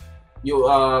art. Yung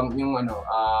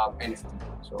NFT.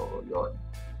 So, yun.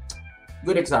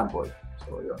 Good example.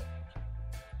 So, yun.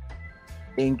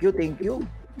 Thank you.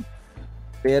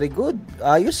 Very good.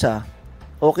 Ayos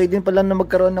Okay din pala na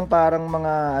magkaroon ng parang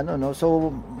mga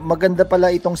So, maganda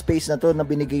pala itong space na to na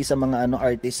binigay sa mga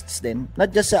artists din.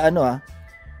 Not just sa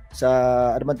sa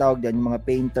ano man tawag diyan, yung mga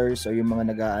painters o yung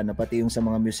mga pati yung sa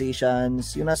mga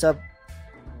musicians, yung nasa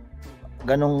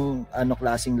ganong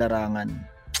klaseng larangan.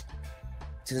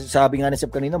 Sabi nga ni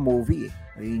Seb kanina, movie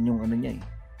ayun yung niya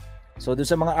So doon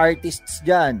sa mga artists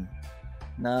diyan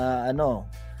na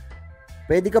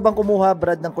pwede ka bang kumuha,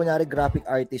 Brad, ng kunyari graphic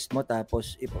artist mo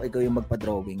tapos ikaw yung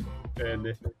magpa-drawing?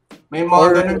 Pwede. May mga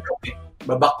ganun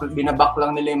binaback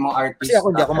lang nila yung mga artist. Kasi ako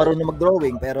hindi ako marunong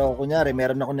mag-drawing pero kunyari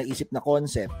meron ako naisip na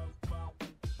concept.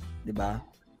 'Di ba?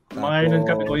 Mga yun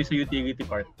kami ko sa utility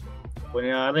part.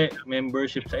 Kunyari,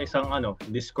 membership sa isang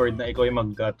Discord na ikaw ay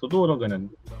magtuturo, ganun.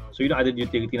 So yun ang added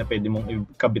utility na pwede mong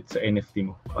ikabit sa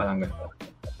NFT mo. Parang ganun.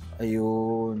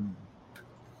 Ayun.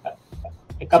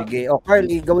 Sige. Carl,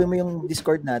 gawin mo yung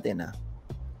Discord natin, ha?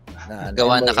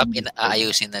 Gawa na kami,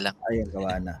 aayusin na lang. Ayun,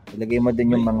 gawa na. Ilagay mo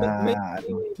din yung mga...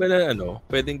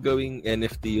 pwedeng gawing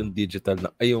NFT yung digital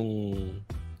na, yung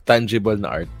tangible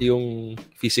na art, yung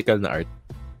physical na art.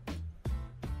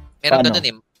 Meron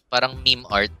ganun parang meme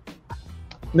art.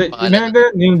 Meron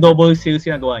yung double sales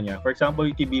yung nagawa niya. For example,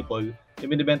 yung T-Bipol, yung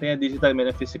binibenta niya digital, may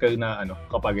physical na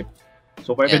kapagit.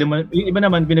 So, kaya pwede mo, yung iba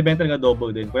naman, binibenta nga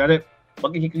double din. Kaya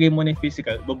pag i-claim mo na yung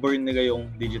physical, baburn nila yung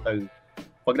digital.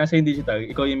 Pag nasa yung digital,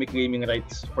 ikaw yung may claiming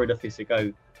rights for the physical.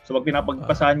 So, pag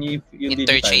pinapagpasahan niyo yung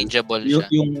digital, interchangeable siya.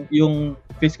 Yung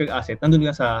physical asset, nandun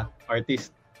nga sa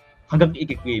artist. Hanggang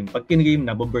i-claim. Pag kin-claim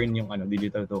na, baburn yung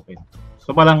digital token.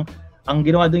 So, parang, ang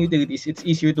ginawa doon utility is it's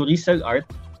easier to resell art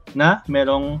na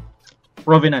merong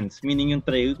provenance, meaning yung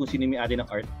trail kung sino may-ari ng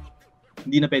art,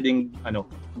 hindi na pwedeng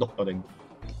doktorin.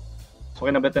 So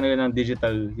kinabata nila ng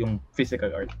digital yung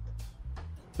physical art.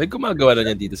 May gumagawa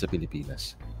na yan dito sa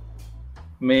Pilipinas.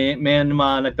 May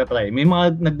mga nagtatry. May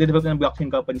mga nagde-develop ng blockchain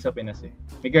company sa Pinas eh.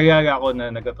 May kagaya ako na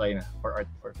nagtatry na for art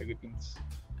for Philippines.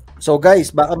 So guys,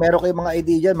 baka meron kayong mga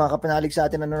idea dyan, mga kapanalig sa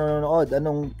atin na nanonood.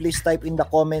 Please type in the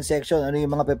comment section ano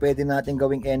yung mga pwede natin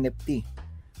gawing NFT.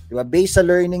 Diba? Based sa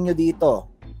learning nyo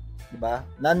dito. Diba?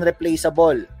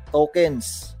 Non-replaceable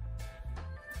tokens.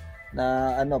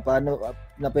 Na paano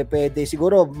na pwede.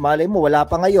 Siguro, malay mo, wala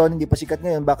pa ngayon, hindi pa sikat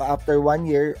ngayon. Baka after 1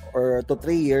 year or to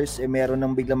 3 years, meron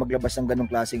nang biglang maglabas ng ganong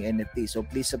klaseng NFT. So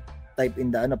please type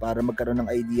in the para magkaroon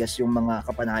ng ideas yung mga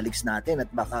kapanaligs natin at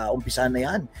baka umpisa na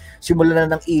yan. Simulan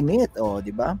na ng init,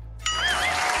 di ba?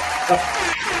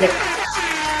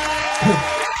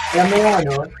 Alam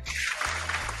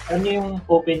mo yung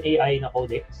OpenAI na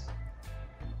codex?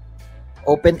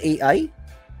 OpenAI?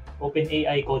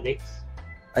 OpenAI codex?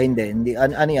 Ay, hindi.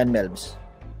 Ano yan, Melbs?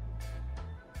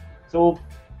 So,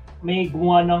 may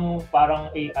gumawa ng parang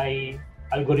AI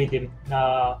algorithm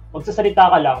na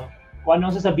magsasalita ka lang, kung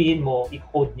anong sasabihin mo,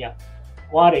 i-code niya.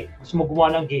 Kuwari, gusto mo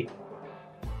gumawa ng game.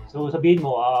 So, sabihin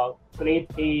mo, create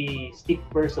a stick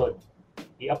person.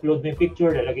 I-upload mo yung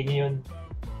picture, lalagay niya yun.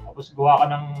 Tapos gawa ka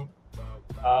ng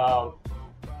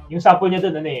yung sample niya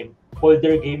doon,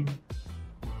 folder game.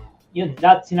 Yun,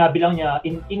 lahat sinabi lang niya,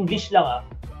 in English lang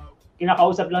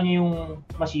kinakausap lang niya yung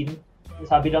machine.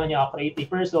 Sabi lang niya, create a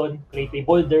person, create a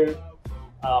boulder,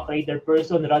 create a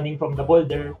person running from the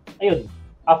boulder. Ayun,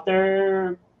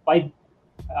 after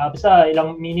basta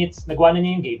ilang minutes, nagawa na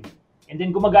niya yung game. And then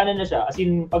gumagana na siya. As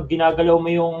in, pag ginagalaw mo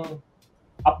yung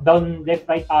up, down, left,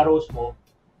 right arrows mo,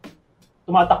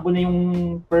 tumatakbo na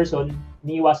yung person,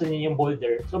 iniiwasan niya yung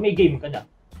boulder. So may game ka na.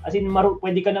 As in,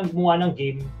 pwede ka nang gumawa ng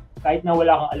game kahit na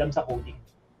wala kang alam sa coding.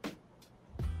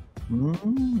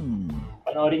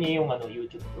 Panoorin niyo yung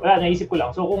YouTube. Wala, naisip ko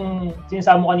lang. So kung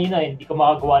sinasama mo kanina, hindi ka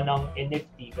makagawa ng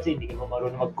NFT kasi hindi ka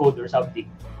marunong mag-code or something.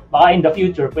 Baka in the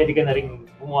future, pwede ka na rin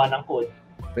gumawa ng code.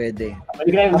 Pwede. Pwede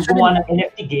ka na rin gumawa ng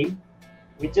NFT game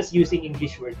with just using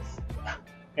English words.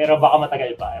 Pero baka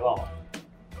matagal pa. Ewan ko.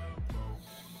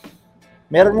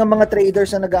 Meron nga mga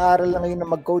traders na nag-aaral na ngayon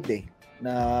na mag-code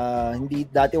na hindi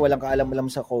dati walang kaalam-alam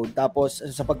sa code tapos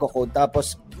sa pagko-code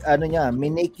tapos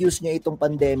make use niya itong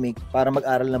pandemic para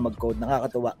mag-aral na mag-code.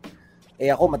 Nakakatuwa.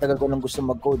 Ako matagal ko nang gusto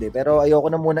mag-code pero ayoko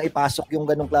na muna ipasok yung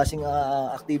ganung klaseng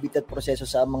activity at proseso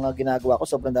sa mga ginagawa ko.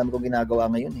 Sobrang dami kong ginagawa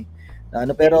ngayon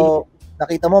pero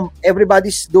nakita mo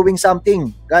everybody's doing something.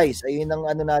 Guys, ayun ang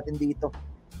natin dito.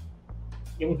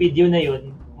 Yung video na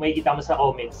yun, makikita mo sa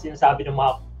comments, sinasabi ng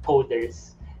mga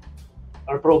coders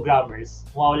or programmers,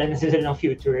 mawawalan na sila ng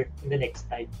future in the next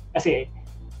time. Kasi,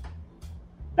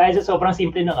 dahil sa sobrang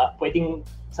simple na nga, pwedeng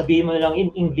sabihin mo na lang in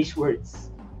English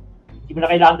words. Hindi mo na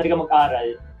kailangan talaga mag-aral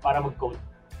para mag-code.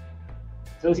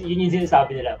 So, yun yung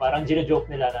sinasabi nila. Parang gino-joke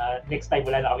nila na next time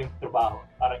wala na kaming trabaho.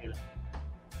 Parang yun.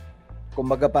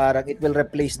 Kumbaga parang it will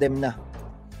replace them na.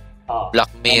 Black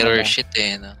Mirror shit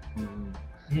no?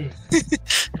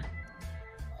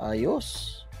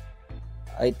 Ayos.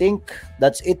 I think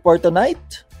that's it for tonight.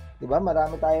 Diba?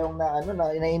 Marami tayong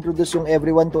na-introduce yung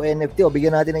everyone to NFT.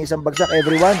 Bigyan natin ng isang bagsak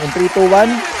everyone. In 3, 2,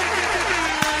 1.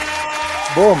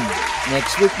 Boom.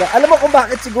 Next week ba? Alam mo kung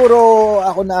bakit siguro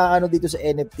ako na dito sa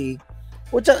NFT?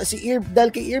 Pucha, si Irb,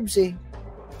 dahil kay Irbs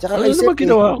Tsaka kay Seth. Ano naman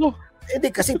ginawa ko?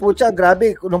 Kasi pucha,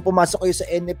 grabe. Nung pumasok kayo sa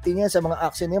NFT niya, sa mga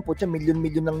action niya, pucha,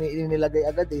 milyon-milyon lang nilagay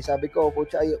agad Sabi ko,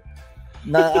 pucha,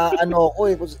 ano ko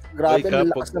eh. Grabe, Oy, Kap,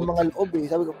 ang lakas ng mga loob eh.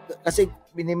 Sabi ko, kasi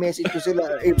mini-message ko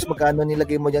sila, Apes, magkano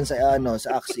nilagay mo dyan sa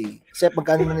Axie? Sep,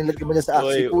 magkano na nilagay mo dyan sa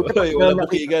Axie?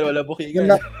 Wala bukigan.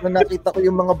 Nung nakita ko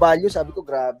yung mga value, sabi ko,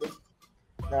 grabe.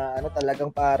 Na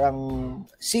talagang parang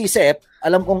si Sep,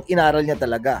 alam kong inaral niya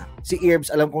talaga. Si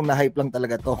Herbs, alam kong na-hype lang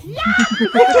talaga to.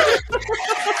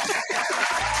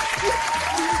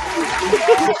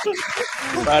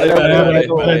 Pare.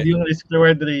 Yung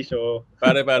risk-reward ratio.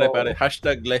 Pare.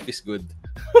 Hashtag life is good.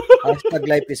 Hashtag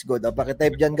life is good.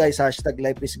 Pakitype dyan guys, hashtag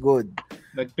life is good.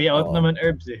 Nag-payout naman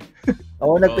Herbs eh.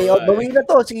 Oo, nag-payout. Bawi na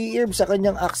to si Herbs sa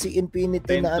kanyang Axie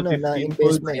Infinity na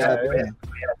investment. Sabi niya.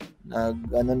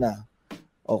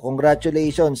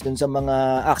 Congratulations dun sa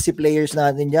mga Axie players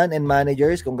natin dyan and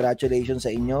managers. Congratulations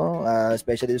sa inyo.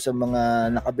 Especially sa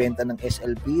mga nakabenta ng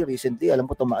SLP recently.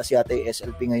 Alam ko tumaas yata yung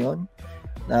SLP ngayon.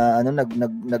 Na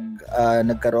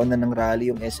nagkaroon na ng rally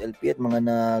yung SLP at mga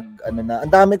ang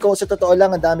dami ko sa totoo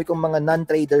lang, ang dami kong mga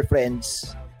non-trader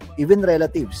friends, even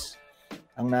relatives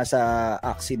ang nasa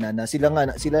Axie na sila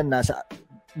nasa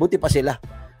buti pa sila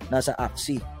nasa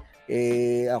Axie.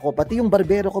 Ako pati yung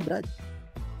barbero ko, Brad.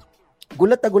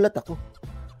 Gulat ako.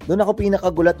 Doon ako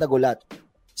pinakagulat na gulat.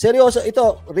 Seryoso,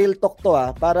 ito, real talk to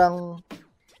parang,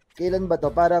 kailan ba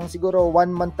to? Parang siguro 1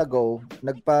 month ago,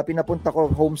 pinapunta ko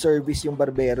home service yung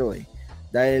barbero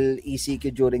Dahil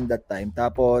ECQ during that time.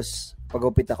 Tapos,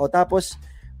 pagupit ako. Tapos,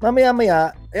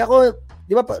 mamaya-maya, ako,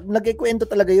 di ba, nag-ikwento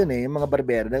talaga yun yung mga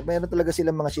barbero. Mayroon talaga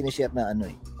silang mga sinishare na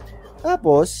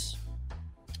Tapos,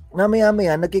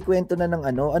 mamaya-maya nagkikwento na ng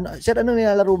sir, ano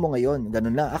nilalaro mo ngayon?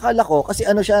 Ganun na. Akala ko kasi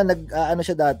siya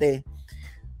dati.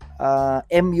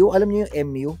 MU, alam niyo yung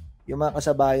MU, yung mga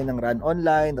kasabayan ng Run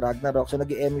Online, Ragnarok. So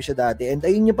nag-MU siya dati. And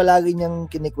ayun yung palagi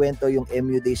niyang kinikwento yung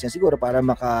MU days niya siguro para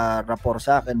maka-rapport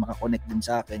sa akin, maka-connect din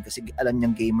sa akin kasi alam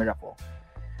niyang gamer ako.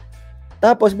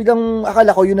 Tapos biglang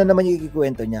akala ko yun na naman yung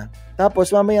ikikwento niya.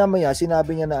 Tapos mamaya-maya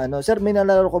sinabi niya na sir, may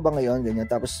nalalaro ko ba ngayon? Ganyan.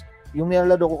 Tapos yung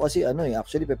nilalaro ko kasi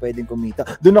actually pwedeng kumita.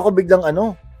 Doon ako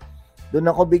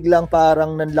biglang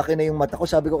parang nanlaki na yung mata ko.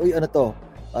 Sabi ko, uy, ano to?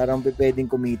 Parang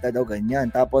pwedeng kumita daw, ganyan.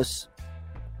 Tapos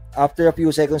after a few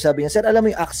seconds sabi niya, sir, alam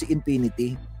mo yung Axie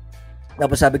Infinity?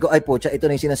 Tapos sabi ko, ay pocha, ito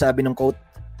na yung sinasabi ng quote.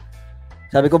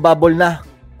 Sabi ko, bubble na.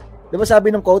 Diba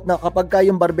sabi ng quote na kapag ka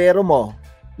yung barbero mo,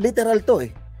 literal to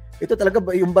ito talaga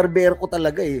yung barbero ko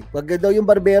talaga Pag daw yung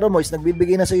barbero mo is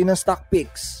nagbibigay na sa iyo ng stock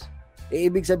picks,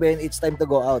 ibig sabihin, it's time to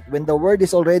go out. When the word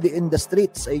is already in the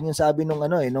streets, ayun yung sabi nung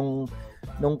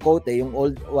nung quote yung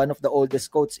one of the oldest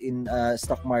quotes in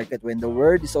stock market. When the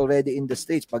word is already in the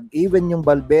streets, pag even yung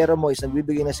barbero mo is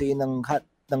nagbibigay na sa iyo ng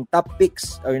top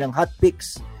picks or ng hot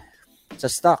picks sa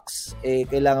stocks,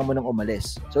 kailangan mo nang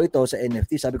umalis. So ito sa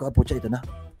NFT, sabi ko, pucha, ito na.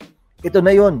 Ito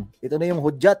na yun. Ito na yung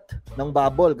hudyat ng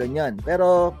bubble, ganyan.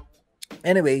 Pero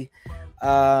anyway,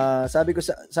 sabi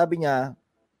niya,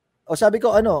 sabi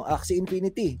ko, Axie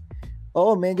Infinity.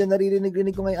 Oo, medyo naririnig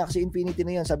ko ngayon Axie Infinity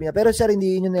na yan. Sabi niya, pero sir,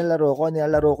 hindi yun yung nilalaro ko.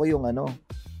 Nilalaro ko yung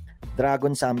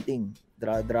Dragon something.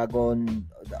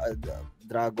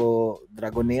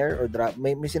 Dragonair or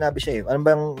may sinabi siya Ano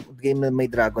bang game na may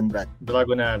dragon, Brad?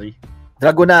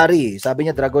 Dragonary. Sabi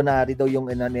niya, Dragonary daw yung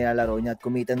nilalaro niya at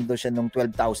kumitan daw siya ng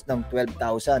 12,000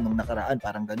 nung nakaraan.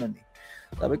 Parang ganun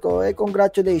Sabi ko,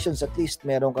 congratulations. At least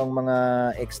meron kang mga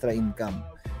extra income.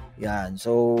 Yan.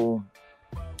 So,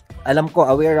 alam ko,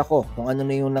 aware ako kung ano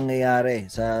na yung nangyayari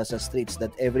sa streets,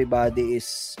 that everybody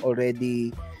is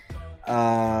already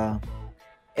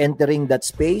entering that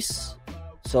space.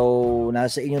 So,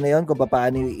 nasa inyo na yun kung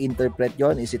paano i-interpret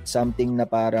yon. Is it something na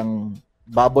parang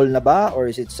bubble na ba? Or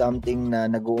is it something na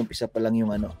nag-uumpisa pa lang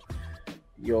yung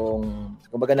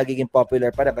kumbaga nagiging popular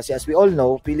para? Kasi as we all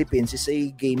know, Philippines is a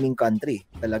gaming country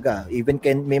talaga. Even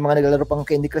may mga naglalaro pang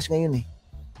Candy Crush ngayon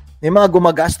May mga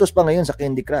gumagastos pa ngayon sa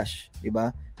Candy Crush, di ba?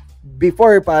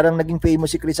 Before, parang naging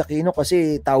famous si Chris Aquino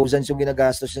kasi thousands yung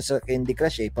ginagastos niya sa Candy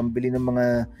Crush pambili ng mga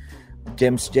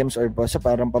gems or basta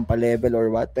parang pampalevel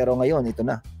or what. Pero ngayon, ito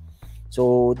na.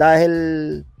 So, dahil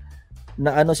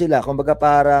na sila, kumbaga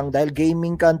parang dahil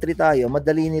gaming country tayo,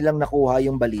 madali nilang nakuha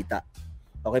yung balita.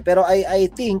 Okay, pero I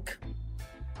think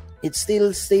it's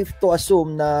still safe to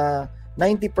assume na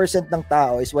 90% ng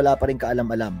tao is wala pa rin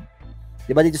kaalam-alam.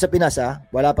 Diba dito sa Pinas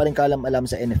wala pa rin kaalam-alam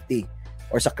sa NFT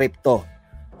or sa crypto.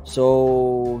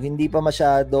 So, hindi pa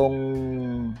masyadong,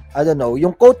 I don't know.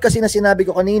 Yung quote kasi na sinabi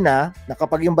ko kanina, na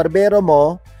kapag yung barbero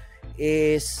mo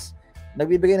is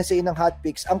nagbibigay na sa inyo ng hot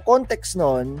picks, ang context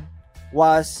nun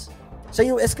was, sa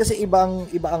US kasi iba ang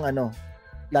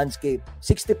landscape.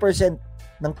 60%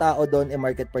 ng tao doon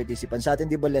market participants. Sa atin,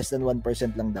 di ba less than 1%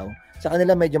 lang daw? Sa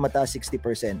kanila medyo mataas,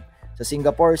 60%. Sa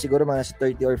Singapore, siguro mga nasa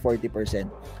 30 or 40%.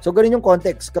 So, ganun yung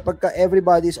context. Kapag ka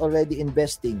everybody's already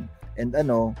investing and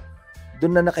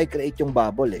doon na nakikreate yung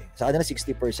bubble eh. Sa kanila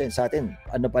 60%. Sa atin,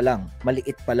 pa lang,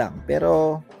 maliit pa lang.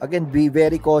 Pero, again, be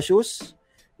very cautious.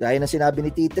 Gaya ng sinabi ni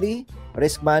T3,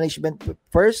 risk management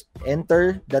first.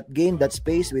 Enter that game, that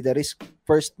space with a risk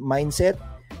first mindset.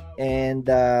 And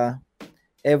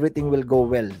everything will go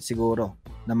well, siguro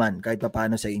naman, kahit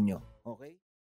paano sa inyo.